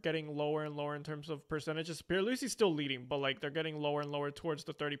are getting lower and lower in terms of percentages. Pierluisi's still leading, but like they're getting lower and lower towards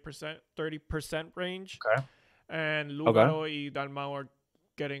the 30% range. Okay. And Lugaro y Dalmau are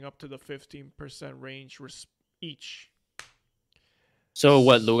getting up to the 15% range each. So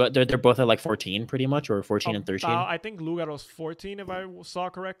what, they're both at like 14 pretty much, or 14 and 13? I think Lugaro's 14 if I saw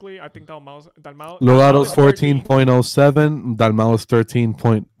correctly. I think Lugaro's 14.07, Dalmau is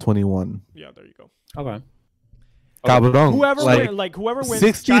 13.21. Yeah, there you go. Okay. Cabrón. Whoever wins,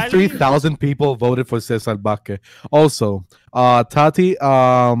 63,000 people voted for Cesar Baque. Also, Tati,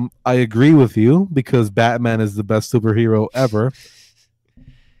 I agree with you because Batman is the best superhero ever.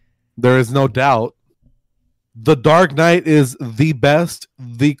 There is no doubt. The Dark Knight is the best,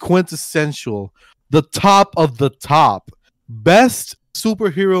 the quintessential, the top of the top, best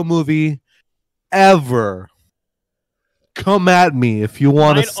superhero movie ever. Come at me if you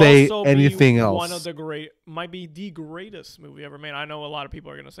want to say anything else. One of the might be the greatest movie ever made. I know a lot of people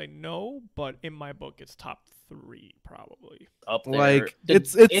are gonna say no, but in my book, it's top 3 probably. Up there. Like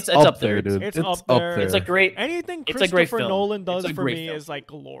it's up there, dude. It's up there. It's a great. Anything Christopher Nolan does for me is like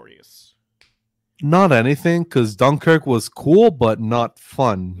glorious. Not anything, because Dunkirk was cool, but not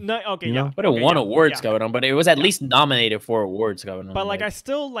fun. No, okay, you know? But it won awards going on, but it was at least nominated for awards going on. But like I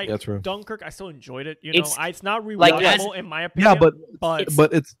still like Dunkirk. I still enjoyed it. You know, it's not rewatchable in my opinion. Yeah,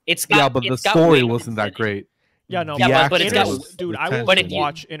 but the story wasn't that great. Yeah, no, but it's got, dude. I will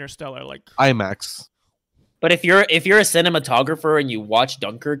watch Interstellar like IMAX. But if you're a cinematographer and you watch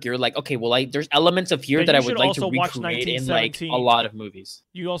Dunkirk, you're like, okay, well, there's elements of here that I would like to recreate in like a lot of movies.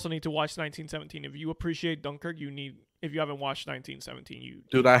 You also need to watch 1917 if you appreciate Dunkirk. If you haven't watched 1917,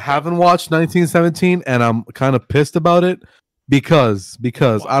 Dude, I haven't watched 1917, and I'm kind of pissed about it because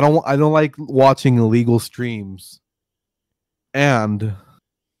I don't like watching illegal streams, and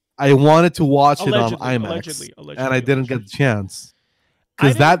I wanted to watch it on IMAX, and I didn't get the chance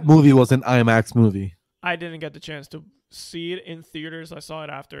because that movie was an IMAX movie. I didn't get the chance to see it in theaters. I saw it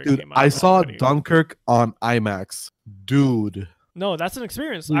after it came out. I saw Dunkirk on IMAX. Dude. No, that's an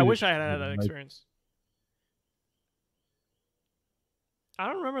experience. I wish I had that experience. I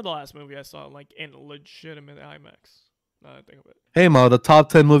don't remember the last movie I saw like in legitimate IMAX. Now that I think of it. Hey, Mo, the top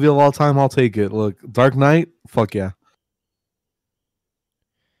 10 movie of all time, I'll take it. Look, Dark Knight, fuck yeah.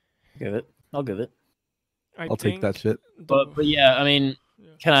 I'll give it. I'll take that shit. But yeah, I mean...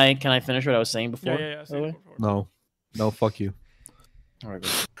 Can I finish what I was saying before? Yeah. No, fuck you. All right,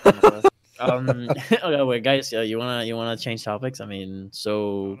 okay, wait, guys. You wanna change topics? I mean,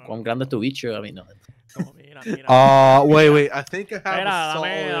 so ¿cuán grande tu bicho? I mean, no. Wait. I think I have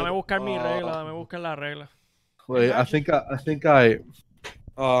Dame buscar mi regla. Dame buscar la regla. Wait, I think I. He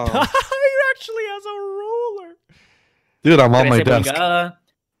actually has a ruler. Dude, I'm on my desk.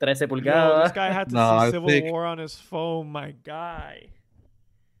 13 pulgadas. This guy had to see Civil War on his phone. My guy.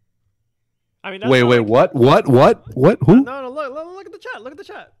 I mean, wait, what? Who? No, look at the chat. Look at the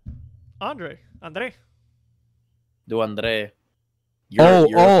chat. Andre. Do Andre.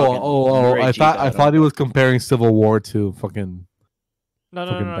 I thought he was comparing Civil War to fucking.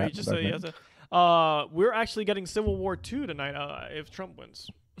 No. He just said he has a. We're actually getting Civil War 2 tonight. If Trump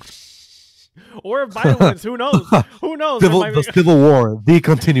wins. Or if Biden wins, who knows? Who knows? Civil War, the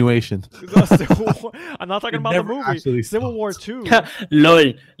continuation. I'm not talking about the movie. Civil War 2.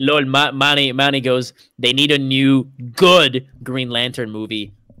 lol. Manny goes, they need a new good Green Lantern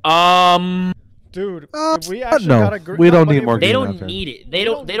movie. Dude, if we actually got a we don't need more. They don't need it. They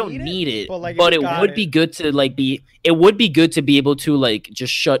don't need it. But it would be good to like be. It would be good to be able to like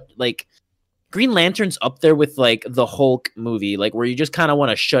just shut like. Green Lantern's up there with like the Hulk movie, like where you just kind of want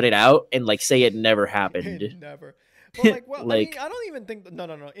to shut it out and like say it never happened. Never. But I mean, I don't even think.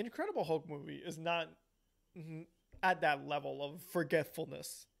 No. Incredible Hulk movie is not at that level of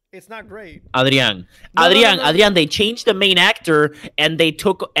forgetfulness. It's not great. Adrian. They changed the main actor and they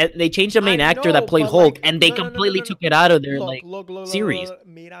changed the main actor that played Hulk and they completely took it out of their series.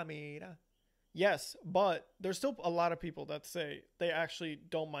 Mira. Yes, but there's still a lot of people that say they actually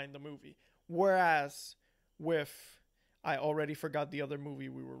don't mind the movie. Whereas with I already forgot the other movie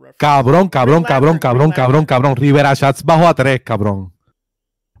we were referencing. Cabrón. Rivera Shots bajo a 3, cabrón.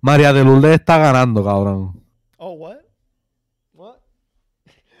 María de Lourdes está ganando, cabrón. Oh, what? What?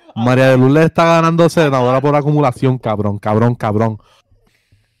 María de Lourdes está ganando senadora por acumulación, cabrón.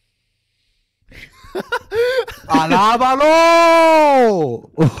 ¡Alábalo!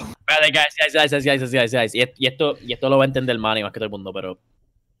 Espérate, guys. Y esto lo va a entender Manny más que todo el mundo, pero...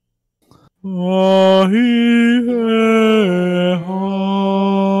 Wait.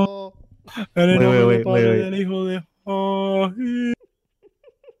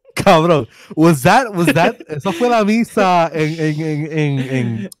 Cabrón, was that? Esa fue la misa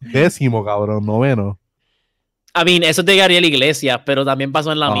en décimo, cabrón, noveno. I mean, eso te llegaría a la iglesia, pero también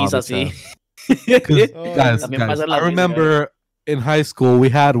pasó en la misa, sí. Guys, I remember in high school we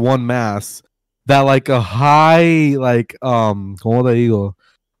had one mass that like a high, like ¿cómo te digo?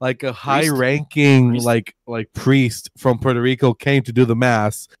 Like a high-ranking like priest from Puerto Rico came to do the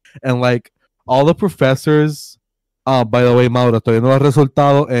mass, and like all the professors. By the way, Mauro, estoy viendo los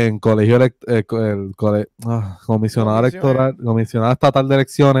resultados en comisionado electoral, comisionado estatal de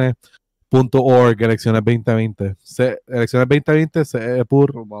elecciones.org, elecciones 2020. Elecciones 2020,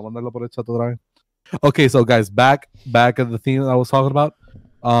 CEPUR, vamos a mandarlo por el chat otra vez. Okay, so guys, back at the theme I was talking about.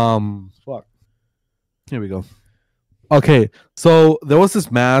 Fuck. Here we go. Okay, so there was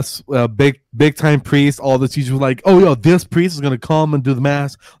this mass, big time priest. All the teachers were like, "Oh, yo, this priest is gonna come and do the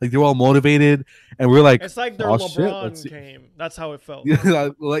mass." Like they were all motivated, and we were like, "It's like their LeBron came." That's how it felt.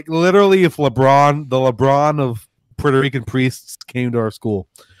 Like literally, if the LeBron of Puerto Rican priests came to our school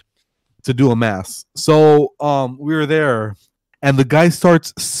to do a mass. So we were there, and the guy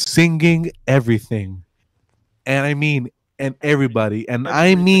starts singing everything, and I mean. And everybody, and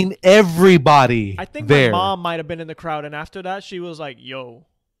I mean everybody. I think there. My mom might have been in the crowd, and after that, she was like, "Yo,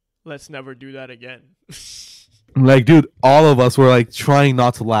 let's never do that again." Like, dude, all of us were like trying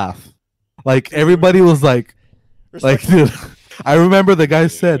not to laugh. Like everybody was like, dude. I remember the guy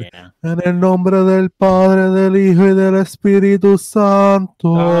said, "En el nombre del Padre, del Hijo y del Espíritu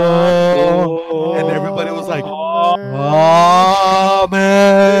Santo," and everybody was like, "Oh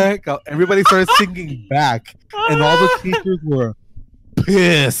man!" Everybody started singing back. And all the teachers were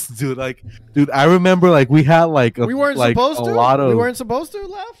pissed, dude. Like, dude, I remember like we had like we weren't like supposed a to. lot of. We weren't supposed to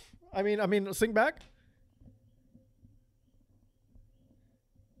laugh. I mean, sing back.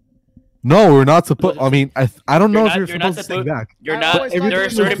 No, we're not supposed. I mean, I don't know if you're supposed to sing back. You're not. There are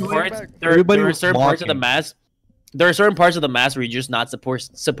certain parts. There are certain parts of the mass. There are certain parts of the mass where you're just not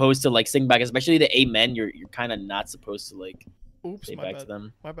supposed to like sing back, especially the amen. You're kind of not supposed to like say back to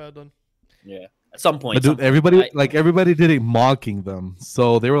them. My bad, then. Yeah. At some point, but dude, everybody did it mocking them,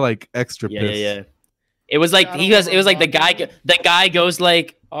 so they were like extra pissed. Yeah. It was like the guy goes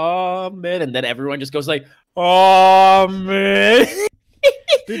like, "Oh man," and then everyone just goes like, "Oh man."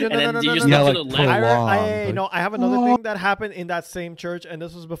 Dude, no. I have another thing that happened in that same church, and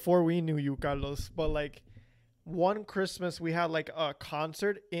this was before we knew you, Carlos. But like, one Christmas we had like a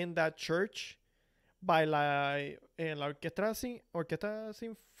concert in that church by la Orquesta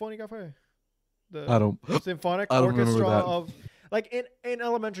Sinfónica fue. The symphonic orchestra of like in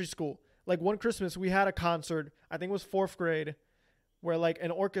elementary school. Like one Christmas we had a concert, I think it was 4th grade, where like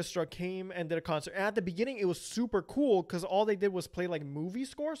an orchestra came and did a concert. And at the beginning it was super cool because all they did was play like movie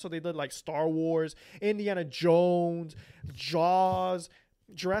scores. So they did like Star Wars, Indiana Jones, Jaws,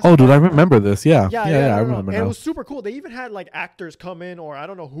 Jurassic Park. I remember this. Yeah, I remember. And it was super cool. They even had like actors come in, or I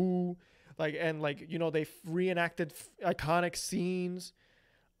don't know who, like, and like, you know, they reenacted iconic scenes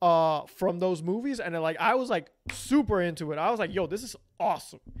from those movies, and then, like, I was like super into it. I was like, yo, this is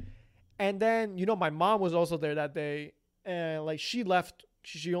awesome. And then, you know, my mom was also there that day, and like she left.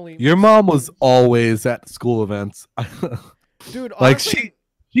 She only. Your mom was always at school events. Dude, like honestly,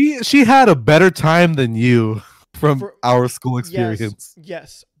 she had a better time than you from our school experience.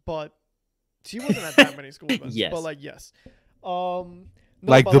 Yes, but she wasn't at that many school events. Yes. But like yes. No,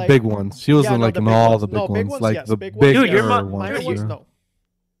 like the big ones. She wasn't like in all the big ones. Like the big dude, your mom. Ones, no.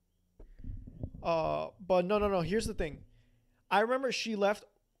 But no. Here's the thing. I remember she left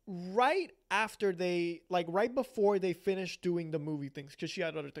right after right before they finished doing the movie things, because she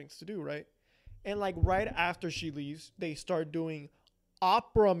had other things to do, right? And like right after she leaves, they start doing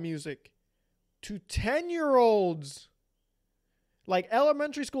opera music to 10-year-olds. Like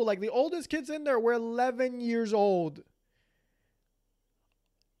elementary school, like the oldest kids in there were 11 years old.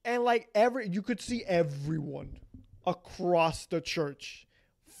 And like you could see everyone across the church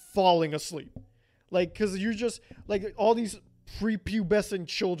falling asleep. Like, cause you're just like all these prepubescent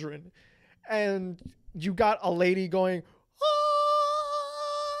children, and you got a lady going,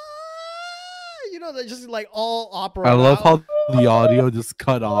 you know, they're just like all opera. I love how the audio just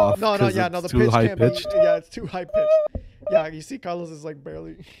cut off. No, the too pitch high pitched. Yeah, it's too high pitched. Yeah, you see Carlos is like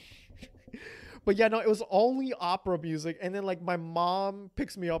barely. But yeah, no, it was only opera music. And then like my mom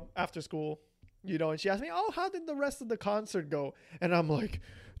picks me up after school, you know, and she asked me, oh, how did the rest of the concert go? And I'm like,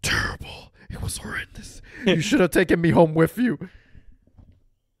 terrible. It was horrendous. You should have taken me home with you.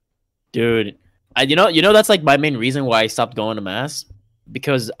 Dude, you know that's like my main reason why I stopped going to mass,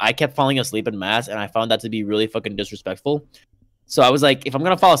 because I kept falling asleep in mass, and I found that to be really fucking disrespectful. So I was like, if I'm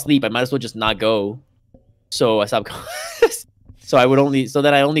gonna fall asleep, I might as well just not go. So I stopped going. So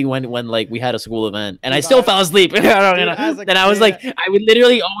I only went when like we had a school event, and I still fell asleep. Then I was like,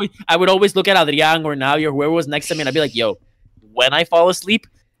 I would always look at Adrian or Navi or whoever was next to me, and I'd be like, yo, when I fall asleep,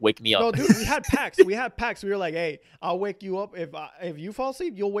 wake me up. No, dude, we had pacts. We were like, hey, I'll wake you up if you fall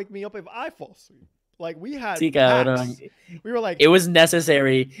asleep. You'll wake me up if I fall asleep. Like we had pacts. We were like, it was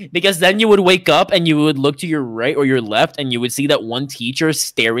necessary, because then you would wake up and you would look to your right or your left, and you would see that one teacher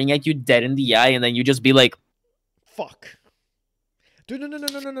staring at you dead in the eye, and then you just be like, fuck. Dude,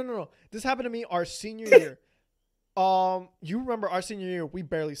 no. This happened to me our senior year. You remember our senior year, we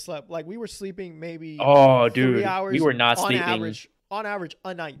barely slept. Like we were sleeping maybe 3 hours. We were not sleeping. On average,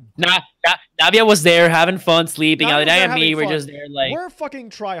 a night. Navia was there having fun sleeping. Adrian and me were just there like, we're fucking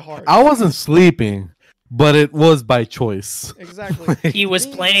try hard. I wasn't sleeping, but it was by choice. Exactly. He was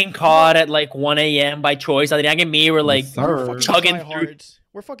playing COD at like 1 a.m. by choice. Adrian and me were like chugging through.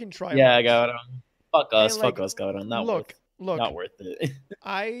 We're fucking try hard. Yeah, cabrón. Fuck us, cabrón. Not worth it.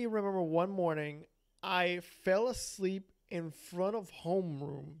 I remember one morning I fell asleep in front of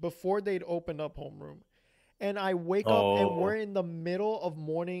homeroom before they'd opened up homeroom, and I wake up and we're in the middle of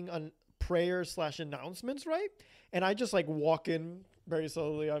morning prayer / announcements, right? And I just like walk in very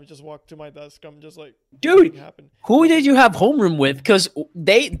slowly. I just walk to my desk. I'm just like, dude, who did you have homeroom with? Because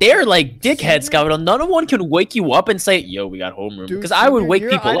they're like dickheads, cabrón. None of one can wake you up and say, yo, we got homeroom. Because I would wake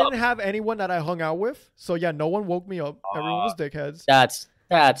people up. I didn't have anyone that I hung out with. So yeah, no one woke me up. Everyone was dickheads.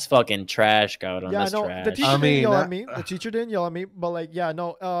 That's fucking trash, cabrón. Yeah, that's no, trash. the teacher didn't yell at me. The teacher didn't yell at me. But like, yeah,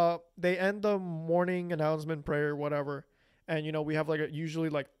 no, they end the morning announcement prayer, whatever. And you know, we have like usually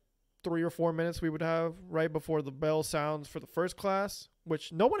like 3 or 4 minutes we would have right before the bell sounds for the first class,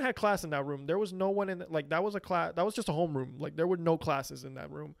 which no one had class in that room. There was no one in like that was a class. That was just a homeroom. Like there were no classes in that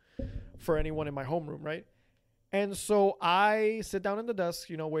room for anyone in my homeroom, right? And so I sit down in the desk,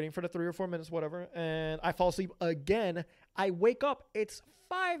 you know, waiting for the 3 or 4 minutes, whatever, and I fall asleep again. I wake up. It's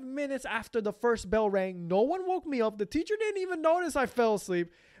 5 minutes after the first bell rang. No one woke me up. The teacher didn't even notice I fell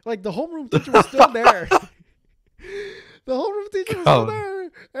asleep. Like the homeroom teacher was still there. The homeroom teacher was still there.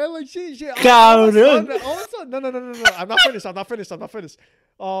 And like she all of a sudden, no. I'm not finished. I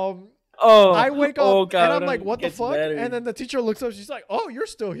wake up and I'm like, what the fuck? And then the teacher looks up. She's like, oh, you're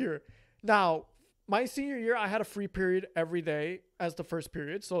still here. Now, my senior year, I had a free period every day as the first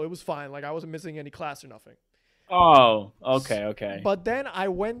period. So it was fine. Like I wasn't missing any class or nothing. Oh, okay. But then I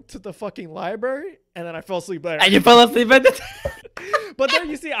went to the fucking library and then I fell asleep there. And you fell asleep at the But then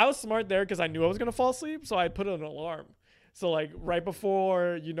you see, I was smart there because I knew I was going to fall asleep. So I put an alarm. So like right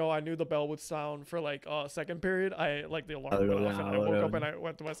before, you know, I knew the bell would sound for like second period, I like the alarm went off and I woke up and I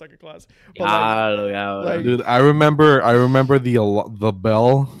went to my second class. But like, dude, I remember the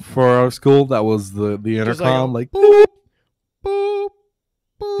bell for our school. That was the intercom, like boop, boop,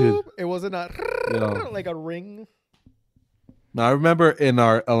 boop. Dude. It wasn't like a ring. Now I remember in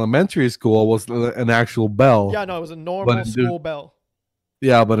our elementary school was an actual bell. Yeah, no, it was a normal school bell.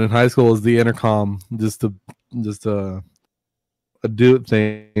 Yeah, but in high school it was the intercom, just a dude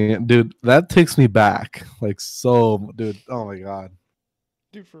thing. Dude, that takes me back. Like so, dude. Oh my god.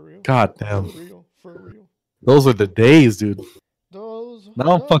 Dude, for real. God damn. For real. Those are the days, dude. Now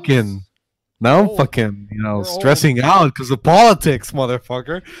I'm fucking, you know, stressing out because of politics,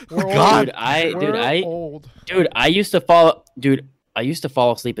 motherfucker. God, I used to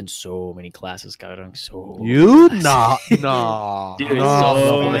fall asleep in so many classes, cabrón.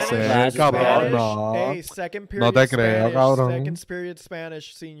 Hey, second period second period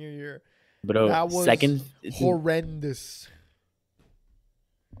Spanish senior year. Bro, that was horrendous.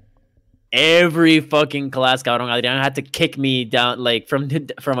 Every fucking class, cabrón. Adrian had to kick me down like from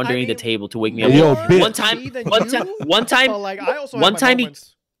underneath the table to wake me up. One time, like I also had my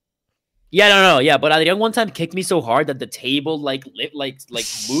moments. Yeah, but Adrian one time kicked me so hard that the table like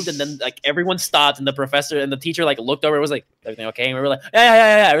moved, and then like everyone stopped, and the professor and the teacher like looked over and was like, everything okay? And we were like,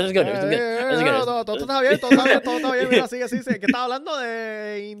 yeah, everything's good. Todo está bien, mira, sigue. ¿Qué estás hablando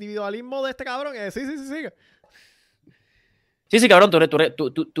de individualismo de este cabrón? Sigue. Sí, cabrón, tú eres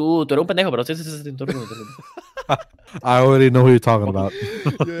un pendejo, pero sí. I already know who you're talking about.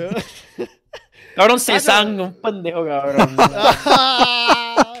 Cabrón, Cezanne, un pendejo, cabrón.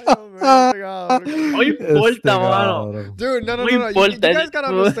 Oye, importa, mano. Dude, no. No You importa, guys gotta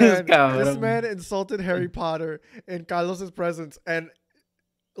understand. This cabrón. man insulted Harry Potter in Carlos's presence, and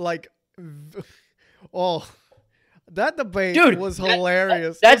like, oh, that debate Dude, was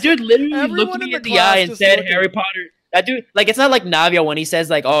hilarious. That dude literally everyone looked in me the in the class eye and just said looking. Harry Potter. That dude, like, it's not like Navia when he says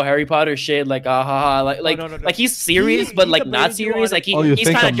like, "Oh, Harry Potter shit," like, ah, ha, ha, like, No. like he's serious, but He like not debated you serious. on Like it. Oh, you he's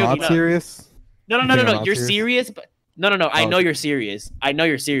think kind I'm of not joking. serious? No. You think I'm not You're serious? serious, but no. I Oh, know okay. you're serious. I know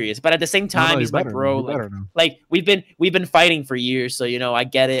you're serious, but at the same No, time, you he's my better bro. know, you Like, better know. like we've been fighting for years, so I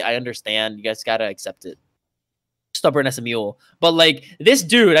get it. I understand. You guys gotta accept it. Stubborn as a mule. But like this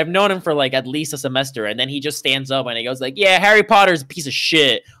dude, I've known him for like at least a semester, and then he just stands up and he goes like, "Yeah, Harry Potter's a piece of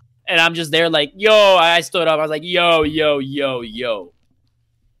shit." And I'm just there like, "Yo," I stood up. I was like, yo.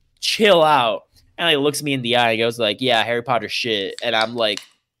 Chill out. And he looks me in the eye and goes like, "Yeah, Harry Potter shit." And I'm like,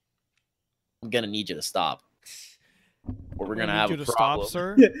 "I'm gonna need you to stop. Or we're gonna have a problem." Stop,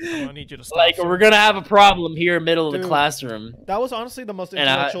 sir. I'm gonna need you to stop. Like, sir. we're gonna have a problem here in the middle of Dude. the classroom. That was honestly the most And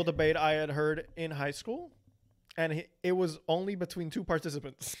I- intellectual debate I had heard in high school. And it was only between two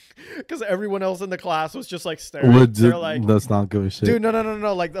participants. Because everyone else in the class was just like staring. They're like, Let's not give a shit. dude,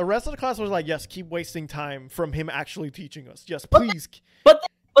 no. Like the rest of the class was like, yes, keep wasting time from him actually teaching us. Yes, please.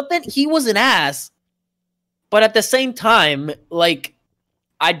 But then he was an ass. But at the same time, like,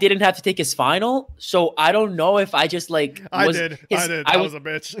 I didn't have to take his final, so I don't know if I just like I was did. his- I was a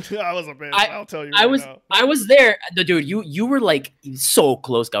bitch. I was a bitch. I'll tell you. I right was now. I was there. The dude, you were like so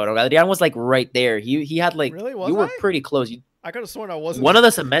close, cabrón. Adrian was like right there. He had like Really? Was you were I? pretty close. I could have sworn I wasn't. One of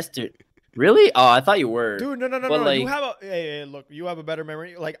the semester. Really? Oh, I thought you were. Dude, no. But, like- you have a hey, look. You have a better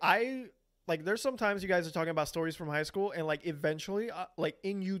memory. Like there's sometimes you guys are talking about stories from high school, and like eventually, like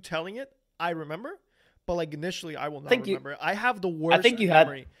in you telling it, I remember. But like initially, I will not remember. I have the worst think you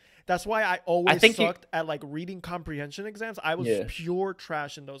memory. That's why I always think you- sucked at like reading comprehension exams. I was Yeah. pure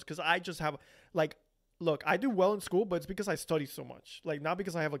trash in those because I just have like, look, I do well in school, but it's because I study so much. Like not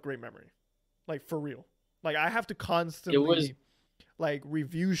because I have a great memory. Like for real. Like I have to constantly like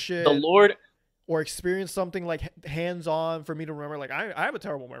review shit The Lord. or experience something like hands on for me to remember. Like I have a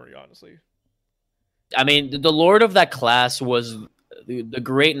terrible memory, honestly. I mean, the Lord of that class was the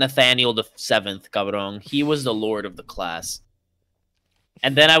great Nathaniel the Seventh, cabrón. He was the Lord of the class.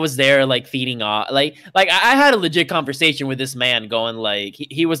 And then I was there, like, feeding off. Like I had a legit conversation with this man going, like,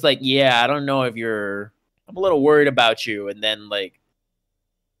 he was like, "Yeah, I don't know if I'm a little worried about you." And then, like,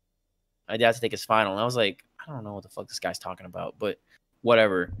 I had to take his final. And I was like, I don't know what the fuck this guy's talking about, but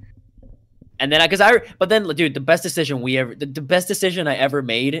whatever. And then, but then, dude, the best decision I ever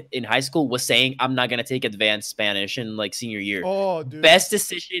made in high school was saying I'm not gonna take advanced Spanish in like senior year. Oh, dude. Best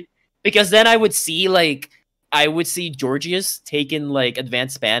decision, because then I would see Georgius taking like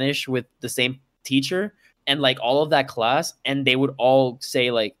advanced Spanish with the same teacher and like all of that class, and they would all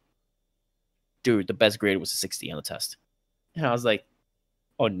say like, "Dude, the best grade was a 60 on the test," and I was like,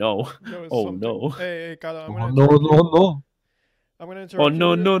 "Oh no, There was oh something- no, Hey, Carla, I'm Oh, gonna no. I'm gonna interrupt. Oh,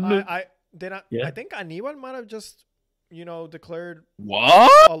 no, you. no, no. I think Aníbal might have just, declared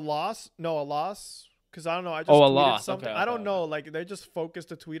what?" a loss. No, a loss. Because I don't know. I just Oh, a tweeted loss. something. Okay, I don't okay. know. Like they just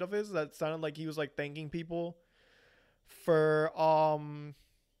focused a tweet of his that sounded like he was like thanking people for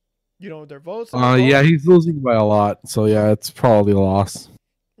their votes. Yeah, he's losing by a lot. So yeah, it's probably a loss.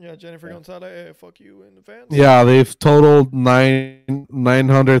 Yeah, Jennifer Gonzalez, hey, fuck you in advance. Yeah, they've totaled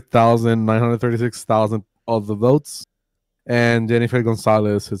 936,000 of the votes, and Jennifer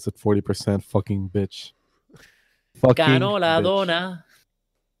Gonzalez is at 40%. Fucking bitch. Fucking Ganó la bitch. dona.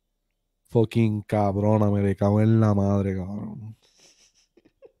 Fucking cabrona, me le cago en la madre, cabrón.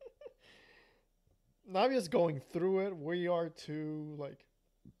 Navia's going through it. We are too. Like,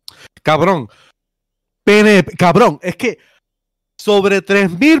 Cabrón. Cabrón, es que sobre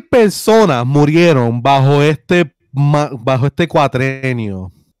 3,000 personas murieron bajo este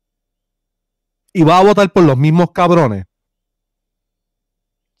cuatrenio. Y va a votar por los mismos cabrones.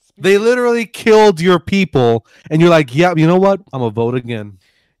 They literally killed your people, and you're like, yeah, you know what? I'm gonna vote again.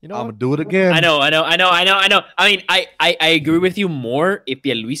 you know, I'm what? gonna do it again. I know. I mean, I agree with you more if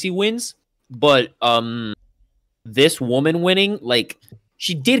Pierluisi wins, but this woman winning, like,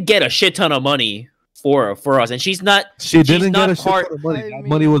 she did get a shit ton of money for us, and she's not. She didn't not get a shit part- ton of money. I That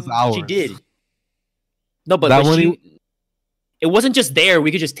money was mean, ours. She did. No, but That but money- it wasn't just there. We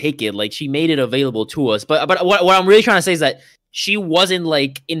could just take it. Like, she made it available to us. But what I'm really trying to say is that she wasn't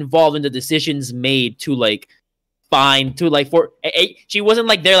like involved in the decisions made to like find to like for. She wasn't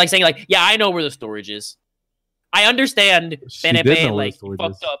like there like saying like, yeah, I know where the storage is. I understand. She did PNP know where the like storage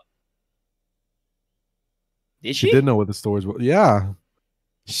fucked is. up. Did She she? did know what the storage was. Yeah.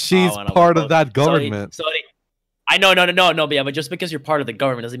 She's Oh, I know. part of that Sorry, government. Sorry. I know, no, but yeah, but just because you're part of the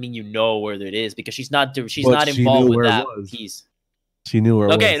government doesn't mean you know where it is because she's not But she involved knew with where it that was. piece. She knew where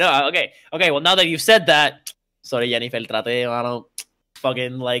it Okay, was. no, okay. Well, now that you've said that, sorry, Jennifer, trate, mano.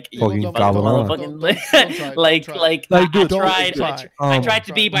 Fucking like Fucking Don't- cabrón. don't try, don't try. Like, dude, I Don't tried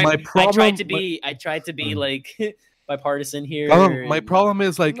to be my problem- I tried to be like bipartisan here. My problem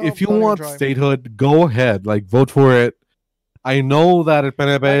is like, No, if you don't even want try. statehood, go ahead, like vote for it. I know that El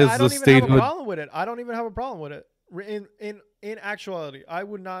PNP Like, is I the don't even have a statehood. problem with it. I don't even have a problem with it. In actuality, I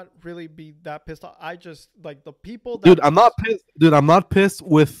would not really be that pissed off. I just like the people that Dude, I'm not pissed. Dude, I'm not pissed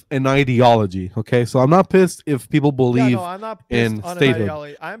with an ideology. Okay, so I'm not pissed if people believe. I'm not pissed in on statehood. an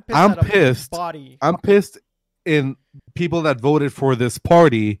ideology. I'm pissed I'm at a pissed. body. I'm pissed in people that voted for this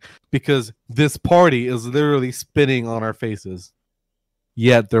party because this party is literally spitting on our faces.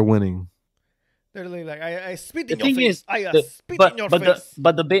 Yet they're winning. They're literally like, I spit The in your thing face. is, I the- spit but in your but face.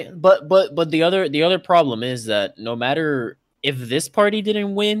 the other problem is that no matter if this party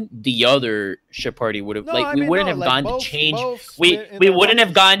didn't win, the other shit party would have No, like I we mean, wouldn't no, have like, gone both- to change. both We spit in we their wouldn't have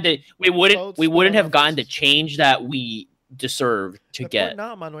faces. gone to we Both wouldn't spit have in their gone to faces. change that we deserve to get.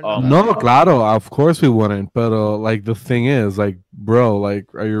 No, Manuel, No, claro, of course we wouldn't. But like the thing is, like, bro,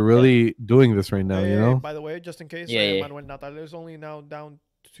 like, are you really doing this right now? Hey, You hey, know? by the way, just in case, Yeah. Manuel Natal is only now down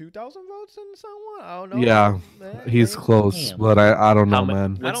 2,000 votes in San Juan. I don't know. Yeah, he's maybe. close, Damn. but I don't know, How ma-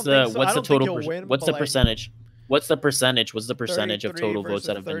 man. I What's don't think the so. what's I the don't think total? he'll win, What's but, the like, percentage? What's the percentage? What's the percentage of 33 total votes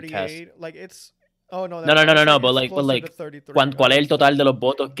that have versus been cast? 38. Like it's. Oh no. No, but like, closer to 33. ¿cuál es el total de los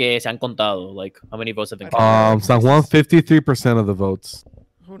votos que se han contado? Like, how many votes have been I counted? think- San Juan, 53% of the votes.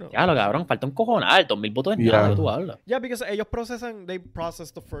 Who knows? Ya lo cabrón, falta un cojonal, 2,000 votos es Yeah. nada, ¿qué tú hablas? Yeah, because ellos they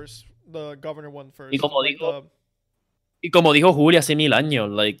process the governor one first. Y como like dijo- Y como dijo Julia hace 1000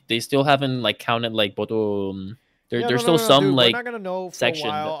 años, like, they still haven't, like, counted, like, voto... Yeah, there's no, still some, dude, like... we're not gonna know for section a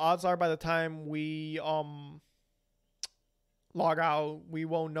while. that- Odds are by the time we log out, we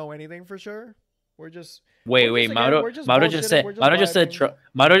won't know anything for sure. We're just Wait, we're just- again, Mauro we're just Mauro just bullshitting, said... we're just Mauro just said... vibing.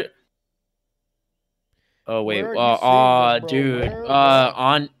 Mauro... Oh, wait. Where are you seeing this, bro? Dude. Where?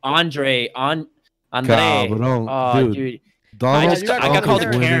 Andre... Cabrón, Oh, dude. dude. Donald just got Trump called is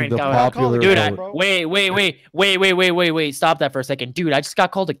Karen. winning the Cabrón. popular Dude, vote. bro. Wait. Stop that for a second. Dude, I just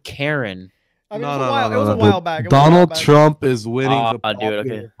got called a Karen. I mean, No, it was no, a while, no, it was no, a no. while back. It was a while Donald back. Trump is winning the Ah, dude, popular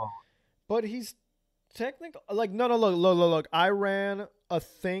okay. vote. But he's technical. Like, no, look. I ran a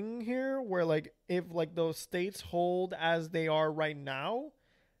thing here where, like, if like those states hold as they are right now,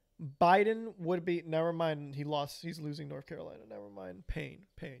 Biden would be. Never mind. He lost. He's losing North Carolina. Never mind. Pain.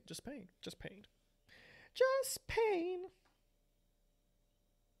 Just pain.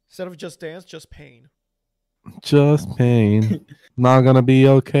 Instead of just dance, just pain. Just pain. Not gonna be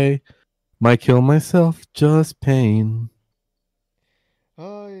okay. Might kill myself. Just pain.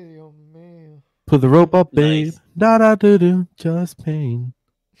 Ay, Dios mío. Put the rope up, babe. Nice. Da da do do. Just pain.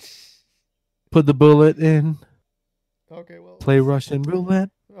 Put the bullet in. Okay, well. Play Russian roulette.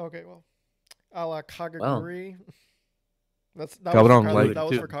 Okay, well. A la Kagaguri. That Cabrón, was, for Carlos. like, That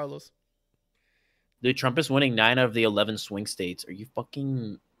was dude. for Carlos. Dude, Trump is winning 9 of the 11 swing states. Are you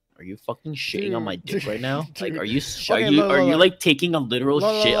fucking shitting on my dick right now? Like, are you Okay, look. like taking a literal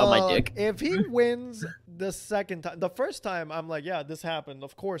shit on my Look, dick? If he wins the second time, the first time, I'm like, yeah, this happened.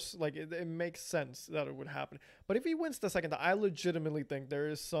 Of course, like it makes sense that it would happen. But if he wins the second time, I legitimately think there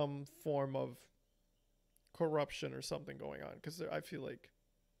is some form of corruption or something going on because I feel like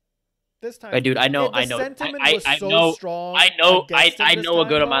this time, Dude, I know. the sentiment was I so know. strong I know. against him I this know a time,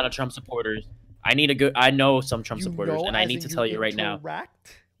 good though. amount of Trump supporters. I know some Trump You supporters, know, and I as need in to you tell you right now.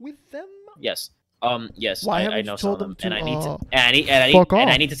 interact with them. Yes. Yes. Why I haven't know you some told of them, them and to, I need to, fuck and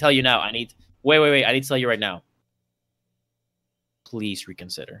I off? need to tell you now. Wait. I need to tell you right now. Please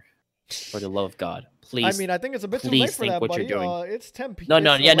reconsider, for the love of God. Please. I mean, I think it's a bit too please late for think that, what you're buddy. doing. It's 10 p.m.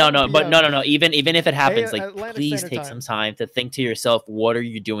 No. But no. Even if it happens, like, Atlantic please Standard take Time. some time to think to yourself, what are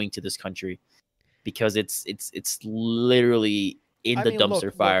you doing to this country? Because it's literally in I the mean, dumpster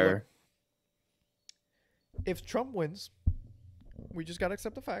look. fire. If Trump wins, we just gotta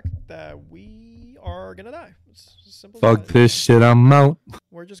accept the fact that we are gonna die. It's as simple as Fuck that. this shit. I'm out.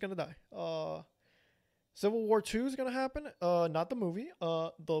 We're just gonna die. Civil War 2 is gonna happen. Not the movie.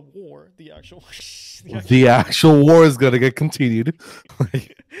 The war, the actual. The actual war is gonna get continued.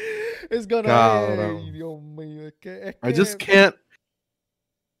 Like, It's gonna. Cabrón. Ay, Dios mío, I just can't.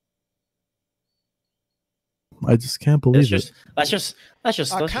 I just can't believe it. Let's just I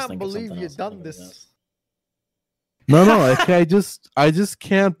think can't of believe something you else. done this. No, okay, I just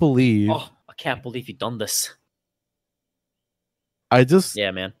can't believe. Oh, I can't believe you done this. I just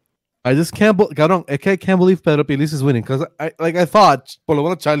Man. I just can't. Cabrón, I can't believe Pedro Pilis is winning because I thought por lo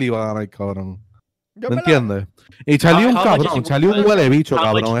menos Charlie iba a ganar, cabrón. ¿Me entiendes? Y Charlie es un cabrón. Charlie es un huele bicho,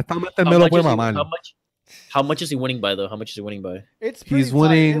 cabrón. Honestamente, él me lo puede mamar. How much is he winning by, though? How much is he winning by? He's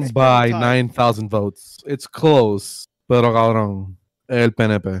winning by 9,000 votes. It's close. Pero, cabrón, el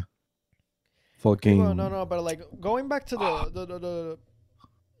PNP. Fucking. No, but like going back to the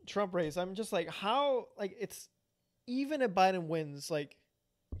Trump race, I'm just like, how, like, it's even if Biden wins, like,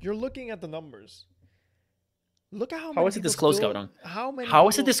 you're looking at the numbers. Look at how is it this close, cabrón? How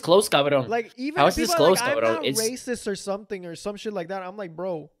is it this close, cabrón? Like, even how if is this people close, are like, cabrón? I'm not racist or something or some shit like that. I'm like,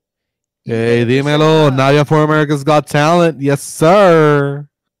 bro. Hey, dímelo. Nadia for America's Got Talent. Yes, sir.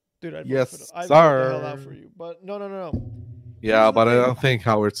 Dude, I'd yes, vote the hell out for you. But no. Yeah, but I don't think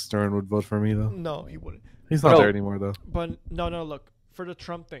Howard Stern would vote for me, though. No, he wouldn't. He's not there anymore, though. But no, look. For the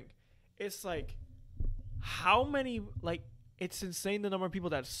Trump thing, it's like, how many, like, it's insane the number of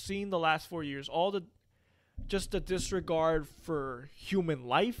people that have seen the last 4 years, just the disregard for human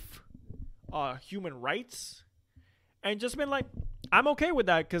life, human rights, and just been like, I'm okay with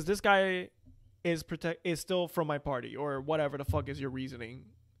that because this guy is still from my party or whatever the fuck is your reasoning.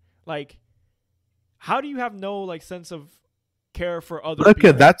 Like, how do you have no, like, sense of care for other people?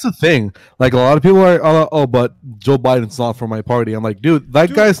 Okay, that's the thing. Like, a lot of people are, but Joe Biden's not from my party. I'm like, dude,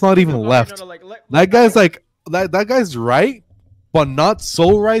 that guy's not even left. That guy's like, that guy's right, but not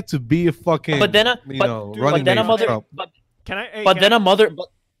so right to be a fucking, running Trump.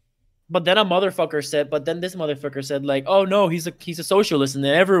 But then a motherfucker said, this motherfucker said, like, oh no, he's a socialist, and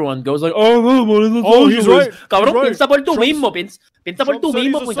then everyone goes like, oh, he's right. Cabrón, piensa por tú mismo, piensa por tú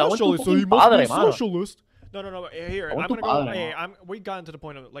mismo, pues, so he must be a socialist. No. Here, I'm gonna go. Hey, we got into the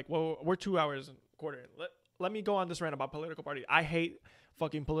point of, like, well, we're 2 hours and a quarter. Let me go on this rant about political parties. I hate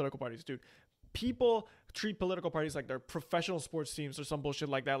fucking political parties, dude. People treat political parties like they're professional sports teams or some bullshit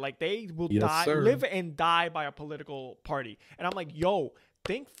like that. Like, they will live and die by a political party. And I'm like, yo,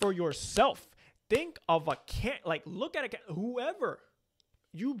 think for yourself. Think of look at whoever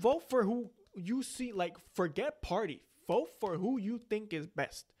you vote for, who you see. Like, forget party. Vote for who you think is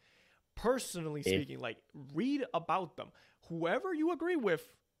best. Personally speaking, like, read about them. Whoever you agree with,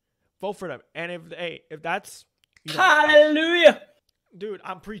 vote for them. And if that's, hallelujah, dude,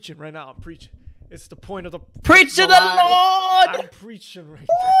 I'm preaching right now. I'm preaching. It's the point of the preach to the Lord. I'm preaching right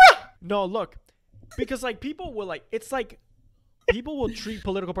now. No, look, because, like, people will, like, it's like people will treat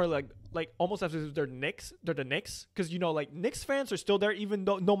political party like almost as if they're the Knicks, because, like, Knicks fans are still there even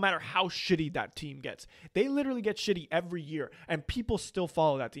though no matter how shitty that team gets. They literally get shitty every year and people still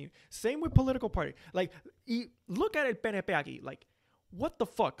follow that team. Same with political party. Like, look at it, PNP aquí. Like, what the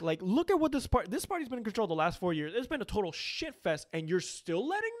fuck? Like, look at what this party's been in control the last 4 years. It's been a total shit fest and you're still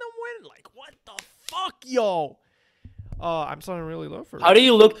letting them win? Like, what the fuck, yo? I'm sounding really low for. How do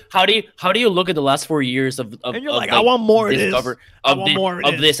you look at the last 4 years of and you're like, I want more of this.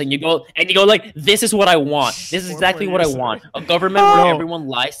 Of this, and you go like, this is what I want. This is exactly what I want. A government where everyone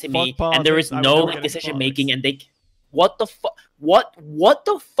lies to me and there is no, like, decision making, and they. What the fuck? What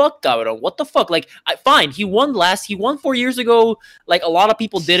the fuck, cabrón? What the fuck? Like, fine, he won 4 years ago. Like, a lot of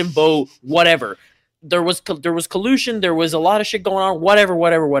people didn't vote. Whatever. There was collusion. There was a lot of shit going on.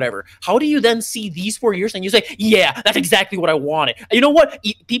 Whatever. How do you then see these 4 years and you say, yeah, that's exactly what I wanted? You know what?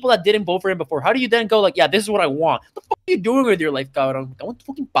 People that didn't vote for him before, how do you then go like, yeah, this is what I want? What the fuck are you doing with your life, cabrón? I want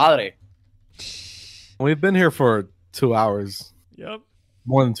fucking padre. We've been here for 2 hours. Yep.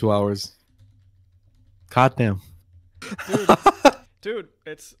 More than 2 hours. Goddamn. Dude,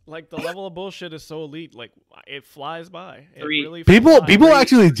 it's like the level of bullshit is so elite. Like, it flies by. It really people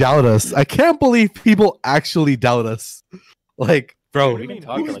actually doubt us. I can't believe people actually doubt us. Like, bro, we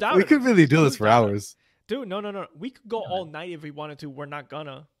could really do this for hours. Dude, no. We could go all night if we wanted to. We're not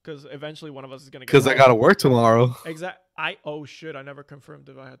gonna, because eventually one of us is gonna get. Because I gotta work tomorrow. Exactly. Oh shit! I never confirmed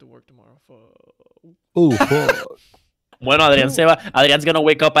if I had to work tomorrow. Oh fuck. Bueno, Adrian's gonna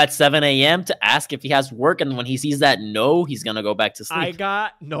wake up at 7 a.m. to ask if he has work, and when he sees that no, he's gonna go back to sleep.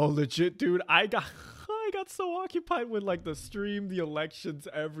 Legit, dude. I got so occupied with, like, the stream, the elections,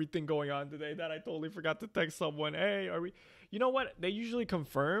 everything going on today that I totally forgot to text someone. Hey, are we? You know what? They usually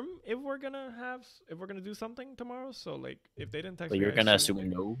confirm if we're gonna do something tomorrow. So, like, if they didn't text, but you're gonna assume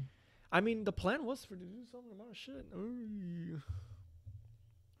no. I mean, the plan was to do something about shit. Ooh.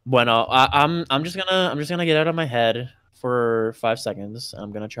 Bueno, I'm just gonna get out of my head for 5 seconds.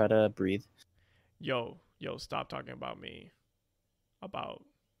 I'm gonna try to breathe. Yo, stop talking about me, about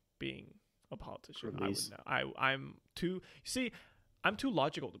being a politician. I'm too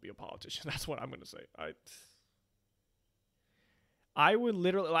logical to be a politician. That's what I'm gonna say. I would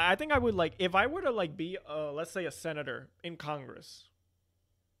literally, I think I would, like, if I were to, like, be let's say a senator in Congress,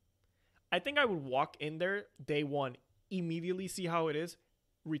 I think I would walk in there day one, immediately see how it is,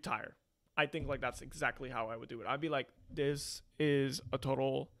 retire. I think like that's exactly how I would do it. I'd be like, this is a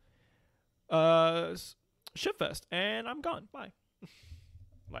total shit fest, and I'm gone. Bye.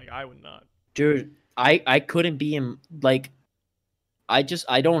 Like I would not. Dude, I couldn't be in like I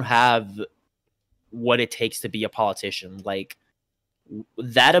don't have what it takes to be a politician. Like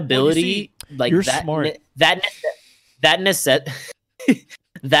that ability, like you're that smart. that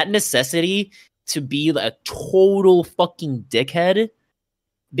necessity to be a total fucking dickhead,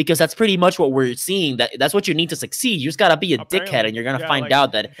 because that's pretty much what we're seeing. That's what you need to succeed. You just gotta be a dickhead, and you're gonna find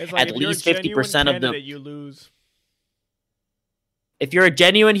out that like at least 50% of them. You lose. If you're a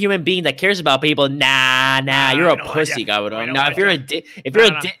genuine human being that cares about people, nah, you're a pussy, cabrón. Now, if you're a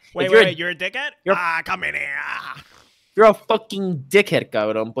you're a dickhead? Come in here. You're a fucking dickhead,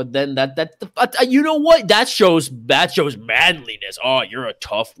 cabrón. But then you know what? That shows manliness. Oh, you're a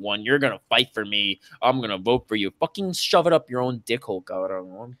tough one. You're gonna fight for me. I'm gonna vote for you. Fucking shove it up your own dickhole,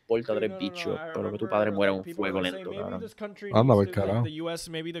 cabrón. Pero que tu padre muera un fuego lento, cabrón. The U.S.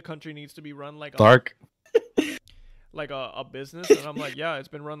 maybe the country needs to be run like Dark. like a business, and I'm like, yeah, it's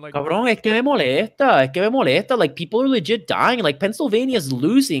been run like. Cabrón, es que me molesta. Like, people are legit dying. Like, Pennsylvania's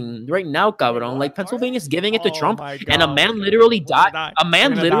losing right now, cabrón. Like, Pennsylvania's giving it to Trump, and a man literally died. A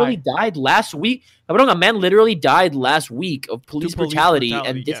man literally died last week. Cabrón, a man literally died last week of police brutality,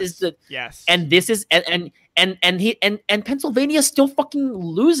 and this is the and this is and Pennsylvania's still fucking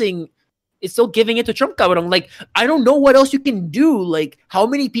losing. It's still giving it to Trump, cabrón. Like, I don't know what else you can do. Like, how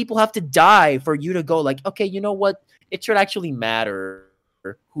many people have to die for you to go, like, okay, you know what? It should actually matter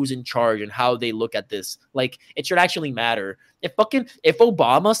who's in charge and how they look at this. Like, it should actually matter. If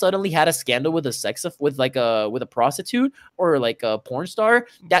Obama suddenly had a scandal with a prostitute or like a porn star,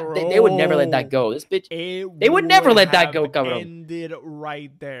 they would never let that go. This bitch, they would never let that go, cabrón. Ended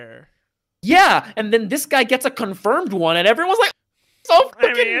right there. Yeah, and then this guy gets a confirmed one, and everyone's like, so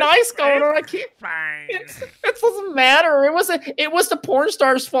fucking nice, going on. I can't. It doesn't matter. It was the porn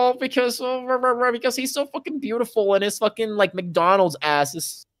star's fault because he's so fucking beautiful, and his fucking like McDonald's ass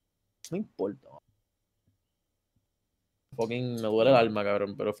is. No importa. Fucking me duele el alma,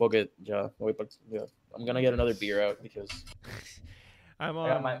 cabrón. Pero fuck it, ya. I'm gonna get another beer out because I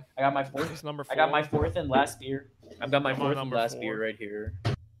got my fourth. Number 4. I got my fourth and last beer. I've got my fourth and last beer right here.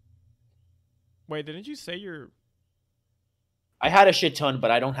 Wait, didn't you say you're? I had a shit ton, but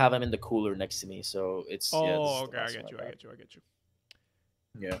I don't have them in the cooler next to me, so it's. Oh, okay, I get you.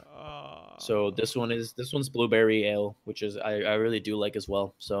 Yeah. So this one's blueberry ale, which is I really do like as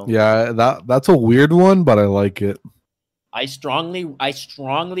well. So yeah, that's a weird one, but I like it. I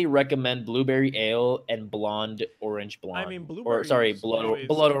strongly recommend blueberry ale and blonde orange blonde. I mean, blood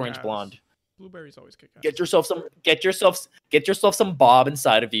orange blonde. Blueberries always kick ass. Get yourself some Bob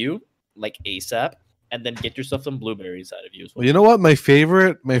inside of you, like ASAP. And then get yourself some blueberries out of you as well. You know what? My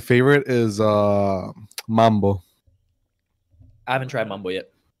favorite is Mambo. I haven't tried Mambo yet.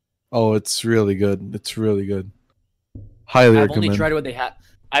 Oh, it's really good. Highly recommend. I've only tried what they have.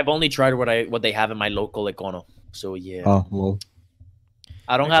 I've only tried what they have in my local Econo. So yeah. Oh well.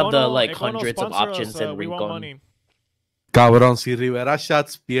 I don't have the like hundreds of options in Rincon. Cabrón, si Rivera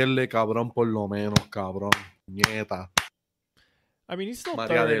Shots pierde, cabrón, por lo menos, cabrón. Nieta. I mean, he's still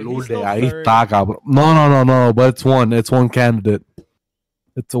María third. de Lourdes, ahí está, cabrón. No, but it's one candidate.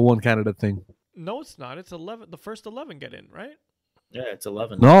 It's a one candidate thing. No, it's not. It's 11. The first 11 get in, right? Yeah, it's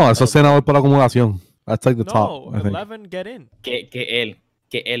 11. No, eso es senador por acumulación. That's like the top. No, 11 get in. Que él.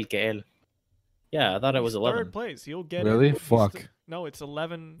 Yeah, I thought it was 11. Third place. He'll get in. Really? Fuck. No, it's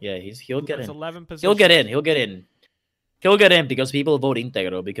 11. Yeah, he'll get in. It's 11 positions. He'll get in because people vote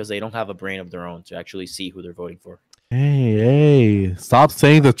íntegro because they don't have a brain of their own to actually see who they're voting for. Hey, stop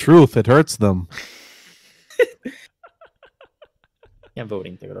saying the truth. It hurts them. You can't vote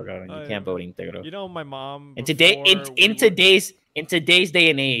íntegro, cabrón. You can't vote íntegro. You know, my mom. In today's day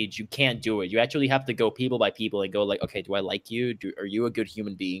and age, you can't do it. You actually have to go people by people and go like, okay, do I like you? Are you a good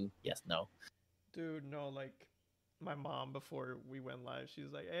human being? Yes, no. Dude, no. Like, my mom before we went live,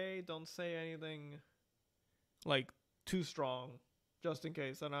 she's like, "Hey, don't say anything, like, too strong, just in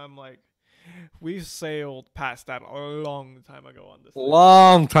case." And I'm like, we sailed past that a long time ago on this.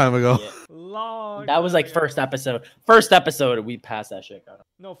 Long time ago. Yeah. That was like first episode. First episode, we passed that shit.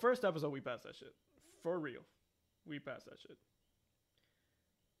 No, first episode, we passed that shit. For real. We passed that shit.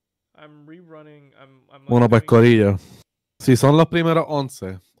 I'm rerunning. I'm Bueno, pues, corillo. Si son los primeros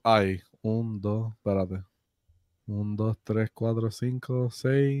 11, hay 1, 2, espérate. 1, 2, 3, 4, 5,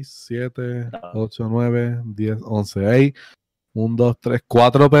 6, 7, 8, 9, 10, 11. Hay 1, 2, 3,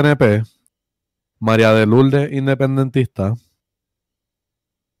 4 PNP. María de Lourdes, independentista.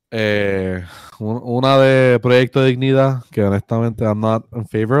 Una de Proyecto Dignidad, que honestamente I'm not in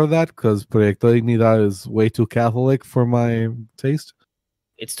favor of that because Proyecto Dignidad is way too Catholic for my taste.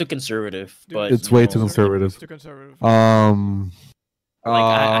 It's too conservative, Dude, but It's way too conservative. It's too conservative. Like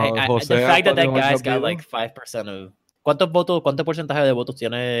the fact that Antonio guy's got Gabriel? like 5% of ¿cuánto porcentaje de votos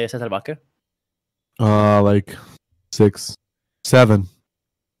tiene César Vázquez? Like 6, 7.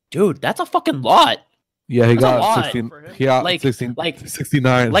 Dude, that's a fucking lot. Yeah, he That's a got lot 16. for him. He got Like- 16, like-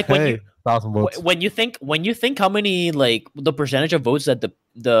 69. like when hey, you- 1,000 votes. When you think how many like the percentage of votes that the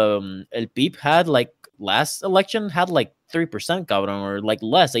El PIB had like last election had like 3%, cabrón, or like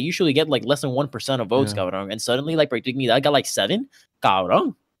less. They usually get like less than 1% of votes, Yeah. cabrón, and suddenly like Proyecto Dignidad got like 7,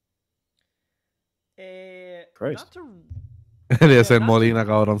 cabrón. Christ. Not to Eliezer Yeah, not- Molina,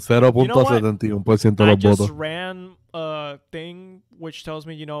 cabrón. You know what? 0.71% de I los just votos. ran a thing which tells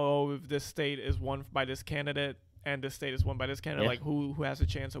me, if this state is won by this candidate and this state is won by this candidate, Yeah. like who has a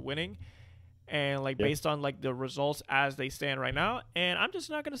chance of winning, and like Yeah. based on like the results as they stand right now. And I'm just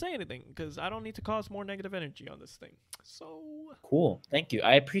not gonna say anything because I don't need to cause more negative energy on this thing. So Cool. Thank you.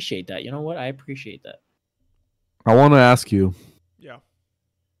 I appreciate that. You know what? I appreciate that. I want to ask you, yeah,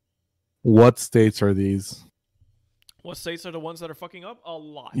 what states are these? what states are the ones that are fucking up? A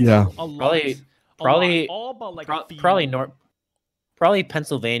lot. Yeah. a lot. Probably- A probably- lot. All but like Pro- a few. probably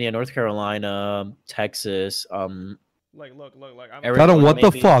Pennsylvania, North Carolina, Texas. Like look. I'm Arizona, Cabrón, what the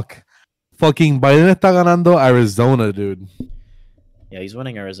maybe. fuck? Fucking Biden está ganando Arizona, dude. Yeah, he's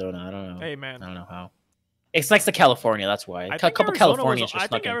winning Arizona. I don't know. Hey man. I don't know how. It's next to California. That's why. I A think couple Arizona Californians was, I just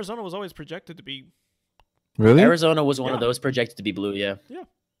snuck think in. Arizona was always projected to be. Really? Arizona was one of Yeah. those projected to be blue. Yeah.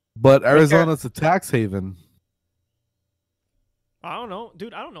 But Arizona's a tax haven. I don't know,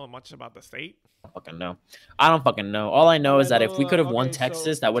 dude. I don't know much about the state. I don't fucking know. All I know is that Look, if we could have won okay, so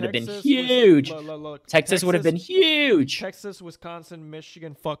Texas, that would have been Texas was- huge. look, Texas would have been huge. Texas, Wisconsin,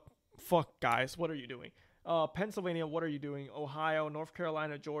 Michigan. Fuck, guys. What are you doing? Pennsylvania. What are you doing? Ohio, North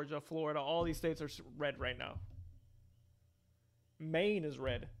Carolina, Georgia, Florida. All these states are red right now. Maine is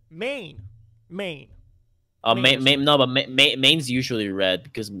red. Maine. Maine's usually red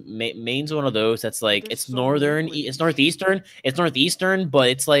because Maine's one of those that's like There's it's so northern, many it's northeastern, but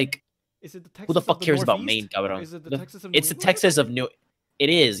it's like Is it the Texas who the of fuck cares about Maine, Northeast? Or cabrón? Is it the The- Texas of It's the New England? Texas of New. It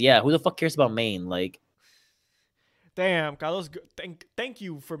is, yeah. Who the fuck cares about Maine? Like, Damn, Carlos. Thank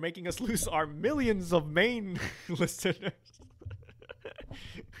you for making us lose our millions of Maine listeners.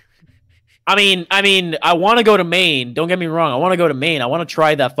 I mean, I want to go to Maine. Don't get me wrong. I want to go to Maine. I want to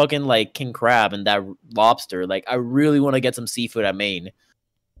try that fucking like king crab and that lobster. Like, I really want to get some seafood at Maine.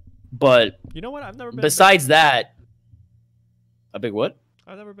 But You know what? I've never been. besides that, a big what?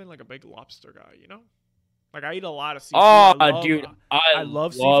 I've never been like a big lobster guy. Like I eat a lot of seafood. Oh, I love, dude, I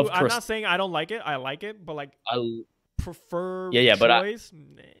love seafood. I'm not saying I don't like it. I like it, but like prefer. Yeah, but choice,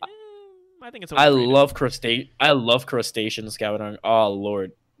 I think it's. I overrated. love crustaceans. I love crustaceans, Scavenging. Oh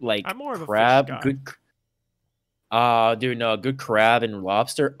lord, like I'm more of a fish crab, guy. good. Dude, no, good crab and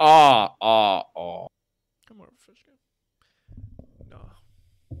lobster. Oh. I'm more of a fish guy. No.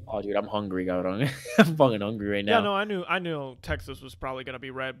 Oh, dude, I'm hungry, Gaurang. I'm fucking hungry right now. Yeah, no, I knew Texas was probably gonna be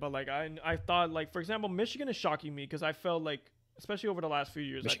red, but like I thought like for example Michigan is shocking me because I felt like especially over the last few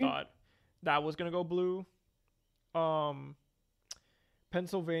years Michigan? I thought that was gonna go blue.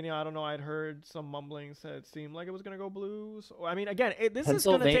 Pennsylvania, I don't know. I'd heard some mumblings that it seemed like it was gonna go blue. So I mean, again, this is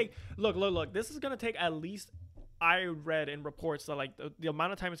gonna Pennsylvania- take. Look. This is gonna take at least. I read in reports that like the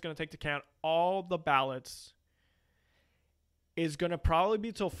amount of time it's gonna take to count all the ballots is gonna probably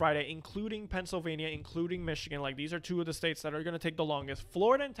be till Friday, including Pennsylvania, including Michigan. Like these are two of the states that are gonna take the longest.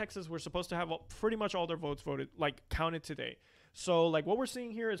 Florida and Texas were supposed to have pretty much all their votes voted, like counted today. So like what we're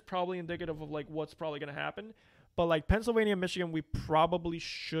seeing here is probably indicative of like what's probably gonna happen. But like Pennsylvania and Michigan, we probably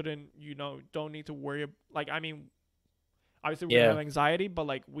shouldn't, don't need to worry. Like I mean, obviously we're gonna have anxiety, but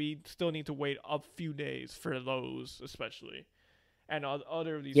like we still need to wait a few days for those, especially, and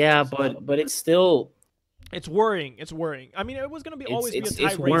other of these. Yeah, places. but it's still. It's worrying. I mean, it was gonna be always be a tight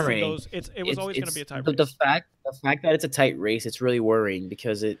race in worrying. those. It was always gonna be a tight the, race. the fact that it's a tight race, it's really worrying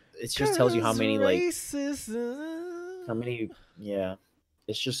because it just tells you how many yeah.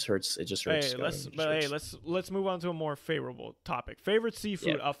 It just hurts. It just hurts. Let's move on to a more favorable topic. Favorite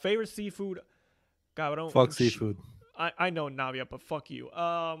seafood. Yeah. Favorite seafood. God, Fuck seafood. I know Navia, but fuck you.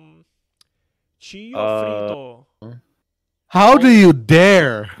 Chillo frito. How do you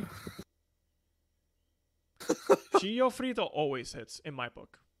dare? Chillo frito always hits in my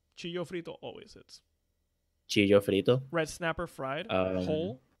book. Chillo frito always hits. Chillo frito. Red snapper fried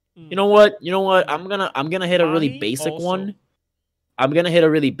whole. You know what? I'm gonna hit a really Ahi basic also. one. I'm gonna hit a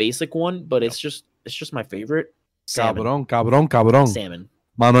really basic one, but it's just my favorite. Salmon. Cabrón. Salmon.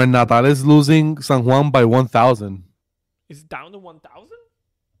 Manuel Natal is losing San Juan by 1,000. It's down to 1,000?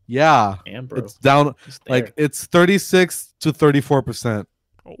 Yeah. Damn, bro. It's down, It's there. like, it's 36 to 34%.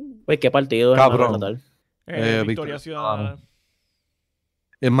 Oh. Wait, ¿qué partido es Cabrón. Manuel Natal? Victoria Victoria Ciudadana.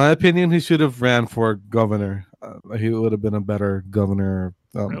 In my opinion, he should have ran for governor. He would have been a better governor.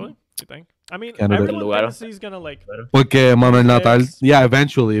 Really? You think? I mean, candidate. everyone thinks he's gonna like. Porque Manuel Natal, Yes. yeah,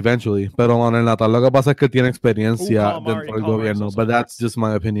 eventually. Pero Manuel Natal lo que pasa es que tiene experiencia Calamari, dentro del Calamari gobierno. also But good. that's just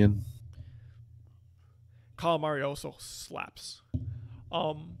my opinion. Calamari also slaps.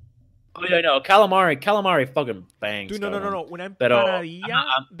 Oh yeah, no, calamari fucking bangs. Dude, no. cabrón. Una Pero, empanadilla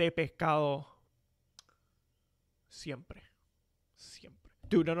de pescado. Siempre.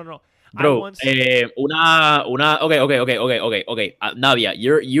 Dude, no. Bro, okay. Navia,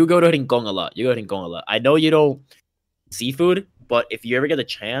 you go to Rincon a lot. I know you don't seafood, but if you ever get a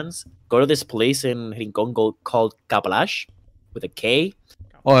chance, go to this place in Rincon called Capalash with a K.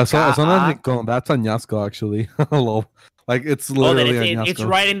 Oh, it's not Rincon. That's Añasco, actually. Hello. Like, it's literally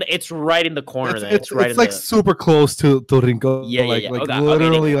Añasco. It's right in the corner. It's like super close to Rincon. Yeah. Like Okay,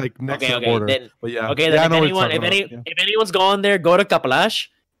 literally then, like next to the border. Then, but yeah. Okay, yeah, then if anyone's gone there, go to Capalash.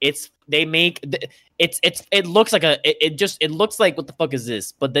 It looks like it looks like, what the fuck is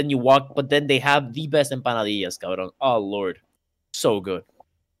this? But then they have the best empanadillas, cabrón. Oh lord, so good.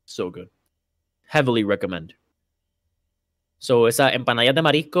 Heavily recommend. So esa empanadilla de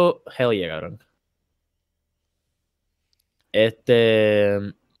marisco, hell yeah, cabrón.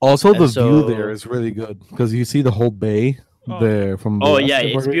 Also, the view there is really good because you see the whole bay there from.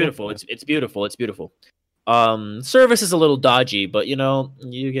 It's beautiful. It's beautiful. Service is a little dodgy, but you know,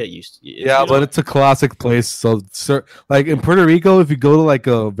 you get used to it. Yeah, but it's a classic place. So, like in Puerto Rico, if you go to like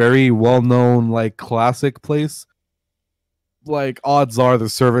a very well-known like classic place, like odds are the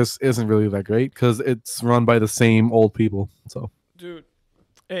service isn't really that great because it's run by the same old people. So, dude,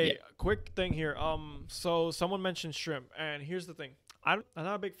 hey, quick thing here. So someone mentioned shrimp, and here's the thing. I'm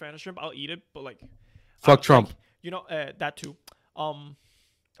not a big fan of shrimp. I'll eat it, but like, fuck Trump. Like, you know, that too.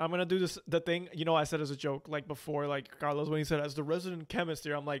 I'm gonna do the thing, you know, I said as a joke, like before, like Carlos, when he said as the resident chemist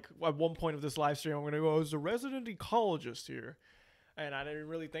here, I'm like, at one point of this live stream, I'm gonna go as the resident ecologist here, and I didn't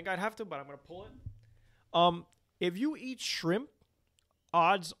really think I'd have to, but I'm gonna pull it. If you eat shrimp,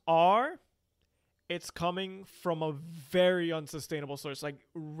 odds are it's coming from a very unsustainable source. Like,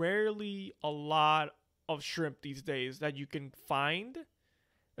 rarely a lot of shrimp these days that you can find,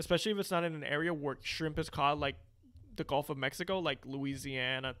 especially if it's not in an area where shrimp is caught, like the Gulf of Mexico, like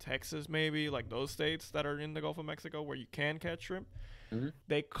Louisiana, Texas, maybe, like those states that are in the Gulf of Mexico where you can catch shrimp. Mm-hmm.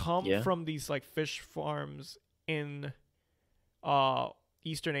 They come from these like fish farms in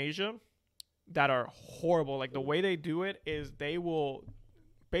Eastern Asia that are horrible. Like, the way they do it is they will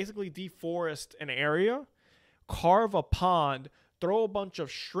basically deforest an area, carve a pond, throw a bunch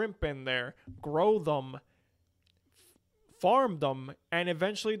of shrimp in there, grow them, farm them, and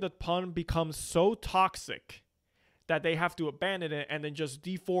eventually the pond becomes so toxic that they have to abandon it and then just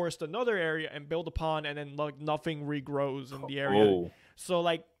deforest another area and build a pond, and then like nothing regrows in the area. So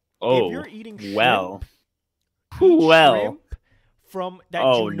like, if you're eating shrimp, shrimp from that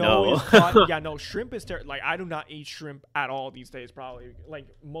is caught, shrimp is terrible. Like, I do not eat shrimp at all these days, probably, like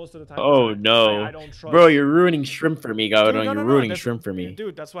most of the time. I don't trust. Bro, you're ruining shrimp for me, Gaudo. You're ruining shrimp for me,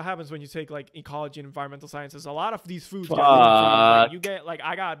 dude. That's what happens when you take like ecology and environmental sciences. A lot of these foods Fuck. you get like,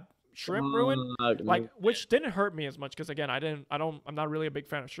 I got shrimp ruined, like, which didn't hurt me as much because again, I'm not really a big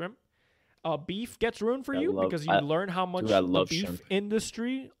fan of shrimp. Beef gets ruined for you because you learn how much the beef shrimp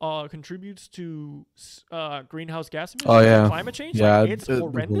industry contributes to greenhouse gas emissions. Oh yeah, climate change. Yeah, like, it's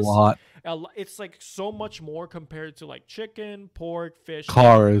horrendous. A lot. It's like so much more compared to like chicken, pork, fish,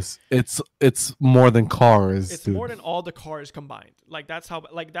 cars. It's more than cars. It's more than all the cars combined. Like, that's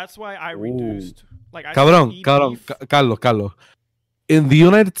why I reduced. Like, I Carlos. In the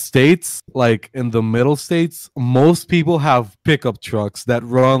United States, like in the middle states, most people have pickup trucks that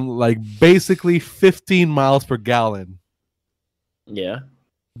run like basically 15 miles per gallon. Yeah.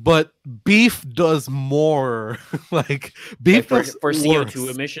 But beef does more. Like, beef like for CO2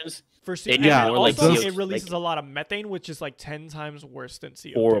 emissions. For CO2, also it releases a lot of methane, which is like 10 times worse than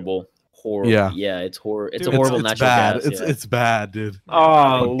CO2. Horrible. Yeah, it's horrible. It's a horrible natural bad. gas. It's bad, dude.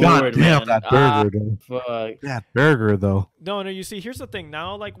 Oh, God Lord, damn, man. that burger, though. Fuck. That burger, though. No, you see, here's the thing.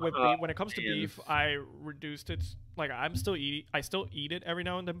 Now, like, with beef, when it comes to beef, I reduced it. Like, I still eat it every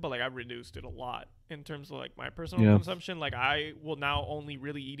now and then, but like, I've reduced it a lot in terms of like my personal consumption. Like, I will now only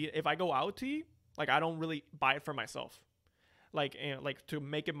really eat it if I go out to eat. Like, I don't really buy it for myself. Like, like to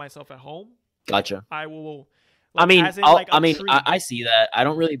make it myself at home. Gotcha. I will I mean, as in, like, a treat. I see that. I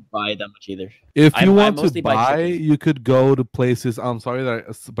don't really buy that much either. If you I want to mostly buy buy, chicken. you could go to places. I'm sorry that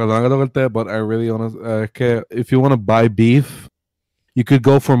perdón que te corté, but I really want to. If you want to buy beef, you could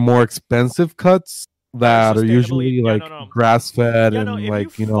go for more expensive cuts that are usually like grass fed Yeah, and no, if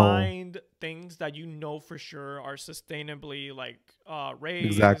like you you know. find things that you know for sure are sustainably like raised,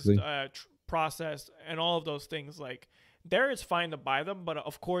 Exactly. processed, and all of those things, like there it's fine to buy them. But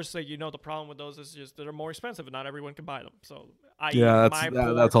of course, like, you know, the problem with those is just they're more expensive, and not everyone can buy them. So Yeah,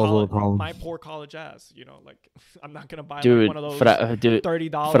 that's also the problem. My poor college ass, you know, like I'm not gonna buy Dude, like one of those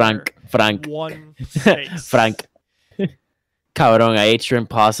 $30 Frank one steaks. Frank. Cabrón, I ate shrimp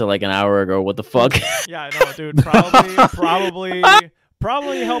pasta like an hour ago. What the fuck? Yeah, I know, dude.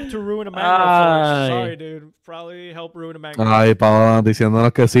 Probably helped to ruin a mango forest. Sorry, dude. Probably helped ruin a mango. Ay, Paola,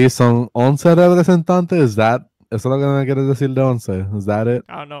 diciéndonos que sí, son 11 representantes. Is that eso es lo que me quieres decir de 11? Is that it?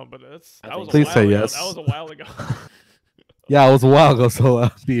 I don't know, but that was Please say yes. That was a while ago. Yeah, it was a while ago, so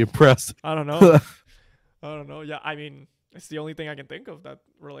I'd be impressed. I don't know. I don't know. Yeah, I mean, it's the only thing I can think of that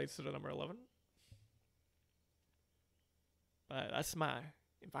relates to the number 11. But that's my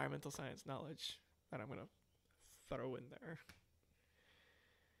environmental science knowledge that I'm gonna throw in there.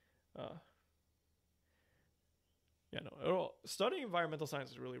 Yeah, no. Studying environmental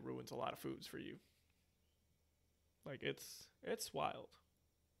science really ruins a lot of foods for you. Like it's wild.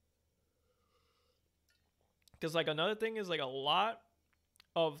 Because like another thing is like a lot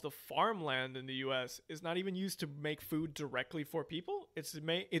of the farmland in the U.S. is not even used to make food directly for people. It's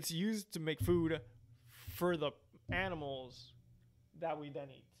used to make food for the animals that we then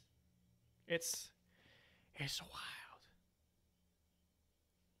eat. It's wild.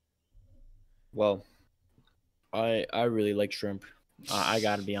 Well, I really like shrimp. I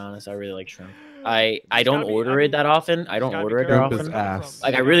gotta be honest. I really like shrimp. I don't order it that often. I don't order it that often.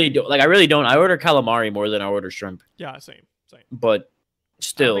 Like I really don't. I order calamari more than I order shrimp. Yeah, same. But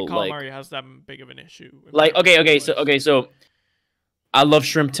still, I don't think like calamari has that big of an issue. Like so I love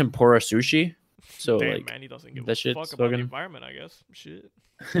shrimp tempura sushi. So damn, like, man, he doesn't give that a shit's fuck about the fucking- environment, I guess. Shit.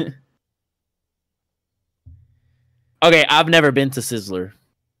 Okay, I've never been to Sizzler.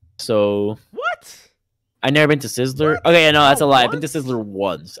 So What? I never been to Sizzler. Okay, no, that's a lie. I've been to What?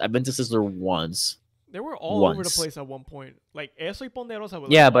 Sizzler once. They were all over the Once. place at one point. Like Eso y Ponderosa was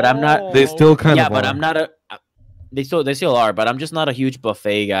Yeah, like but I'm not- all They still over kind the Yeah, of but are. I'm not a. They still are, but I'm just not a huge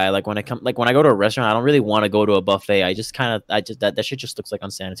buffet guy. Like when I go to a restaurant, I don't really want to go to a buffet. I just that shit just looks like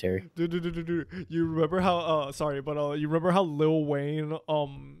unsanitary. Dude. You remember how you remember how Lil Wayne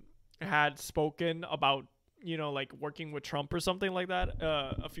had spoken about, you know, like working with Trump or something like that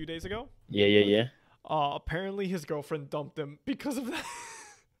a few days ago? Yeah. Apparently his girlfriend dumped him because of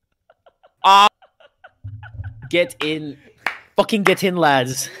that. Get in. Fucking get in,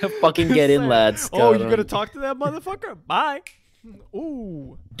 lads. Fucking get in, lads. Oh, you Cabrón. gonna talk to that motherfucker? Bye.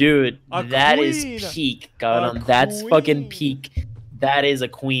 Ooh. Dude, A that is queen. peak, A cabrón. That's fucking queen. peak. That is a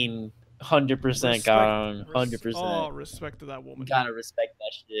queen. 100%, cabrón. 100%. Oh, respect to that woman. Gotta respect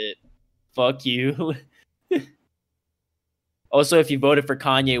that shit. Fuck you. Also, if you voted for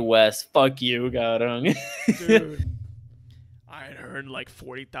Kanye West, fuck you, cabrón. Dude. I had heard like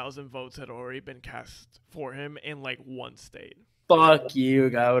 40,000 votes had already been cast for him in like one state. Fuck you,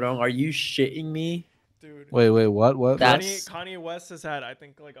 cabrón. Are you shitting me? Dude. Wait, what? That's- Kanye West has had, I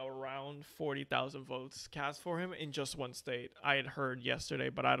think, like around 40,000 votes cast for him in just one state. I had heard yesterday,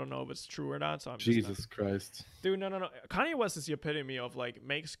 but I don't know if it's true or not. So I'm just Jesus Christ. Dude, no. Kanye West is the epitome of like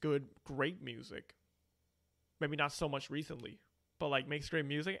makes great music. Maybe not so much recently, but like makes great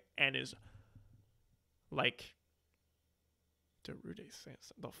music and is like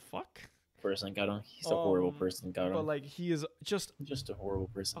the fuck? Person, cabrón. He's a horrible person, cabrón. But like he is just Just a horrible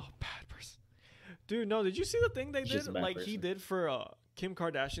person. bad person. Dude, no, did you see the thing they He's just did? a bad Like he person. did for Kim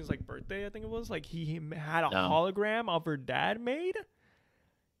Kardashian's like birthday, I think it was. Like he had a No. hologram of her dad made.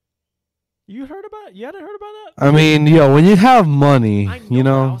 You heard about? You hadn't heard about that? I mean, yo, when you have money, I you but I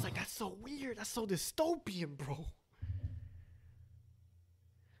know. was like, that's so weird. That's so dystopian, bro.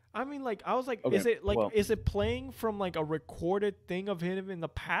 I mean, like, I was like, Okay, is it playing from like a recorded thing of him in the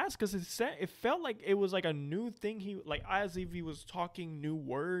past? Because it felt like it was like a new thing. He like as if he was talking new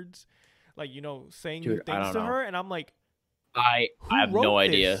words, like, you know, saying new Dude, I things don't to know. her. And I'm like, I who have wrote no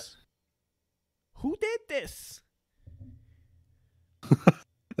idea. this? Who did this?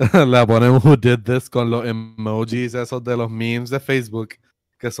 La ponemos who did this con los emojis esos de los memes de Facebook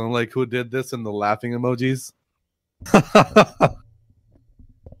que son like who did this and the laughing emojis.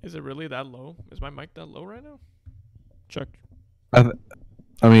 Is it really that low? Is my mic that low right now? Check.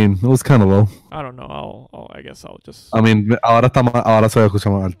 I mean, it was kind of low. I don't know. I guess I'll just I mean, ahora se escucha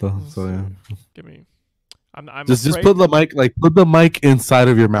más alto. So yeah. give me. I'm just afraid. put the mic inside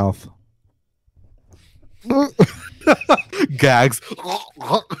of your mouth. Gags.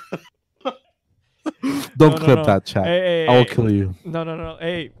 Don't clip that, chat. Hey, I will kill you. No.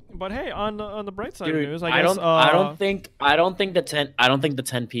 Hey, but hey, on the bright side Dude, of news, I guess. I don't think the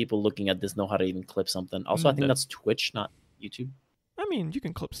 10 people looking at this know how to even clip something. Also, I think that's Twitch, not YouTube. I mean, you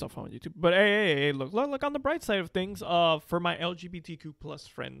can clip stuff on YouTube, but hey, look on the bright side of things. For my LGBTQ plus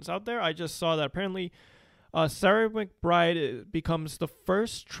friends out there, I just saw that apparently, Sarah McBride becomes the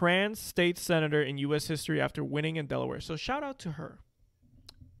first trans state senator in U.S. history after winning in Delaware. So shout out to her.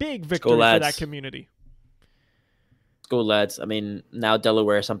 Big victory for that community. Let's go, lads. I mean, now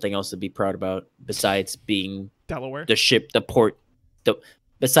Delaware is something else to be proud about besides being Delaware, besides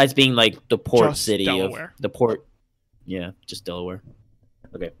being like the port just city Delaware. of the port. Yeah, just Delaware.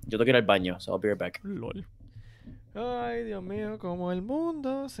 Okay, yo tengo que ir al baño, so I'll be right back. Lol. Ay, Dios mío, como el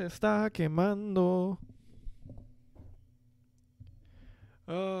mundo se está quemando.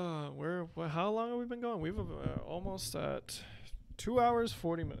 How long have we been going? We've almost at 2 hours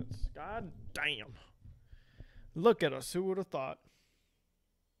 40 minutes. God damn. Look at us. Who would have thought?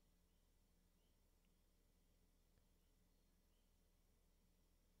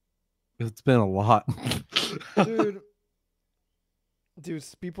 It's been a lot. Dude,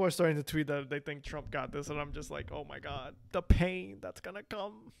 people are starting to tweet that they think Trump got this, and I'm just like, oh my god, the pain that's gonna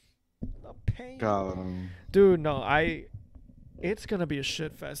come. The pain. Dude, no, it's gonna be a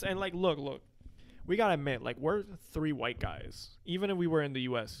shit fest. And like, look, we gotta admit, like, we're 3 white guys. Even if we were in the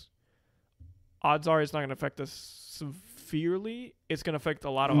US, odds are it's not gonna affect us severely. It's gonna affect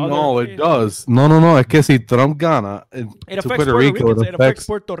a lot of other. No, it does. No. Es que si Trump gana, it affects Puerto Rico. It affects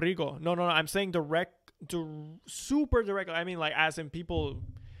Puerto Rico. No. I'm saying super directly. I mean, like, as in people,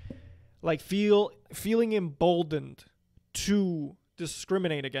 like, feeling emboldened to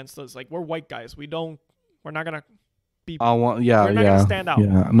discriminate against us. Like, we're white guys. We're not gonna be. We're not gonna stand out.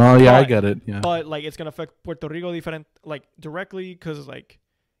 Yeah. No. Yeah, I get it. Yeah. But like, it's gonna affect Puerto Rico directly, because like,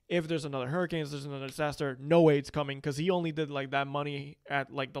 if there's another hurricane, if there's another disaster, no aid's coming, because he only did like that money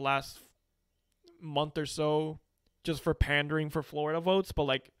at like the last month or so just for pandering for Florida votes. But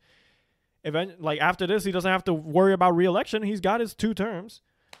like, after this, he doesn't have to worry about re-election. He's got his 2 terms.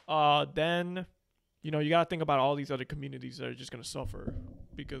 Then, you gotta think about all these other communities that are just gonna suffer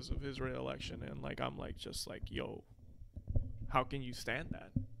because of his re-election. And like, I'm like, just like, yo, how can you stand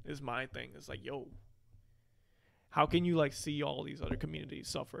that? Is my thing. It's like, yo, how can you like see all these other communities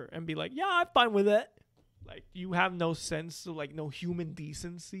suffer and be like, yeah, I'm fine with it? Like, you have no sense of like no human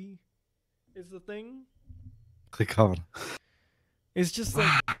decency is the thing. Click on. It's just like,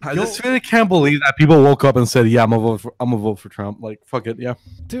 I just really can't believe that people woke up and said, "Yeah, I'm gonna vote for Trump." Like, fuck it, yeah.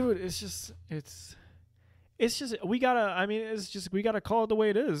 Dude, we gotta call it the way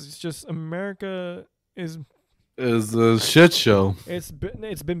it is. It's just America is a shit show. It's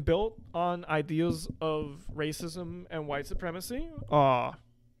been built on ideals of racism and white supremacy.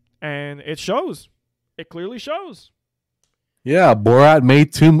 And it shows. It clearly shows. Yeah, Borat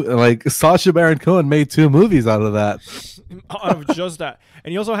made 2, like Sacha Baron Cohen made 2 movies out of that. Out of just that.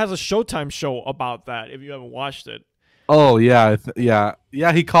 And he also has a Showtime show about that, if you haven't watched it. Oh, yeah. Yeah,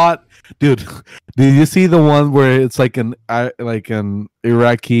 he caught... Dude, did you see the one where it's like an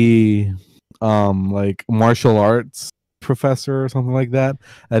Iraqi like martial arts professor or something like that,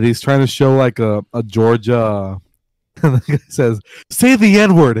 and he's trying to show like a Georgia... And the guy says, "Say the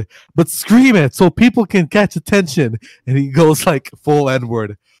N-word, but scream it so people can catch attention." And he goes like full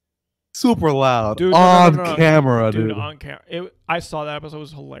N-word, super loud, dude, on camera, dude. On camera. I saw that episode. It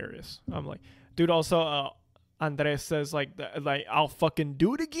was hilarious. I'm like, dude. Also, Andres says like I'll fucking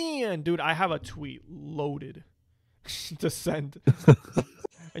do it again, dude. I have a tweet loaded to send.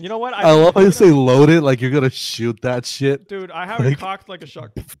 And you know what? I love how you say loaded, like you're gonna shoot that shit, dude. I have it cocked like a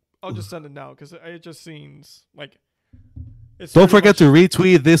shark. I'll just send it now because it just seems like. Don't forget to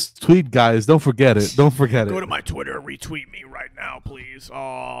retweet this tweet, guys. Don't forget it. Don't forget it. Go to my Twitter and retweet me right now, please.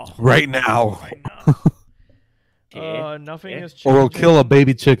 Oh, right now. Nothing has changed. Or we'll kill a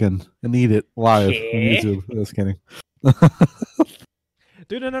baby chicken and eat it live on YouTube. Just kidding.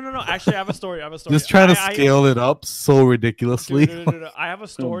 Dude, no. Actually, I have a story. Just trying to scale it up so ridiculously. Dude, I have a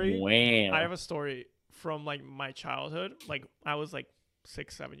story. Wow. I have a story from like my childhood. Like, I was like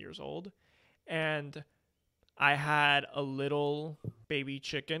 6-7 years old, and I had a little baby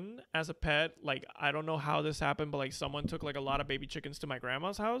chicken as a pet. Like, I don't know how this happened, but like someone took like a lot of baby chickens to my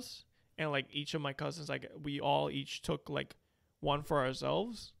grandma's house, and like each of my cousins, like we all each took like one for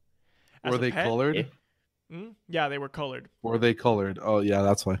ourselves. Were they colored? Yeah, they were colored. Were they colored? Oh yeah,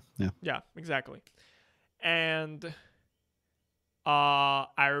 that's why. Yeah, exactly. And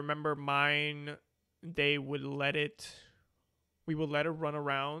I remember mine they would let it. We would let it run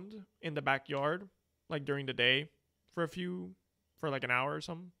around in the backyard, like during the day, for like an hour or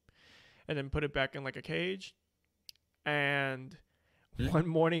something, and then put it back in like a cage. And one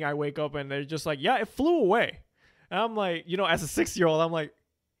morning I wake up and they're just like, yeah, it flew away. And I'm like, as a 6-year-old, I'm like,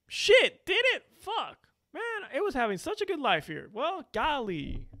 shit, did it? Fuck, man, it was having such a good life here. Well,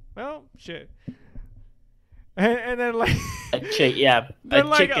 golly, well, shit. And then like a chicken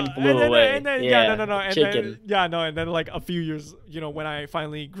flew away. And then, and then like a few years, when I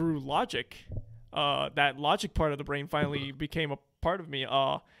finally grew logic, that logic part of the brain finally became a part of me.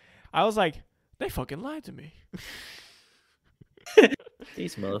 I was like, they fucking lied to me.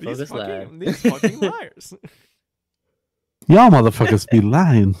 These motherfuckers these fucking liars. Y'all motherfuckers be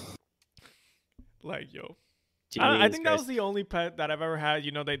lying. Like, yo. I think that was the only pet that I've ever had.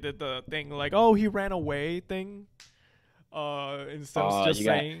 They did the thing like, oh, he ran away thing. Instead of just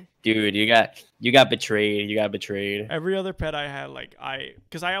saying, dude, you got betrayed. You got betrayed. Every other pet I had, like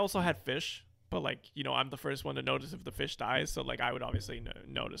because I also had fish, but like I'm the first one to notice if the fish dies, so like I would obviously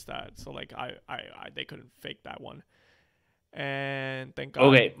notice that. So like I they couldn't fake that one. And thank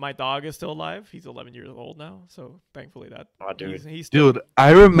God, my dog is still alive. He's 11 years old now, so thankfully that. Oh, dude. He's still... Dude,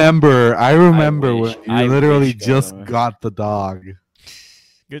 I remember when you literally just got the dog.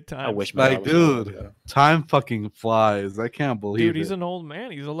 Good time. I wish my dog was alive. Time fucking flies. I can't believe it. Dude, he's an old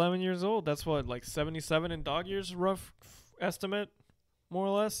man. He's 11 years old. That's what, like 77 in dog years, rough estimate, more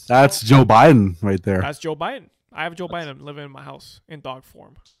or less. That's Joe Biden right there. That's Joe Biden. I have Joe Biden living in my house in dog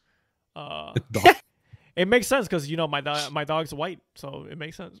form. It makes sense because my dog's white, so it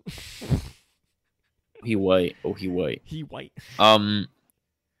makes sense. He white. Oh, he white. He white.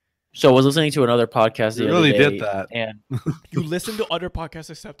 So I was listening to another podcast the other day. You really did that. And you listen to other podcasts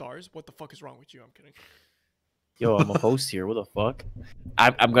except ours? What the fuck is wrong with you? I'm kidding. Yo, I'm a host here. What the fuck?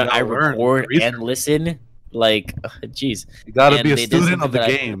 I record and listen. Like, jeez. You gotta be a student of the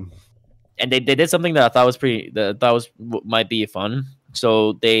game. And they did something that I thought was might be fun.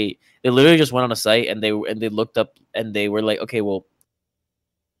 So they literally just went on a site and they looked up and they were like, okay, well,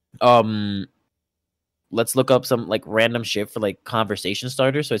 let's look up some like random shit for like conversation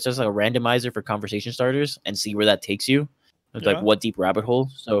starters. So it's just like a randomizer for conversation starters and see where that takes you. It's like what deep rabbit hole.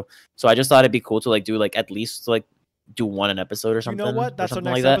 So I just thought it'd be cool to like do like at least like do one an episode or something. You know what? That's our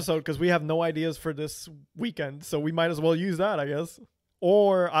next episode because we have no ideas for this weekend, so we might as well use that, I guess.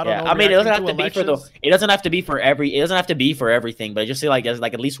 Or I don't know. I mean, it doesn't have to be it doesn't have to be for everything, but just say like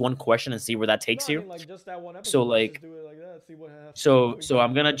at least one question and see where that takes you. Like just that one episode. So like, do it like that, see what happens. So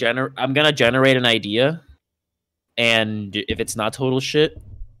I'm gonna generate an idea, and if it's not total shit,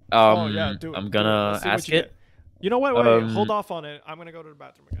 I'm gonna ask it. You know what? Wait, hold off on it. I'm gonna go to the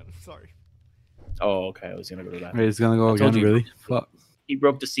bathroom again. Sorry. Oh, okay. I was gonna go to the bathroom. Wait, he's gonna go again, really? Fuck. He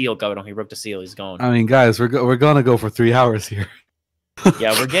broke the seal, cabrón. He broke the seal. He's going. I mean, guys, we're gonna go for 3 hours here.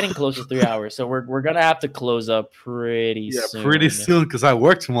 Yeah, we're getting close to 3 hours, so we're gonna have to close up pretty soon. Yeah, pretty soon because I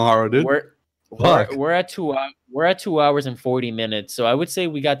work tomorrow, dude. We're at 2 hours and 40 minutes, so I would say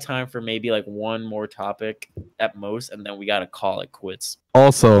we got time for maybe like one more topic at most, and then we gotta call it quits.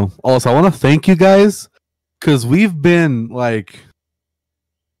 Also, I want to thank you guys because we've been like,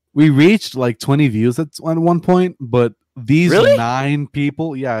 we reached like 20 views at one point, but these 9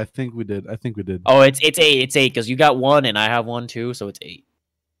 people, yeah, I think we did. Oh, it's 8 because you got 1 and I have 1 too, so it's 8.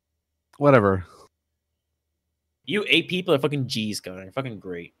 Whatever. You 8 people are fucking G's, guys. You're fucking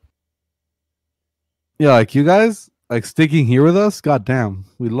great. Yeah, like you guys, like sticking here with us. Goddamn,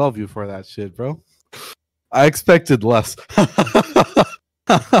 we love you for that shit, bro. I expected less.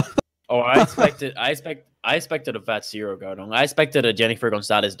 Oh, I expected a fat zero, cabrón. I expected a Jennifer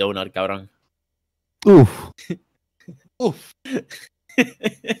Gonzalez donut, cabrón. Oof. Oof.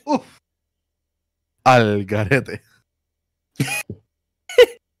 Oof. Al garete.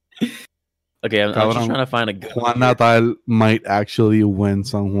 Okay, I'm just trying to find a good Juan Natal might actually win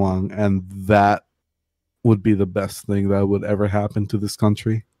San Juan, and that would be the best thing that would ever happen to this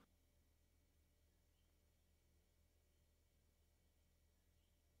country.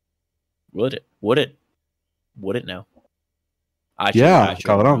 Would it now? Yeah,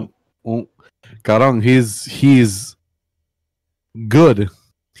 cabrón. Cabrón, he's good.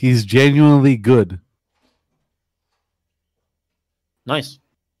 He's genuinely good. Nice.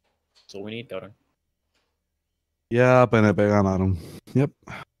 That's all we need, cabrón. Yeah, PNP ganaron. Yep.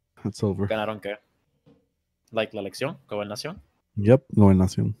 That's over. ¿Ganaron qué? Like la elección? ¿Gobernación? Yep,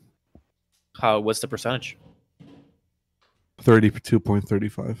 gobernación. What's the percentage?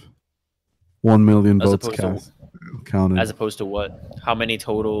 32.35. 1 million votes counted. As opposed to what? How many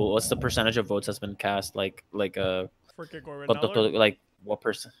total? What's the percentage of votes that's been cast? Like what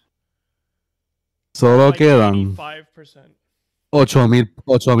percent? Solo Like quedan 85%.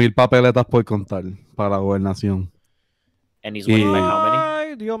 8,000 papeletas por contar para la gobernación. And he's winning by how many?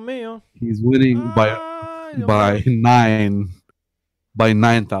 Ay, Dios mío. He's winning by Ay, Dios by mío. 9,000. By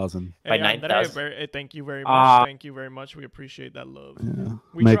Hey, 9,000. André, thank you very much. Thank you very much. We appreciate that love. Yeah.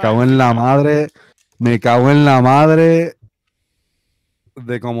 We Me try, cago en we la try. madre. Me cago en la madre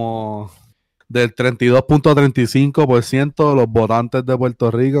de como del 32.35% de los votantes de Puerto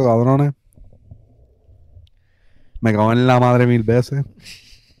Rico, cabrones. Me cago en la madre 1000 veces.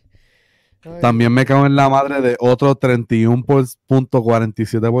 Ay, También me cago en la madre de otro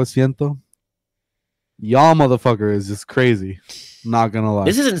 31.47%. Y'all motherfucker is just crazy. Not gonna lie.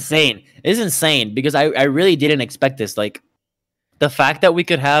 This is insane. This is insane because I really didn't expect this. Like the fact that we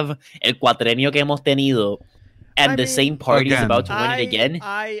could have el cuatrenio que hemos tenido and I the mean, same party is again. about to win it again.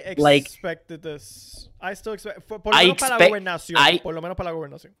 I like- expected this. I still expect. Por lo I menos para la expect- gobernación. Por lo menos para la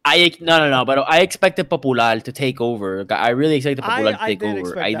gobernación. No, but I expected Popular to take over. I really expected Popular to I take did over.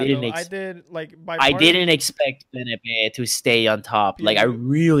 expect I that, didn't. though. I did like. By I party, didn't expect PNP to stay on top. Like I Pierre-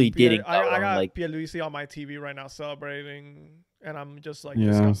 really didn't. I cabrón. got Like Pierluisi on my TV right now celebrating, and I'm just like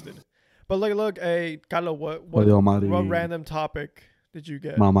Yeah. disgusted. But look, hey, Carlos, what Jodido Madrid. random topic did you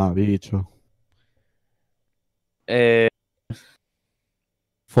get? Mamá, bicho. eh,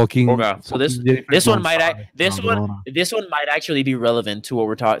 Fucking. okay, so this fucking this one might González, cabrona. this one might actually be relevant to what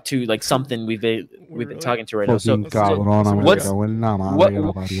we're talking to, like something we've been Really? talking to right now. So Fucking cabrona, me what's- cago en la madre what- que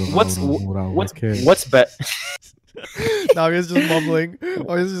la parió, what's cabrón, jurado. what's Es que- what's bet? Now he's just mumbling,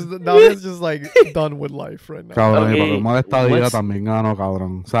 or he's just like done with life right now. Cabrón, y Okay, para colmo de esta vida what's- también ganó,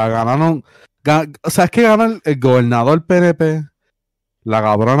 cabrón. O sea, ganaron. O sea, es que gana el gobernador PNP, la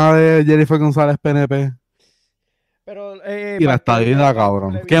cabrona de Jennifer González PNP Pero, y la estadía,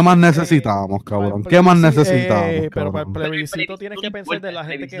 cabrón. ¿Qué más necesitamos, cabrón? ¿Qué más necesitamos, Pero para el cabrón? plebiscito tienes que no pensar de importa, la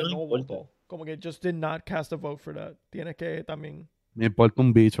gente que plebiscito no no importa. votó. Como que just did not cast a vote for that. Tienes que también. Me importa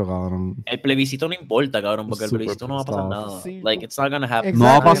un bicho, cabrón. El plebiscito no importa, cabrón, porque el Super plebiscito no va a pasar pissed off. nada. Sí, Like it's not gonna happen. No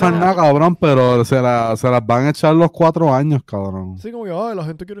va a Exactly, pasar no. nada, cabrón, pero se las van a echar los 4 años, cabrón. Sí, como que, ay, la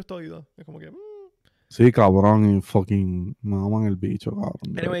gente quiere estadidad. Es como que. Sí, cabrón, y fucking me aman el bicho, cabrón.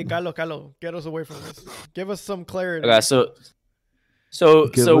 de Anyway, verdad. Carlos, get us away from this. Give us some clarity. Okay, so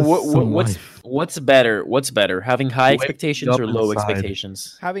Give us some what's better? What's better, having high Wake expectations up or low inside.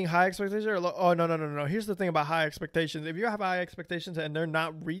 expectations? Having high expectations or oh no. Here's the thing about high expectations. If you have high expectations and they're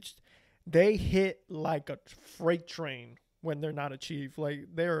not reached, they hit like a freight train when they're not achieved. Like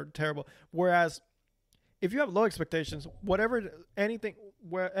they're terrible. Whereas if you have low expectations, wherever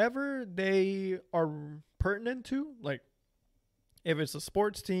they are pertinent to, like if it's a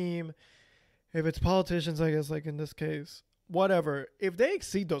sports team, if it's politicians, I guess, like in this case, whatever, if they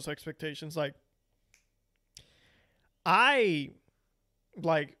exceed those expectations, like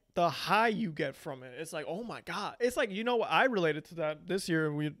the high you get from it, it's like, oh my god, it's like, you know what, I related to that this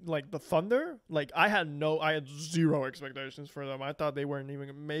year. We like the Thunder, like I had zero expectations for them. I thought they weren't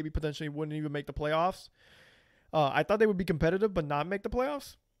even, maybe potentially wouldn't even make the playoffs. I thought they would be competitive but not make the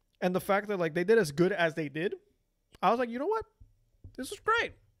playoffs, and the fact that like they did as good as they did, I was like, you know what, this is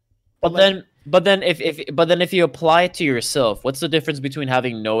great. But then if you apply it to yourself, what's the difference between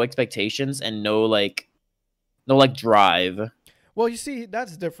having no expectations and no drive Well, you see,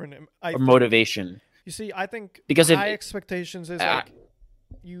 that's different. or motivation? You see, I think Because if- high expectations is like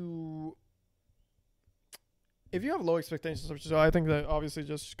if you have low expectations, so I think that obviously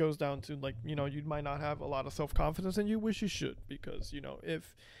just goes down to like, you know, you might not have a lot of self-confidence, and you wish you should, because, you know,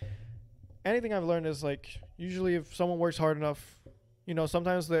 if anything I've learned is like, usually if someone works hard enough, you know,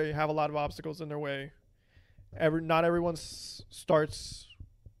 sometimes they have a lot of obstacles in their way. Not everyone starts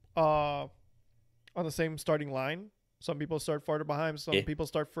on the same starting line. Some people start farther behind. Some Yeah. people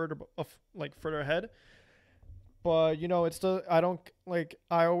start further ahead. But, you know,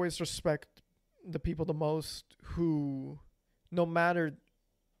 I always respect the people the most who, no matter,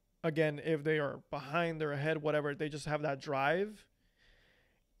 again, if they are behind or ahead, whatever, they just have that drive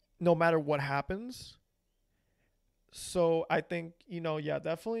no matter what happens. So I think, you know, yeah,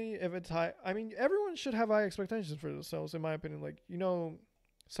 definitely if it's high, I mean, everyone should have high expectations for themselves, in my opinion. Like, you know,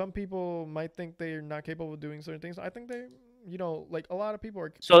 some people might think they're not capable of doing certain things. I think they, you know, like a lot of people are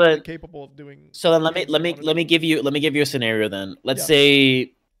capable of doing. So then let things they wanna me do. give you a scenario then. Let's Yeah.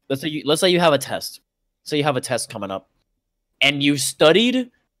 say you have a test. So you have a test coming up, and you studied,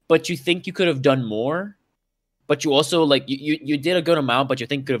 but you think you could have done more, but you also like you did a good amount, but you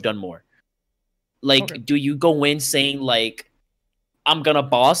think you could have done more. Like, Okay. do you go in saying like, I'm gonna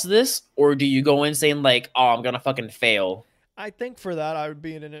boss this, or do you go in saying like, oh, I'm gonna fucking fail? I think for that I would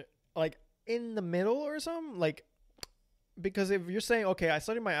be in the middle or something, like, because if you're saying, okay, I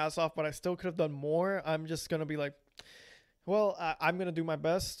studied my ass off, but I still could have done more, I'm just gonna be like, well, I'm gonna do my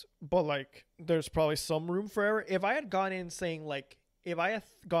best, but like, there's probably some room for error. If I had gone in saying like, if I had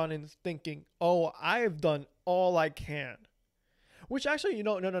gone in thinking, oh, I've done all I can, which actually,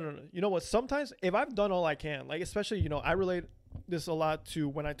 no. You know what? Sometimes if I've done all I can, like especially, I relate this a lot to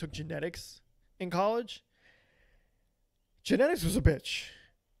when I took genetics in college. Genetics was a bitch,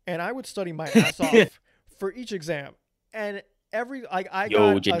 and I would study my ass off for each exam, and I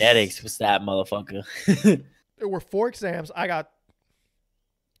got genetics was that motherfucker. There were 4 exams. I got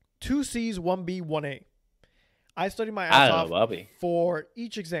 2 C's, 1 B, 1 A. I studied my ass off for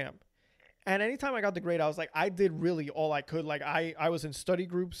each exam. And anytime I got the grade, I was like, I did really all I could. Like, I was in study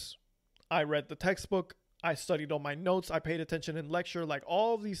groups. I read the textbook. I studied all my notes. I paid attention in lecture. Like,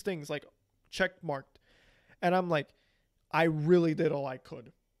 all of these things, like, check marked. And I'm like, I really did all I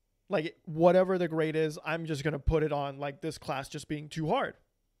could. Like, whatever the grade is, I'm just going to put it on, like, this class just being too hard.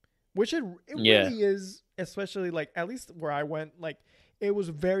 Which it really is, especially, like, at least where I went, like, it was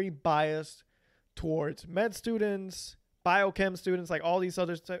very biased towards med students, biochem students, like all these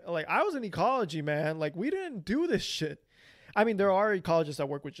others. Like, I was in ecology, man. Like, we didn't do this shit. I mean, there are ecologists that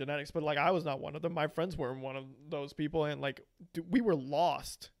work with genetics, but like, I was not one of them. My friends were one of those people, and like, we were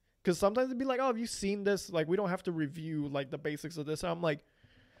lost. Because sometimes it'd be like, oh, have you seen this? Like, we don't have to review like the basics of this. And I'm like,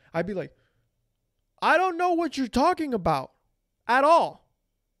 I'd be like, I don't know what you're talking about at all.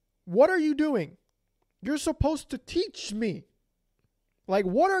 What are you doing? You're supposed to teach me. Like,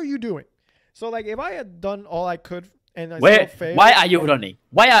 what are you doing? So like, if I had done all I could and I still failed, why are you running?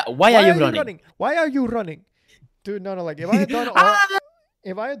 Why are you running? Why are you running? Dude, no. Like, if I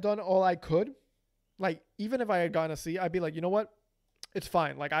had done all I could, like, even if I had gotten a C, I'd be like, you know what? It's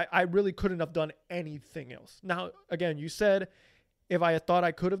fine. Like, I really couldn't have done anything else. Now, again, you said if I had thought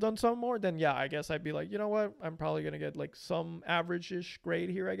I could have done some more, then yeah, I guess I'd be like, you know what? I'm probably going to get like some average-ish grade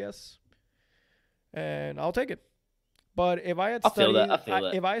here, I guess. And I'll take it. But if I had studied,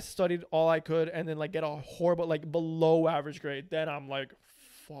 if I studied all I could and then like get a horrible, like below average grade, then I'm like,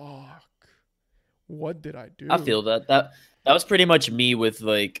 fuck, what did I do? I feel that. That was pretty much me with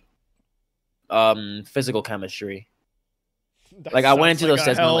like physical chemistry. Like, I went into those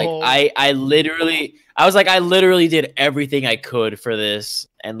tests, like, I literally did everything I could for this,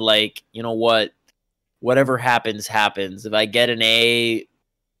 and like, you know what, whatever happens. If I get an A,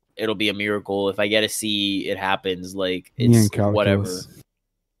 it'll be a miracle. If I get a C, it happens. Like, it's whatever.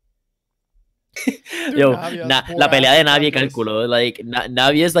 Dude, yo, la pelea de Navia y cálculo. Like,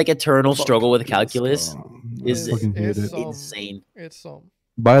 Navia's like eternal struggle with calculus is insane. It's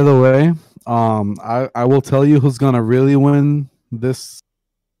By the way, I will tell you who's gonna really win this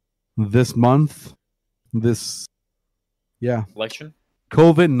month. Election.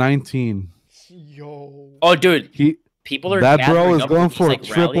 COVID-19. Yo. Oh, dude. People are that bro is going for a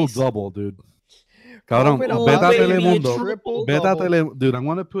triple double, dude. Cabrón, vete a Telemundo. Dude, I'm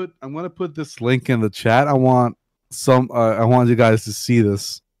gonna put this link in the chat. I want you guys to see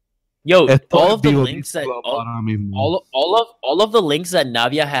this. Yo, all of the links that all of the links that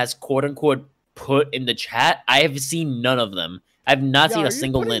Navia has quote unquote put in the chat, I have seen none of them. I've not seen a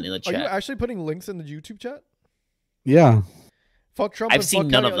single link in the chat. Are you actually putting links in the YouTube chat? Yeah. Fuck Trump. I've seen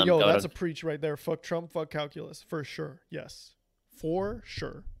none of them. Yo, that's a preach right there. Fuck Trump. Fuck calculus for sure. Yes, for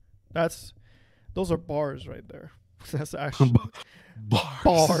sure. Those are bars right there. That's actually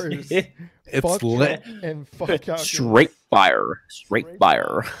bars. It's fuck lit. Trump and fuck calculus. Straight fire.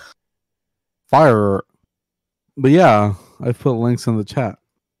 Fire. But yeah, I put links in the chat.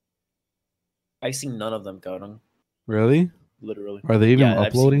 I've seen none of them, Godong. Really? Literally. Are they even uploading?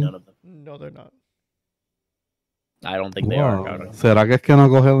 I've seen none of them. No, they're not. I don't think they are, Godong. ¿Será que no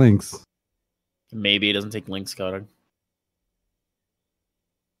coge links? Maybe it doesn't take links, Godong.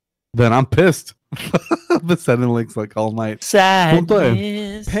 Then I'm pissed. I've been sending links like all night.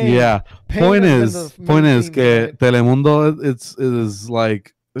 Sadness. Yeah. Point is que Telemundo is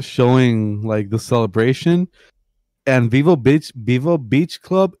like showing like the celebration, and Vivo Beach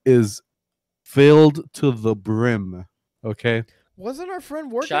Club is filled to the brim. Okay. Wasn't our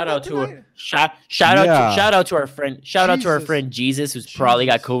friend working? Shout out to our friend Jesus, who's probably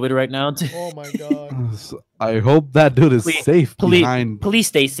got COVID right now. Oh my god! I hope that dude is safe. Please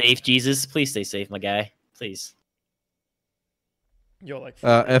stay safe, Jesus. Please stay safe, my guy. Please. Yo, like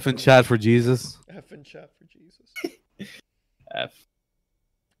F in chat for Jesus. F in chat for Jesus. F.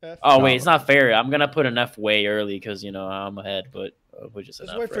 Oh wait, it's not fair. I'm gonna put an F way early because I'm ahead, but we'll just.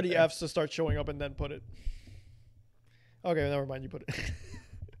 Let's wait for the Fs to start showing up and then put it. Okay, never mind. You put it.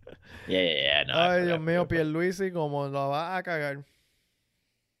 Yeah. No, ay, Dios mío, Pierluisi, como lo va a cagar.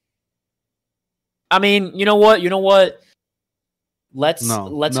 I mean, you know what? Let's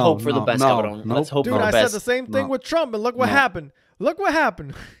hope for the best, cabrón. Let's hope for the best. Dude, I said the same thing with Trump, and look what happened. Look what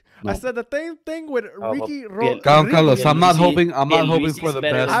happened. I said the same thing with Ricky. Carlos, I'm not hoping for the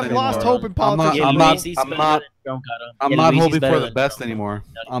best. I've lost hope in politics. I'm not hoping for the best anymore.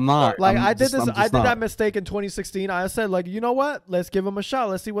 I'm not. Like I did that mistake in 2016. I said, like, you know what? Let's give them a shot.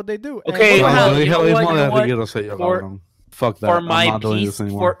 Let's see what they do. Okay, fuck that. For my peace,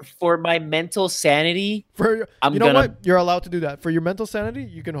 for my mental sanity, you're allowed to do that. For your mental sanity,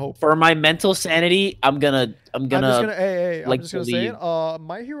 you can hope. For my mental sanity, I'm just gonna say it.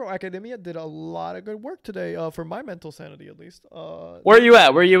 My Hero Academia did a lot of good work today. For my mental sanity, at least. Where are you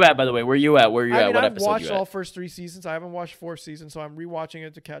at? Where are you at? By the way, where are you at? What I've episode watched you at? all first 3 seasons. I haven't watched 4th season, so I'm rewatching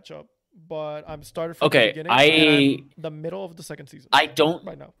it to catch up. But I'm started from the beginning. I'm the middle of the 2nd season. I don't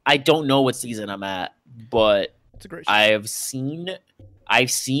know what season I'm at, but it's a great show. I've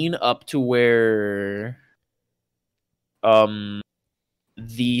seen up to where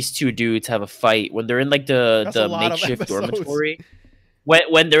these two dudes have a fight when they're in like the makeshift dormitory.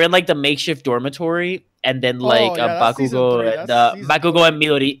 When they're in like the makeshift dormitory, and then like Bakugo and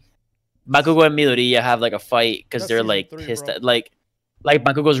Midoriya have like a fight because they're like pissed at like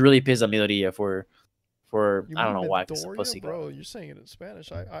Bakugo's really pissed at Midoriya for I don't know why, because pussy. Bro, you're saying it in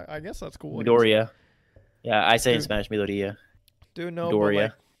Spanish. I guess that's cool. Midoriya. Yeah, I say in Spanish, Midoriya. Dude, no,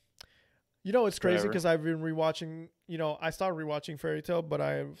 Midoriya. You know, it's crazy because I've been rewatching. You know, I started rewatching Fairy Tail, but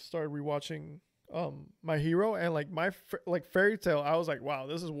I've started rewatching My Hero, and like Fairy Tail, I was like, wow,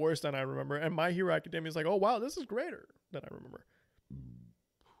 this is worse than I remember. And My Hero Academia is like, oh wow, this is greater than I remember.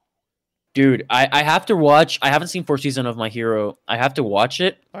 Dude, I have to watch. I haven't seen 4th season of My Hero. I have to watch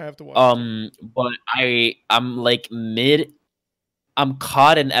it. I have to watch it. But I'm like I'm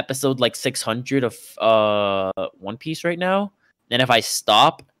caught in episode like 600 of One Piece right now. And if I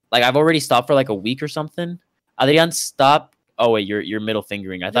stop, like I've already stopped for like a week or something. Adrian, stop. Oh wait, you're middle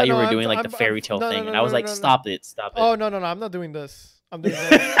fingering. I thought you were doing like the fairy tale thing, and I was like, stop it. Oh no, I'm not doing this. I'm doing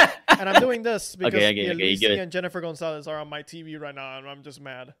this, and I'm doing this because Lucy and Jennifer Gonzalez are on my TV right now, and I'm just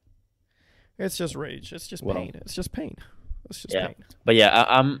mad. It's just rage. It's just pain. It's just pain. It's just pain. But yeah,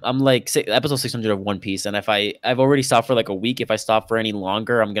 I'm like episode 600 of One Piece, and if I've already stopped for like a week. If I stop for any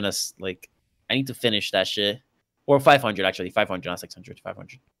longer, I'm gonna like I need to finish that shit. Or 500 actually, 500 not 600,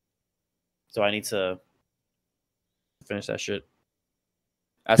 500. So I need to finish that shit.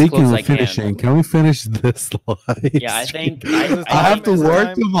 Speaking of finishing, can we finish this live? Yeah, I think I have to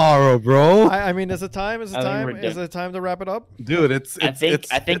work tomorrow, bro. I mean, is it time? Is it time to wrap it up? Dude, I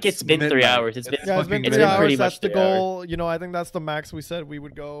think it's been 3 hours. It's been 3 hours. That's the goal. You know, I think that's the max we said we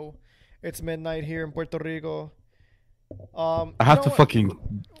would go. It's midnight here in Puerto Rico. I have to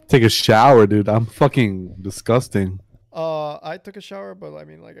fucking take a shower, dude. I'm fucking disgusting. I took a shower, but I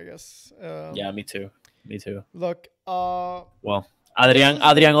mean, like, I guess. Yeah, me too. Look. Well. Adrian,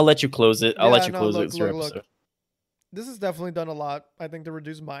 I'll let you close it. Look. This has definitely done a lot, I think, to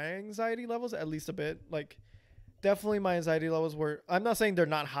reduce my anxiety levels at least a bit. Like, definitely my anxiety levels were, I'm not saying they're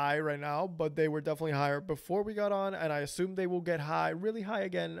not high right now, but they were definitely higher before we got on, and I assume they will get really high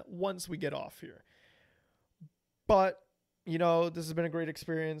again once we get off here. But, you know, this has been a great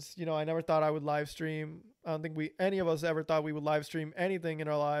experience. You know, I never thought I would live stream. I don't think any of us ever thought we would live stream anything in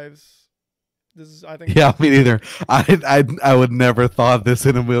our lives. This is, I think. Yeah, me neither. I would never thought this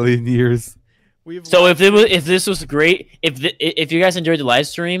in a million years. So if this was great, if you guys enjoyed the live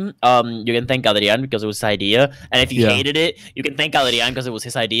stream, you can thank Adrian because it was his idea, and if you hated it, you can thank Adrian because it was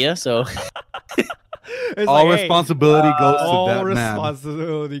his idea. So all responsibility goes to that man. All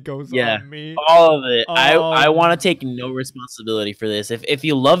responsibility goes on me. All of it. I want to take no responsibility for this. If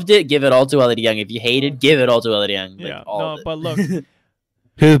you loved it, give it all to Adrian. If you hated, give it all to Adrian. Yeah. But look.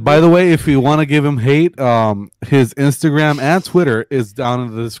 By the way, if you want to give him hate, his Instagram and Twitter is down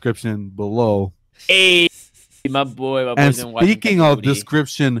in the description below. Hey, my boy. And speaking of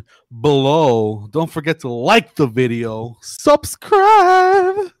description below, don't forget to like the video,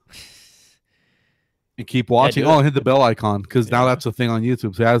 subscribe, and keep watching. Hit the bell icon because now that's a thing on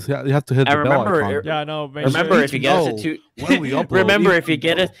YouTube. So you have to hit the bell icon. Yeah, no. Remember, if you get us to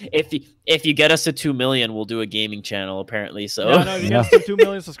if you get us to 2 million, we'll do a gaming channel. Apparently, so if you get us to 2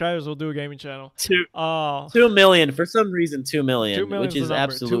 million subscribers, we'll do a gaming channel. 2 million for some reason. 2 million, which is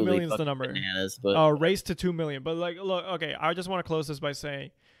absolutely 2 million is the number. Bananas. But race to 2 million. But like, look, okay. I just want to close this by saying,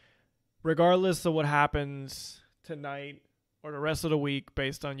 regardless of what happens tonight or the rest of the week,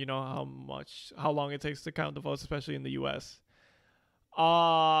 based on, you know, how long it takes to count the votes, especially in the U.S.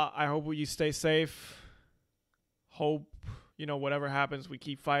 I hope you stay safe. Hope, you know, whatever happens, we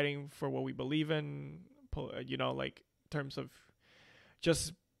keep fighting for what we believe in. You know, like in terms of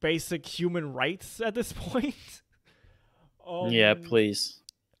just basic human rights at this point. Yeah, please.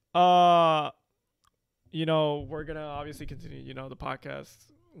 You know, we're gonna obviously continue. You know, the podcast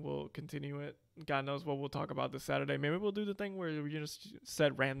will continue it. God knows what we'll talk about this Saturday. Maybe we'll do the thing where we just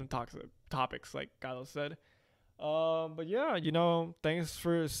said random topics, like Carlos said. But yeah, you know, thanks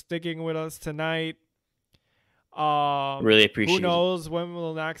for sticking with us tonight. Really appreciate it. Who knows when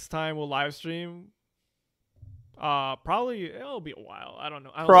will next time we'll live stream? Probably it'll be a while. I don't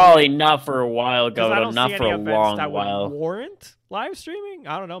know. Probably not for a while, because I Goto. don't Not see for any a events long that while. would warrant live streaming.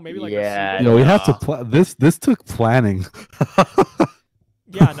 I don't know. Maybe like Yeah, a Super Yo, we Bowl. have to this took planning.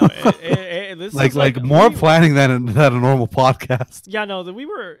 Yeah, no. This is like more planning than a normal podcast. Yeah, no.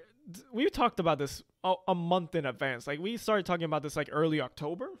 We talked about this a month in advance. Like we started talking about this like early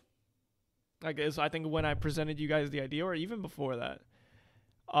October. Like I think when I presented you guys the idea, or even before that.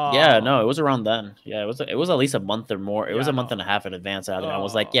 Yeah, no, it was around then. Yeah, it was at least a month or more. It was a month and a half in advance. I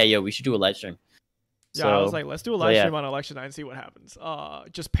was like, yeah, we should do a live stream. Yeah, I was like, let's do a live stream on election night and see what happens.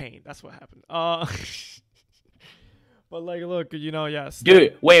 Just pain. That's what happened. But like, look, you know, yes.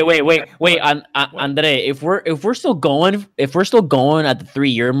 Dude, wait, Andre. If we're still going at the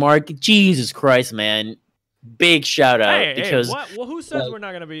 3-year mark, Jesus Christ, man. Big shout out because what? Well, who says we're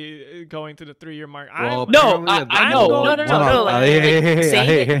not gonna be going to the 3-year mark? I know. No.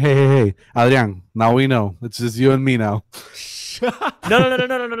 Hey, Adrian. Now we know. It's just you and me now.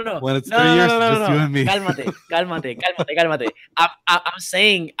 No. When it's 3 years, it's just you and me. Cálmate. I'm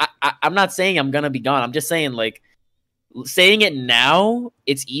saying I'm not saying I'm gonna be gone. I'm just saying like saying it now,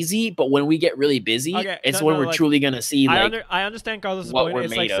 it's easy, but when we get really busy, it's when we're like, truly gonna see. Like, I understand Carlos' point.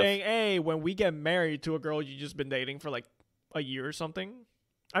 It's like saying, "Hey, when we get married to a girl you just been dating for like a year or something."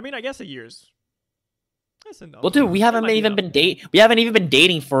 I mean, I guess a year's. That's enough. Well, dude, we haven't even been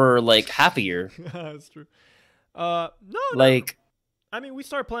dating for like half a year. That's true. No. I mean, we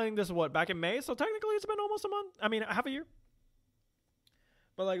started planning this back in May, so technically it's been almost a month. I mean, half a year.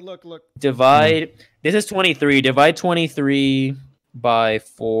 But like, look. Divide. This is 23. Divide 23 by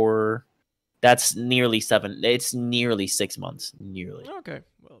 4. That's nearly 7. It's nearly 6 months. Nearly. Okay.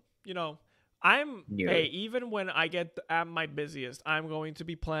 Well, you know, hey, even when I get at my busiest, I'm going to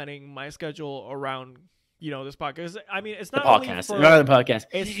be planning my schedule around, you know, this podcast. I mean, it's not the podcast.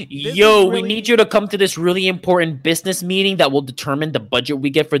 We need you to come to this really important business meeting that will determine the budget we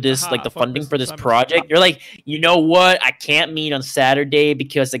get for this, like the funding for this project. You're like, you know what? I can't meet on Saturday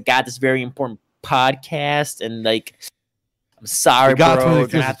because I got this very important podcast, and like, I'm sorry, bro. Got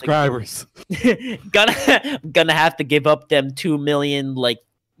 22 subscribers. gonna have to give up them $2 million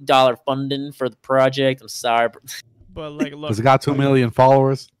dollar funding for the project. I'm sorry, bro. But like, look, it's got 2 million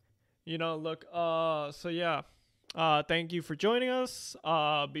followers. You know, look, so yeah. Thank you for joining us.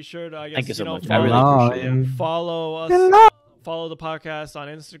 Be sure to, I guess, thank you so much. Follow, I really appreciate it. Follow us. Follow the podcast on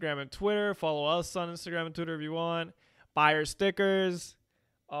Instagram and Twitter. Follow us on Instagram and Twitter if you want. Buy our stickers.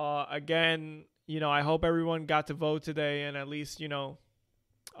 Again, you know, I hope everyone got to vote today and at least, you know,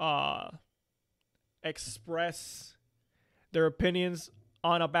 express their opinions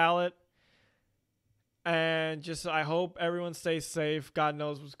on a ballot. And just, I hope everyone stays safe. God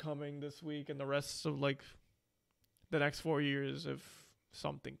knows what's coming this week and the rest of like the next 4 years if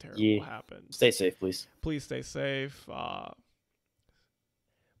something terrible happens. Stay safe, please. Please stay safe. But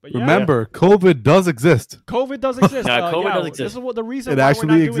remember, COVID does exist. COVID does exist. COVID does exist. This is what the reason why we're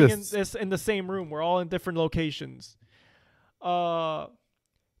not doing this in the same room. We're all in different locations.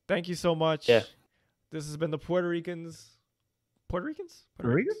 Thank you so much. Yeah. This has been the Puerto Ricans. Puerto Ricans.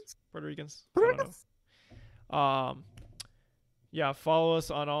 Yeah, follow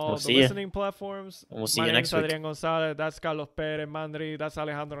us on all the listening platforms. We'll see you next week. Adrian Gonzalez. That's Carlos Perez Mandri. That's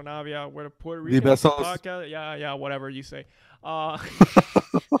Alejandro Navia. We're the Puerto Rican podcast. Yeah, whatever you say.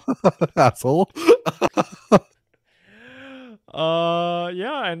 Asshole.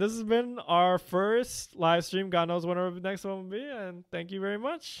 Yeah, and this has been our first live stream. God knows when our next one will be. And thank you very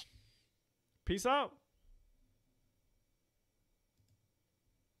much. Peace out.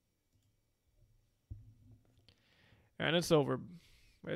 And it's over.